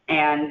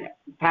 And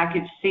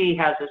package C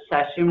has a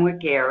session with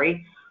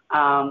Gary.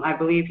 I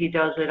believe he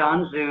does it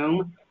on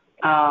Zoom.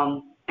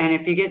 And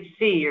if you get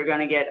C, you're going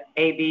to get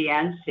A, B,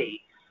 and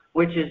C,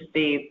 which is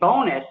the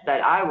bonus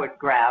that I would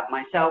grab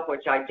myself,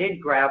 which I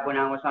did grab when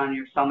I was on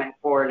your summit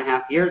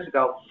 4.5 years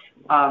ago.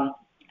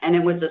 And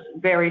it was a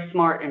very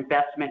smart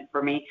investment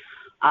for me.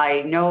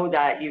 I know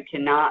that you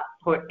cannot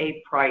put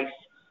a price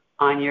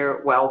on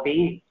your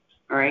well-being,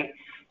 right?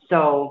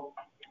 So,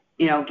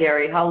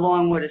 Gary, how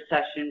long would a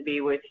session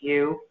be with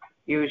you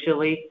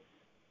usually?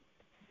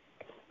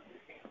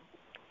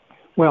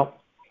 Well,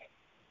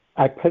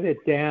 I put it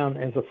down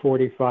as a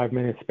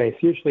 45-minute space,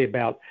 usually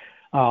about,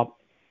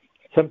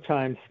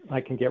 sometimes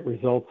I can get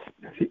results,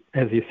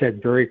 as you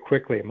said, very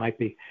quickly. It might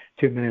be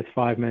 2 minutes,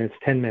 5 minutes,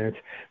 10 minutes.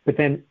 But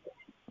then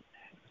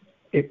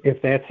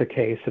if that's the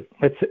case,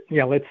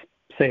 let's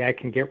say I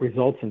can get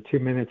results in 2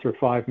 minutes or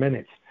 5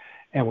 minutes,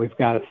 and we've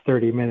got a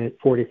 30-minute,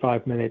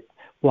 45-minute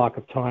block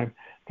of time.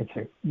 I can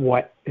say,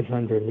 what is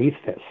underneath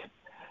this?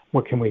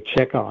 What can we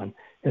check on?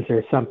 Is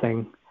there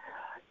something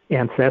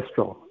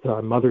ancestral,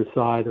 a mother's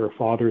side or a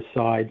father's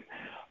side?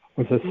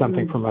 Was this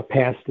something from a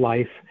past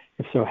life?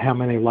 If so, how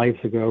many lives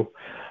ago?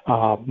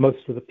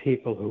 Most of the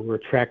people who were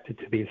attracted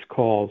to these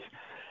calls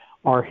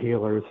are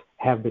healers,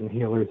 have been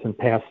healers in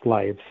past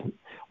lives,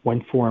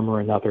 one form or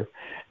another.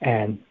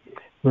 And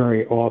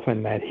very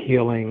often that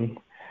healing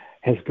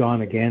has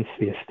gone against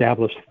the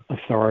established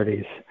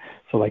authorities.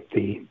 So like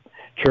the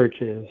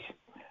churches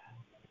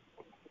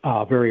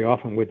very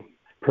often would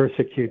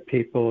persecute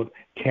people,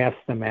 cast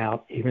them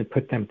out, even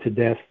put them to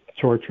death,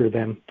 torture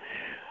them.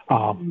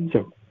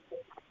 So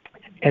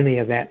any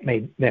of that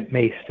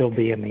may still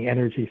be in the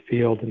energy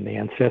field, in the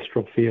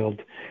ancestral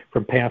field,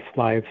 from past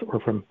lives or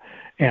from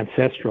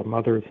ancestral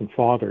mothers and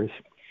fathers.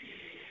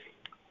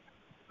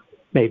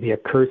 Maybe a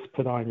curse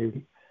put on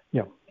you,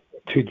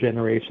 2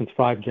 generations,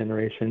 5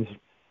 generations,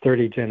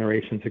 30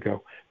 generations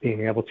ago.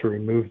 Being able to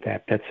remove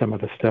that, that's some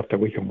of the stuff that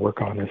we can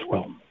work on as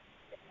well.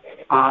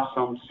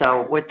 Awesome.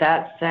 So with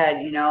that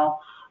said,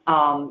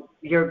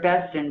 your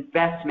best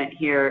investment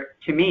here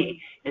to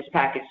me is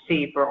package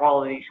C for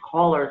all of these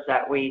callers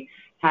that we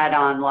had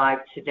on live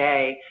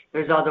today.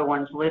 There's other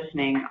ones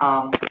listening,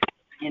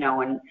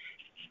 and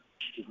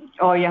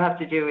all you have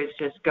to do is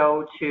just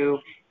go to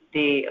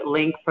the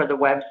link for the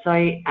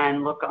website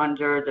and look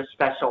under the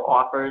special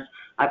offers.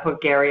 I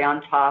put Gary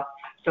on top,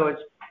 so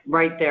it's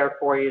right there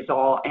for you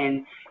all.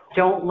 And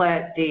don't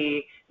let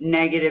the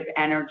negative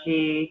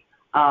energy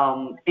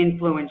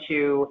influence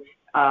you,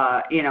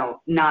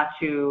 not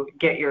to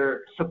get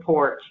your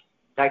support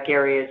that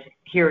Gary is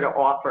here to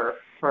offer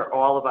for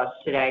all of us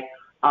today.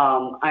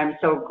 I'm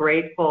so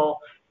grateful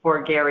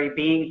for Gary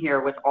being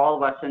here with all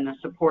of us and the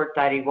support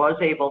that he was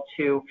able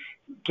to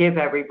give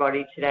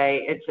everybody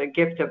today. It's a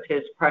gift of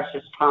his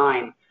precious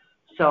time.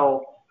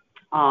 So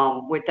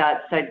with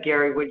that said,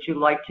 Gary, would you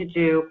like to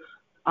do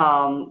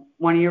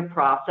one of your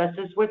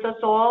processes with us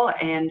all?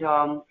 And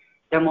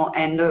then we'll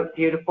end the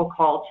beautiful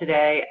call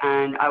today,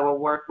 and I will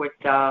work with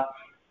the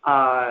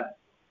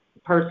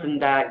person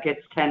that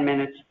gets 10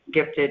 minutes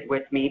gifted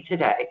with me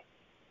today.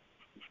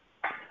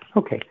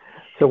 Okay.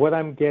 So what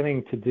I'm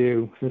getting to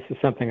do, this is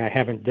something I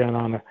haven't done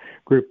on a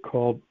group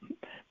call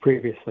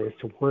previously, is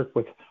to work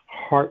with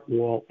heart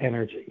wall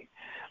energy.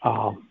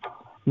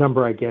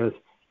 Number I get is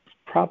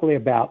probably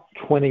about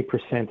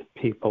 20% of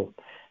people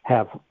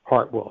have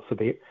heart wall. So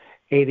the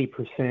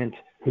 80%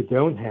 who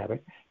don't have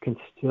it can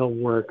still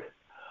work.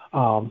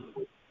 When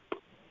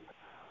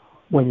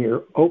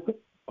you're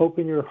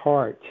open your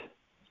heart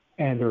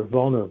and are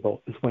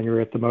vulnerable is when you're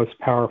at the most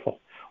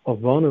powerful. Well,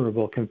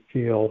 vulnerable can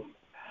feel,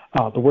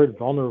 the word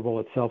vulnerable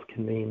itself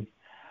can mean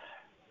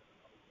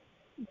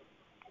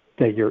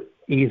that you're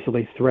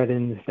easily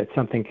threatened, that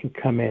something can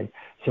come in.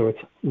 So it's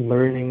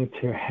learning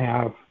to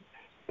have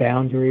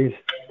boundaries,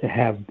 to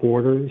have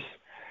borders,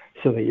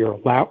 so that you're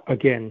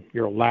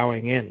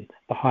allowing in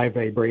the high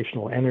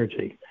vibrational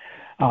energy.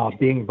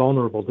 Being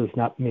vulnerable does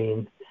not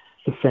mean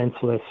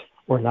defenseless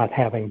or not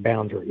having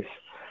boundaries.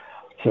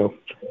 So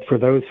for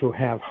those who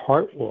have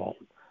heart wall,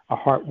 a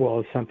heart wall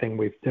is something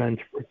we've done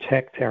to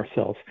protect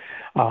ourselves.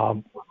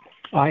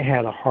 I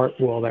had a heart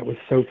wall that was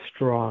so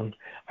strong,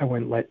 I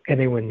wouldn't let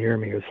anyone near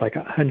me. It was like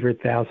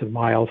 100,000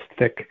 miles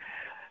thick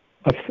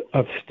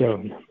of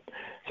stone.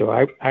 So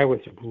I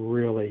was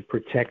really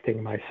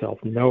protecting myself.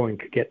 No one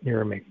could get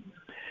near me.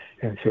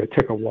 And so it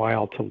took a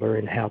while to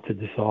learn how to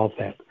dissolve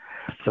that.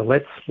 So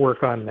let's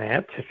work on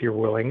that if you're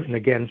willing. And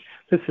again,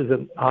 this is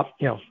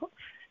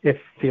it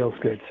feels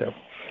good. So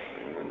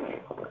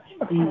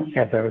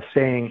as I was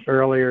saying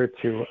earlier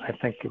I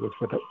think it was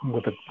with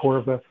a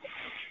Purva,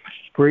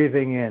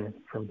 breathing in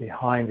from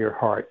behind your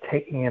heart,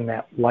 taking in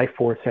that life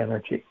force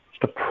energy,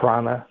 the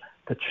prana,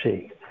 the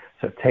chi.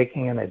 So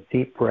taking in a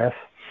deep breath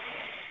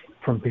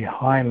from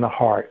behind the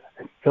heart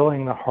and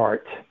filling the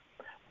heart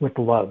with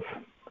love,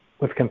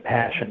 with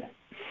compassion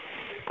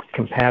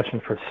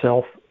for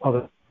self,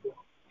 other.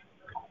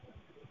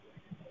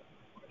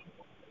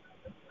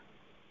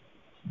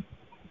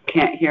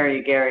 Can't hear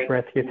you, Gary.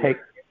 With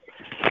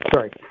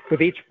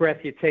each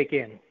breath you take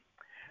in,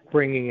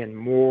 bringing in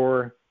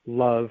more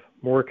love,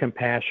 more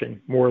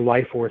compassion, more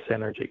life force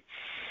energy.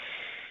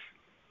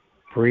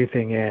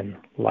 Breathing in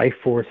life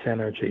force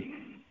energy.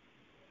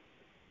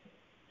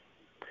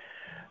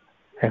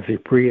 As you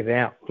breathe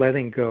out,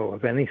 letting go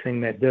of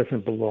anything that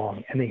doesn't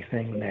belong,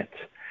 anything that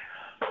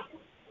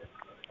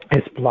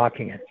is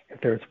blocking it. If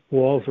there's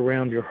walls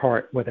around your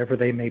heart, whatever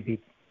they may be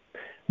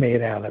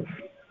made out of,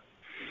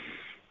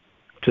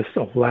 just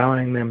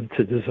allowing them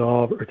to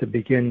dissolve or to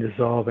begin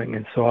dissolving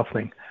and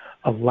softening,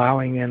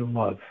 allowing in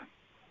love,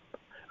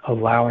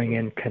 allowing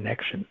in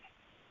connection,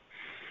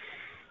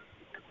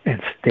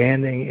 and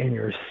standing in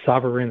your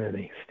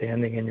sovereignty,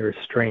 standing in your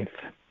strength,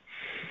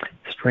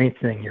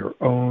 strengthening your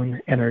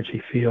own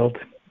energy field.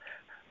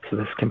 So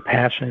this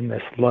compassion,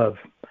 this love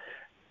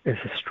is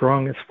the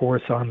strongest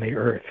force on the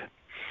earth.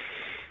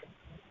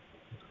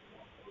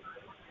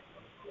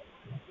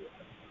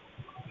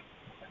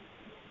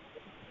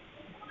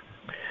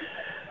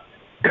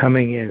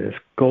 Coming in is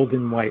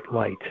golden white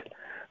light.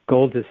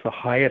 Gold is the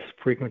highest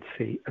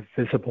frequency of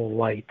visible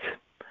light.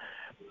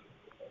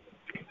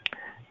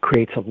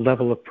 Creates a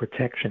level of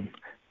protection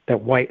that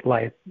white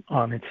light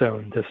on its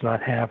own does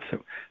not have. So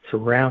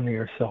surrounding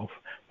yourself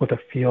with a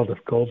field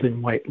of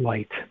golden white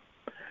light,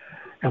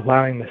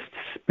 allowing this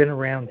to spin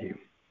around you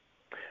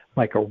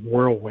like a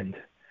whirlwind,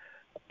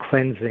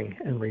 cleansing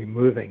and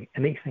removing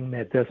anything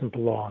that doesn't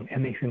belong,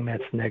 anything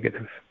that's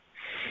negative.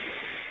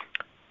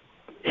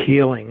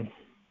 Healing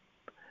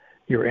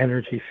your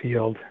energy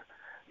field,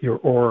 your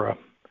aura,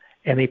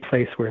 any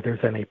place where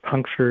there's any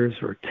punctures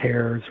or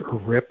tears or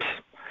rips.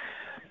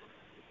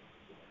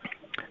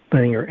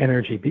 Letting your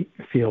energy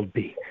field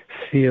be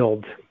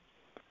sealed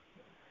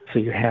so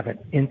you have an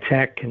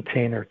intact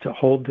container to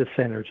hold this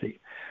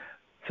energy.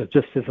 So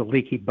just as a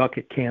leaky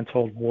bucket can't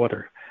hold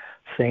water,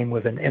 same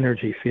with an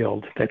energy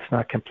field that's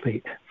not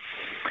complete.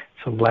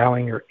 So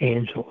allowing your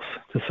angels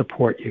to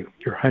support you,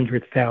 your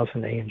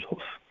 100,000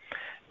 angels,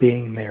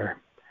 being there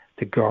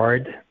to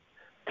guard,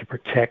 to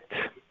protect,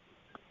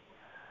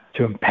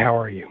 to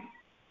empower you.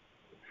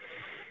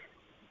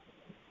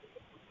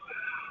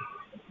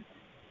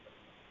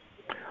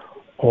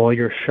 All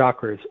your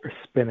chakras are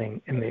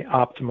spinning in the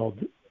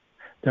optimal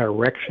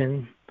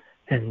direction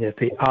and at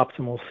the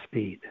optimal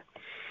speed.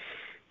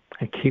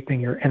 And keeping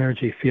your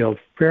energy field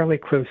fairly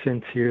close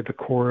into the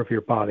core of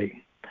your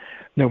body,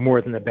 no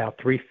more than about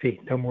 3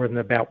 feet, no more than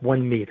about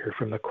 1 meter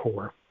from the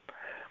core.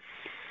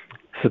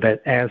 So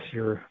that as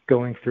you're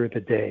going through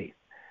the day,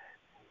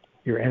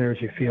 your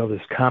energy field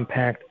is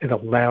compact. It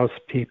allows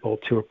people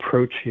to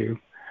approach you,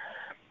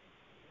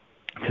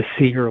 to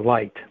see your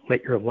light.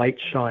 Let your light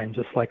shine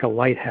just like a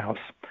lighthouse,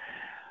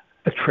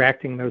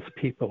 attracting those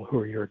people who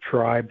are your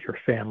tribe, your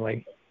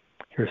family,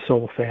 your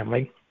soul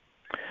family,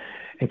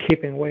 and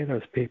keeping away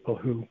those people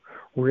who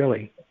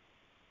really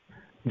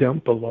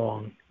don't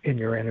belong in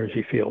your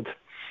energy field.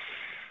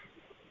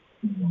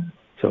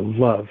 So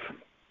love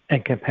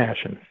and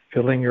compassion,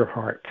 filling your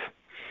heart,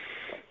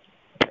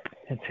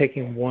 and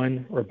taking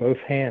one or both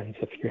hands,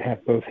 if you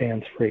have both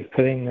hands free,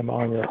 putting them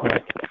on your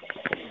heart,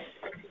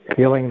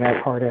 feeling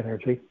that heart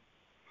energy.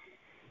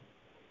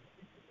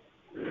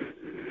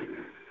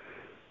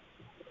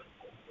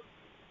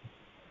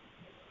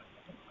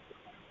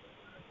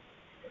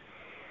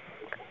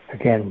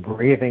 Again,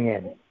 breathing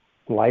in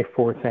life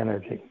force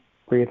energy,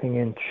 breathing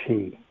in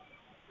chi,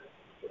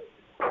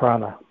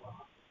 prana,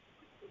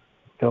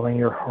 filling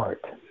your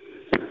heart.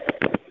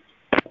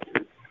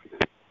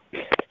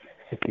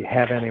 If you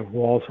have any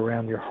walls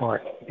around your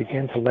heart,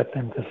 begin to let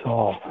them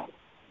dissolve,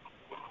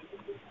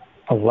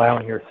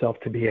 allowing yourself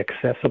to be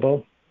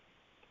accessible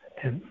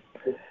and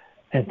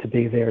to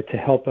be there to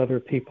help other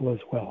people as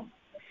well.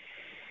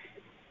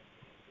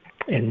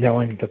 And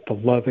knowing that the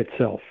love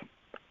itself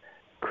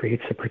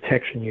creates the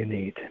protection you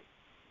need.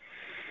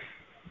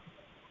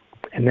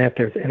 And that if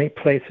there's any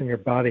place in your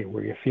body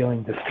where you're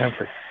feeling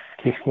discomfort,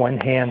 keep one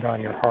hand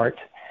on your heart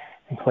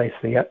and place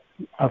the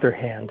other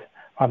hand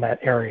on that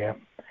area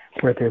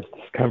where there's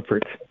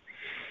discomfort,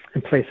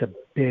 and place a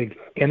big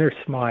inner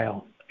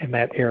smile in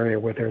that area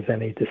where there's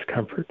any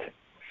discomfort,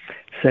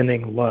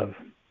 sending love,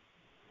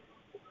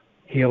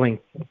 healing,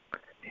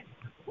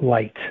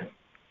 light,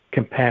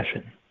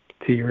 compassion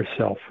to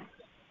yourself.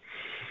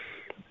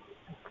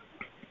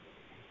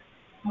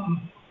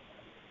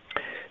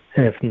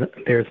 And if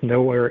there's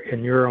nowhere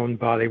in your own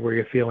body where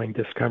you're feeling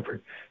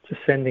discomfort,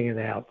 just sending it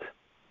out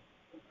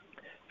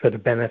for the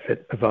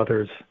benefit of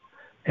others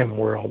and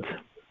world.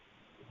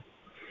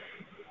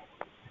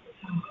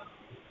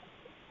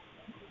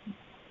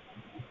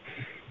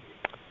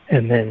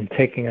 And then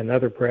taking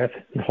another breath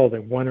and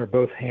holding one or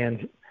both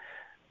hands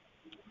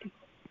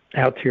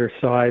out to your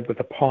side with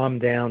the palm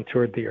down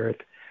toward the earth,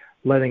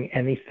 letting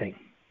anything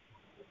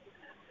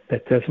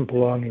that doesn't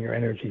belong in your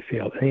energy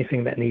field,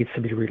 anything that needs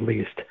to be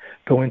released,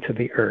 go into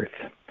the earth.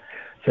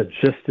 So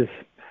just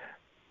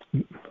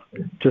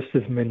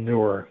as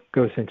manure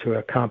goes into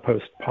a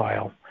compost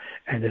pile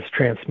and is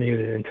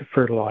transmuted into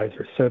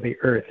fertilizer, so the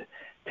earth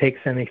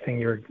takes anything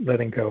you're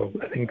letting go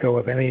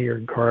of any of your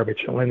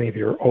garbage, any of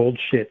your old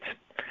shit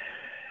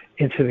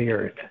into the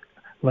earth,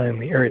 letting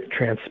the earth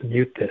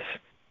transmute this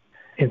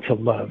into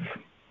love,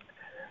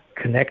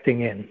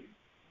 connecting in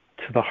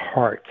to the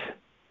heart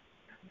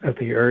of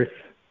the earth,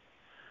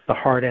 the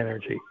heart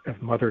energy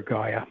of Mother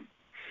Gaia.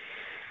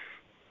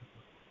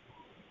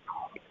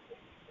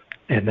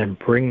 And then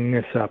bringing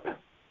this up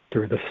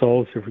through the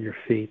soles of your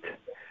feet,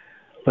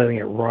 letting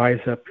it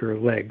rise up your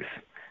legs,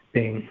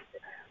 being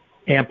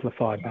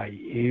amplified by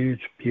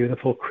huge,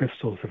 beautiful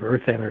crystals of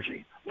earth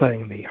energy,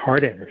 letting the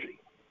heart energy,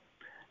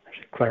 I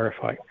should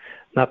clarify,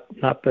 not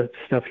the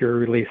stuff you're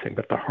releasing,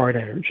 but the heart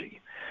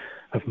energy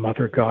of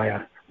Mother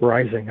Gaia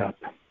rising up.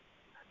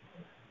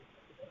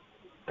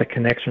 The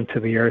connection to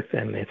the earth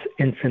and its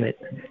infinite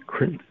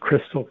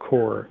crystal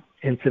core,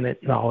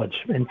 infinite knowledge,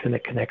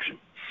 infinite connection,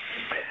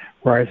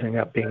 rising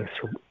up, being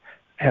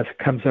as it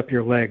comes up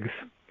your legs,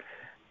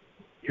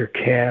 your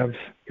calves,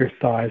 your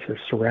thighs are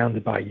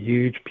surrounded by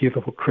huge,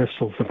 beautiful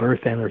crystals of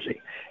earth energy,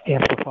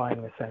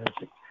 amplifying this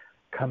energy,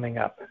 coming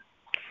up.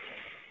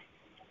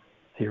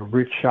 So your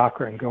root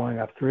chakra and going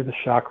up through the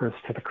chakras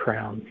to the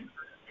crown,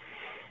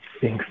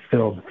 being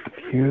filled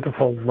with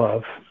beautiful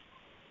love,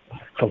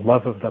 the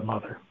love of the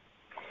mother.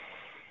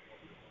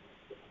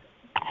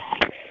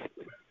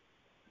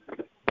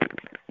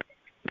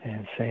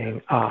 And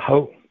saying,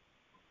 Aho,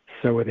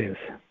 so it is.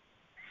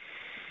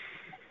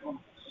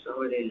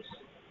 So it is.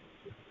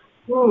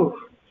 Whew,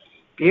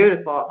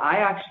 beautiful. I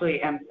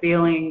actually am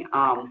feeling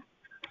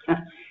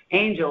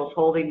angels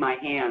holding my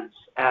hands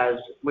as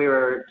we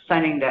were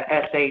sending the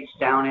SH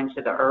down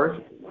into the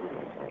earth.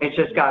 It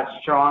just got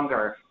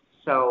stronger.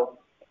 So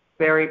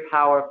very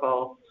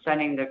powerful,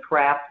 sending the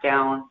crap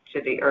down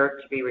to the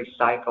earth to be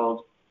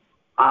recycled.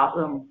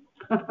 Awesome.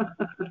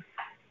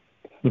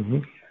 Mm-hmm.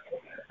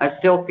 I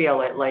still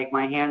feel it, like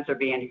my hands are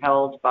being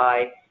held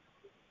by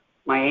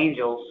my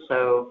angels.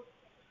 So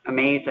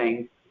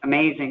amazing.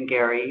 Amazing,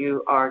 Gary.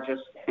 You are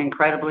just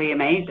incredibly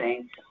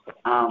amazing.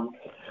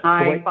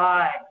 High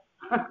five.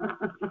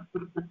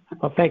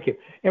 Well, thank you.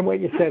 And what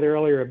you said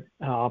earlier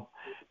to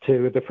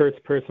the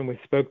first person we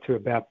spoke to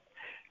about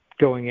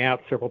going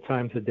out several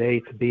times a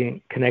day to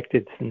being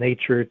connected to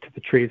nature, to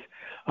the trees,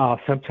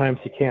 sometimes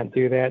you can't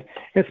do that,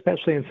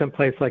 especially in some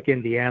place like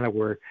Indiana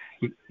where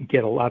you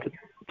get a lot of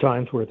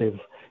times where there's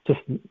just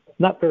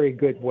not very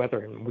good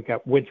weather, and we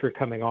got winter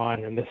coming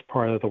on in this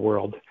part of the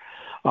world.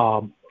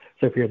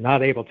 So if you're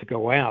not able to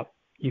go out,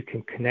 you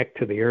can connect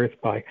to the earth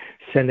by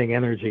sending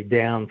energy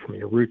down from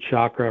your root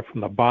chakra,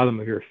 from the bottom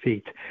of your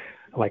feet,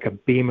 like a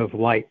beam of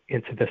light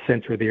into the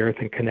center of the earth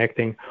and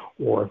connecting,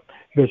 or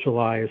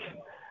visualize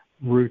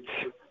roots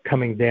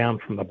coming down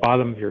from the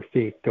bottom of your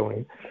feet,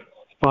 going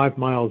 5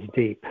 miles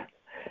deep,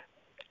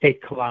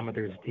 8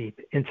 kilometers deep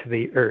into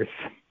the earth,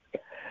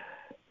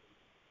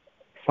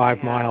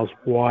 5 miles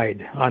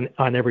wide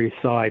on every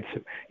side.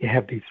 So you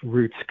have these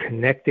roots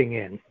connecting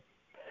in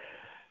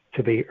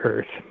to the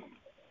earth,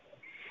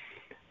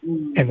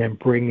 and then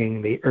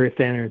bringing the earth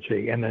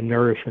energy and the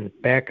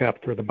nourishment back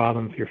up through the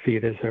bottom of your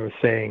feet, as I was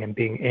saying, and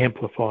being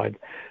amplified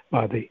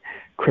by the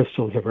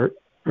crystals of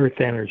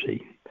earth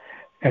energy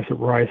as it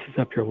rises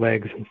up your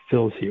legs and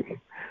fills you.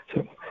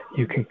 So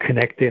you can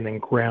connect in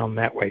and ground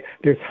that way.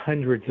 There's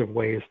hundreds of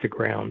ways to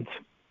ground.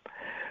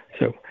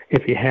 So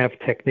if you have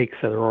techniques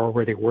that are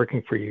already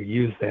working for you,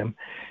 use them.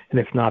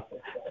 And if not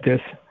this,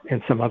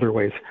 and some other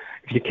ways.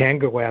 If you can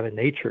go out in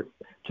nature,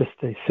 just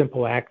a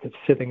simple act of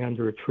sitting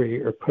under a tree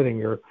or putting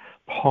your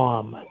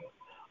palm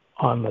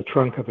on the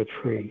trunk of a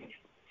tree,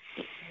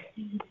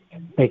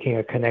 making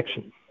a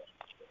connection.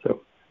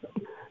 So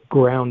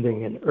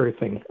grounding and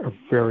earthing are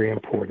very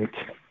important.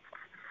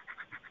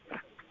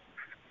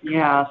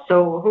 Yeah,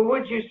 so who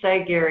would you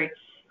say, Gary,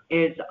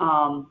 is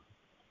the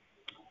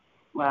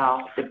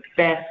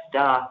best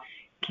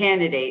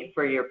candidate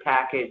for your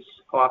package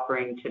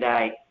offering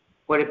today?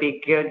 Would it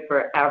be good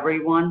for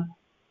everyone?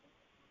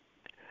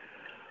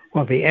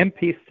 Well, the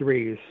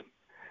MP3s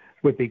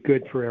would be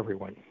good for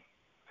everyone.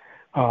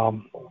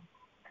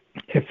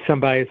 If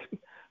somebody's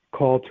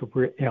called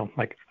to,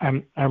 like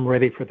I'm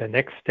ready for the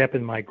next step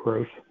in my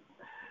growth,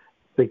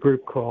 the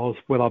group calls,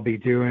 what I'll be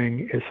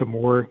doing is some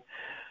more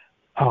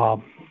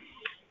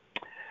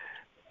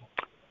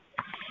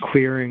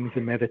clearings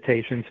and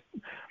meditations.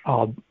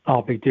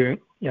 I'll be doing,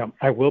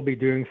 I will be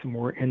doing some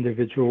more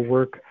individual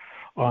work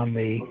on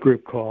the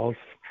group calls.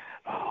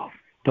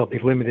 They'll be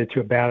limited to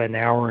about an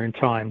hour in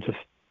time, just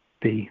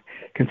the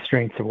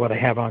constraints of what I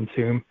have on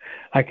Zoom.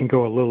 I can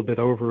go a little bit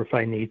over if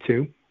I need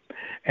to.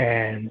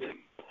 And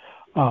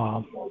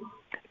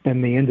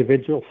then the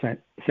individual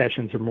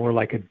sessions are more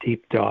like a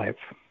deep dive.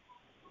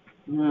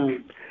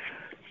 Mm.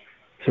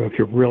 So if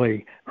you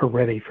really are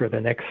ready for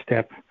the next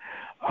step,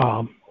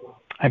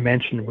 I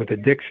mentioned with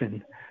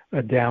addiction,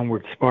 a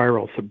downward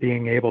spiral. So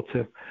being able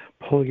to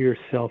pull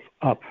yourself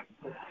up.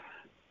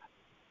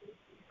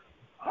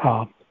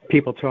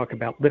 People talk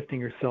about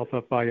lifting yourself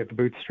up by the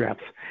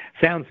bootstraps.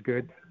 Sounds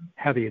good.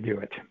 How do you do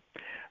it?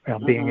 Well,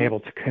 being able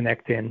to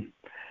connect in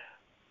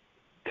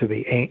to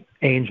the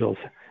angels.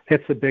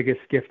 That's the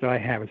biggest gift I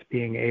have, is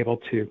being able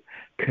to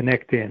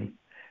connect in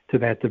to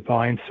that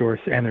divine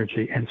source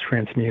energy and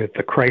transmute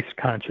the Christ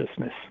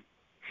consciousness.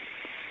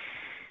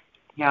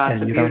 Yeah,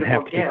 it's and a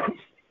beautiful gift.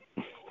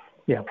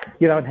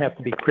 You don't have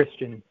to be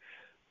Christian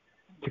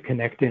to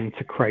connect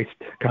into Christ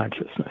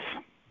consciousness.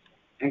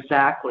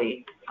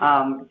 Exactly.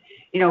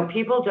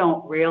 People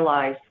don't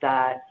realize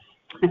that,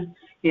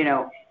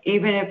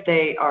 even if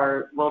they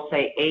are, we'll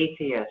say,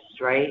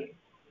 atheists, right?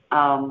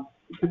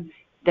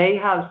 They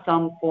have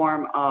some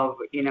form of,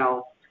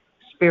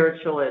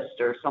 spiritualist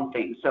or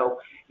something. So,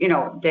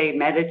 they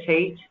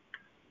meditate,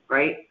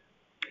 right?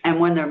 And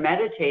when they're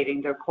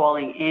meditating, they're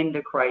calling in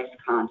the Christ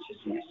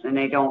consciousness, and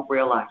they don't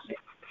realize it.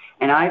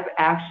 And I've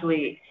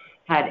actually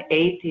had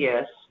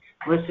atheists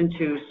listen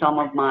to some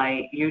of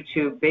my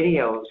YouTube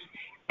videos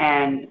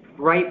and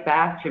write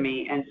back to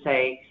me and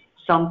say,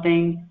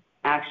 something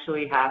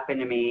actually happened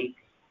to me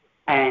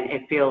and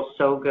it feels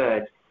so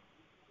good.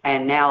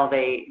 And now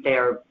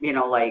they're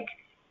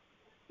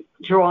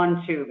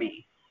drawn to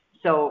me.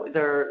 So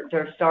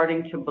they're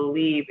starting to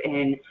believe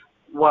in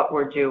what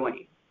we're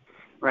doing,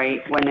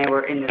 right? When they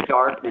were in the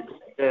darkness,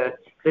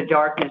 the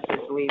darkness is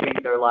leaving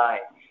their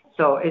life.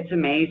 So it's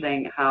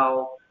amazing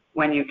how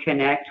when you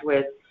connect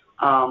with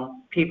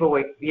people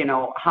with,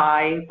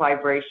 high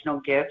vibrational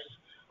gifts,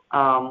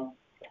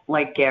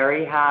 like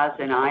Gary has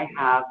and I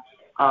have,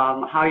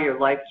 how your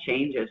life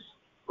changes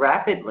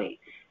rapidly.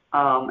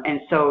 And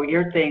so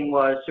your thing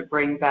was to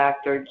bring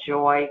back their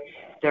joy,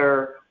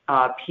 their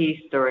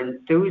peace, their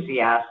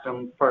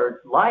enthusiasm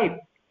for life,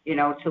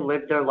 to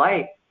live their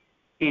life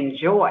in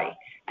joy.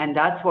 And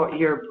that's what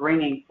you're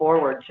bringing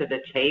forward to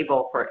the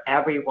table for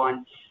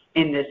everyone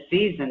in this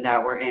season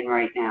that we're in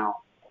right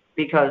now,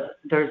 because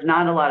there's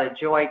not a lot of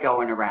joy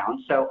going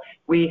around. So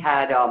we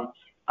had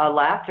a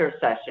laughter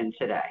session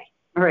today,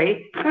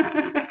 right?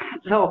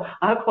 So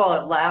I'll call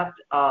it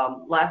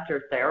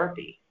laughter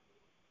therapy.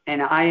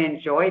 And I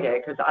enjoyed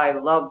it because I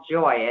love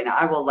joy, and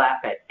I will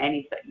laugh at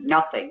anything,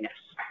 nothingness.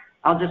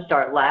 I'll just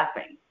start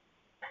laughing,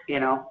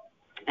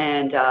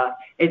 and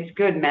it's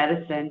good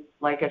medicine.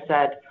 Like I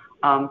said,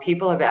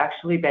 people have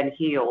actually been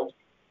healed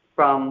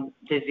from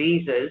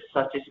diseases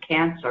such as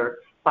cancer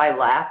by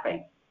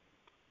laughing.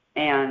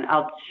 And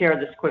I'll share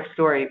this quick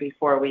story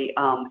before we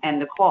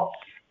end the call.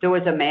 There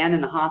was a man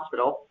in the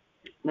hospital.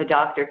 The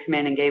doctor came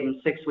in and gave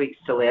him 6 weeks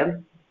to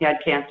live. He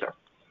had cancer.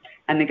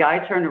 And the guy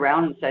turned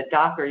around and said,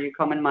 "Doc, are you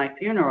coming to my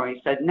funeral?" He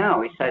said,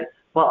 "No." He said,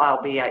 "Well,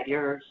 I'll be at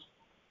yours."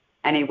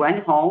 And he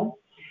went home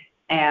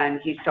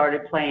and he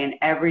started playing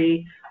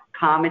every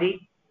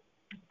comedy,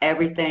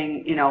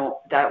 everything,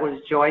 that was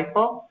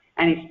joyful,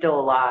 and he's still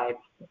alive.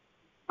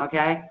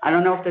 Okay? I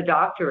don't know if the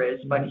doctor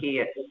is, but he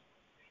is.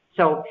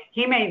 So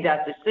he made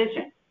that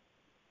decision,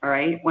 all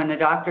right? When the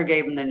doctor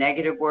gave him the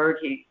negative word,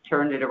 he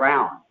turned it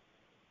around.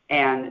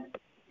 And,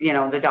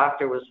 the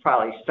doctor was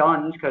probably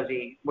stunned because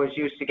he was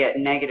used to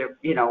getting negative,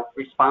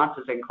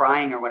 responses and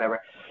crying or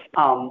whatever.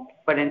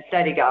 But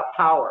instead he got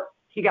power.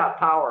 He got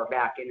power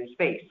back in his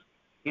face,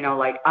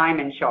 like I'm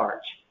in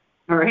charge,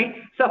 all right?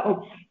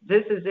 So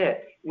this is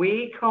it.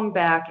 We come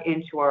back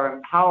into our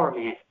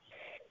empowerment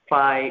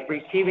by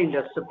receiving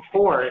the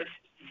support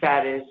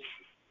that is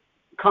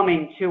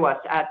coming to us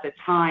at the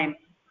time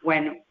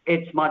when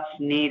it's much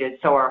needed.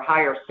 So our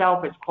higher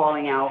self is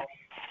calling out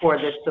for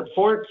this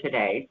support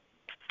today.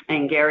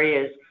 And Gary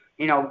is,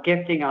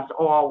 gifting us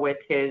all with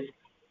his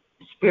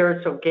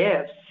spiritual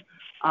gifts.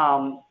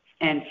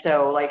 And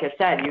so, like I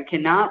said, you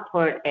cannot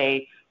put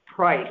a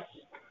price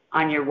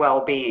on your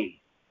well-being.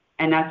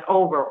 And that's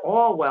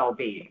overall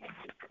well-being.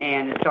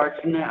 And it starts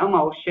in the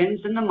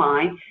emotions and the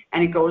mind,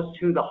 and it goes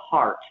to the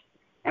heart.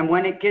 And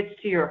when it gets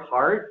to your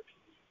heart,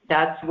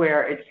 that's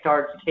where it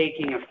starts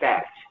taking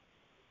effect.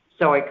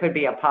 So it could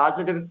be a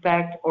positive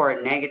effect or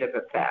a negative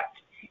effect.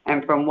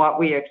 And from what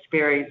we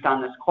experienced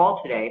on this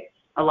call today,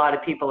 a lot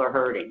of people are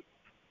hurting.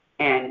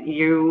 And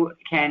you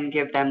can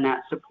give them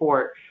that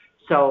support.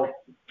 So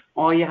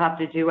all you have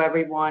to do,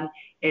 everyone,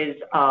 is,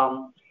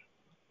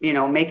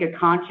 make a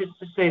conscious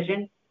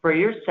decision for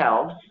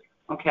yourselves,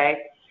 okay,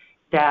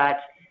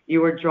 that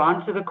you were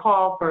drawn to the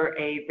call for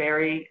a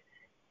very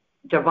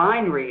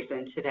divine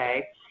reason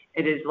today.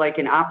 It is like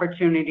an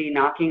opportunity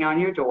knocking on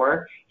your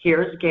door.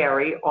 Here's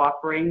Gary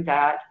offering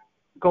that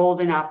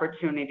golden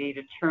opportunity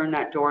to turn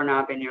that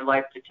doorknob in your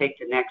life to take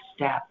the next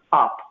step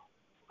up,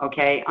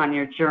 okay, on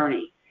your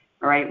journey.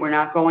 All right, we're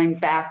not going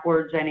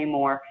backwards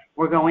anymore.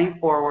 We're going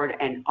forward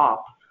and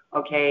up,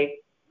 okay?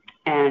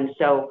 And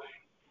so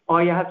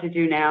all you have to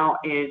do now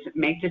is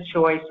make the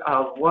choice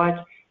of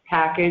what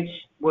package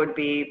would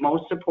be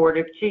most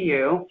supportive to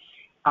you.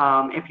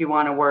 If you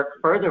want to work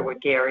further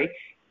with Gary,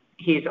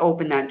 he's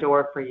opened that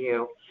door for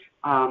you.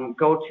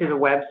 Go to the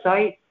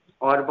website,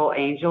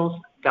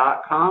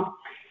 audibleangels.com,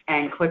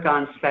 and click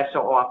on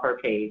special offer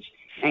page.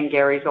 And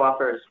Gary's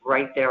offer is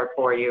right there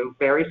for you.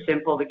 Very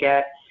simple to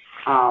get.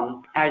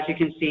 As you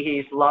can see,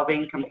 he's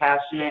loving,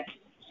 compassionate,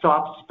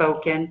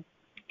 soft-spoken,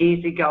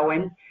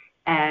 easygoing,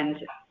 and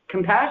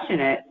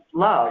compassionate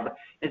love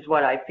is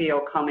what I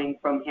feel coming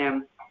from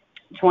him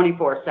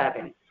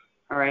 24/7.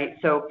 All right.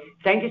 So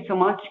thank you so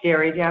much,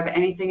 Gary. Do you have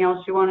anything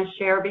else you want to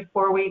share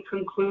before we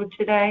conclude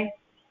today?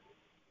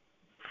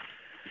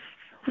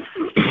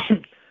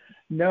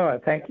 No,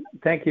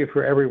 thank you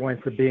for everyone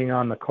for being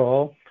on the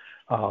call.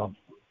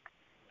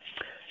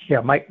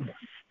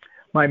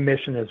 My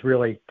mission is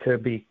really to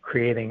be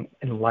creating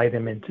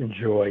enlightenment and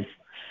joy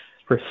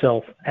for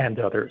self and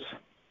others.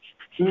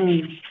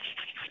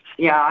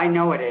 Yeah, I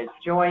know it is.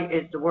 Joy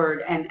is the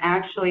word. And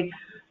actually,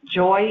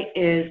 joy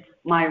is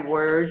my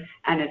word,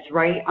 and it's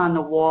right on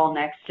the wall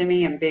next to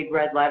me in big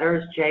red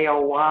letters,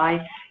 Joy.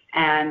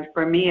 And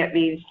for me, it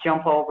means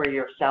jump over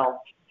yourself.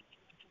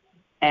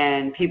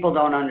 And people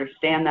don't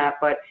understand that,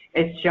 but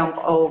it's jump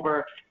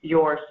over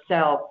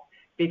yourself,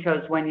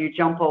 because when you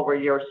jump over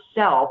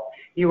yourself,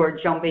 you are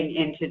jumping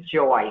into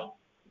joy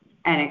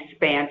and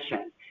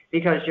expansion,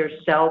 because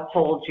yourself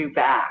holds you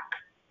back,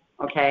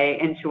 okay,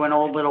 into an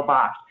old little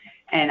box.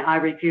 And I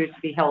refuse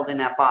to be held in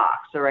that box,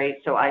 all right?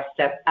 So I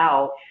step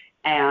out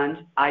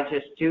and I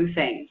just do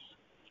things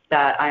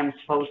that I'm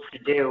supposed to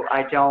do.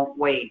 I don't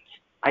wait.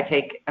 I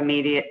take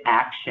immediate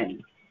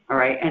action, All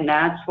right. And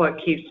that's what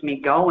keeps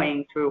me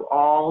going through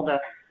all the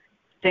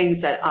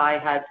things that I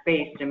had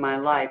faced in my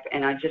life.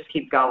 And I just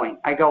keep going.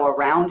 I go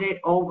around it,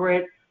 over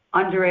it,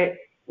 under it,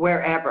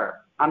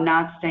 wherever. I'm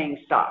not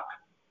staying stuck.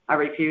 I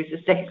refuse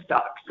to stay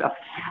stuck. So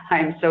I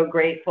am so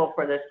grateful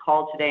for this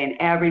call today. And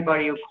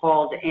everybody who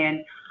called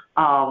in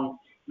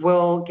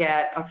will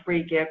get a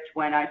free gift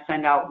when I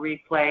send out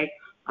replay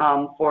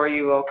for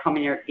you. It'll come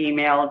in your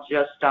email,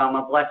 just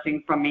a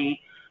blessing from me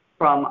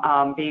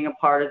from being a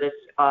part of this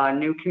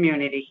new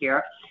community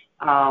here.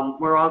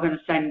 We're all going to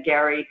send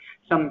Gary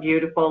some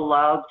beautiful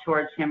love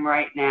towards him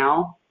right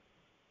now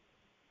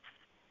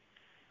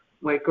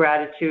with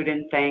gratitude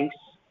and thanks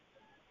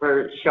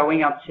for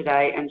showing up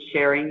today and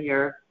sharing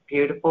your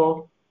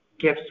beautiful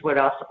gifts with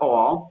us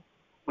all.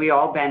 We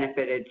all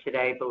benefited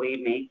today,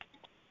 believe me.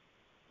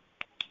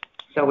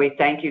 So we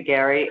thank you,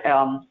 Gary.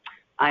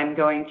 I'm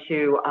going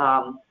to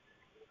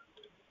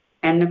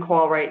end the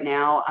call right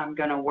now. I'm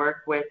going to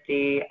work with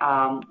the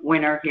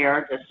winner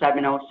here, the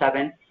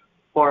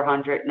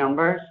 707-400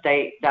 number.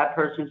 That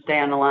person stay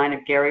on the line.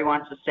 If Gary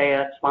wants to stay,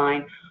 that's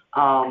fine.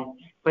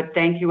 But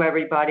thank you,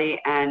 everybody,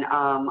 and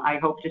I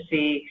hope to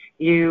see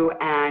you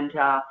and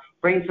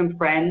bring some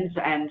friends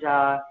and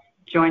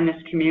join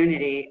this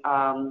community.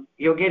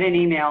 You'll get an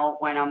email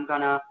when I'm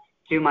going to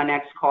do my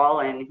next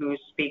call and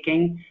who's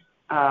speaking.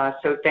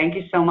 So thank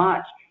you so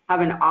much. Have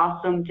an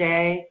awesome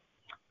day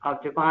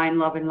of divine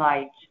love and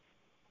light.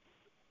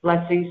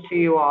 Blessings to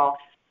you all.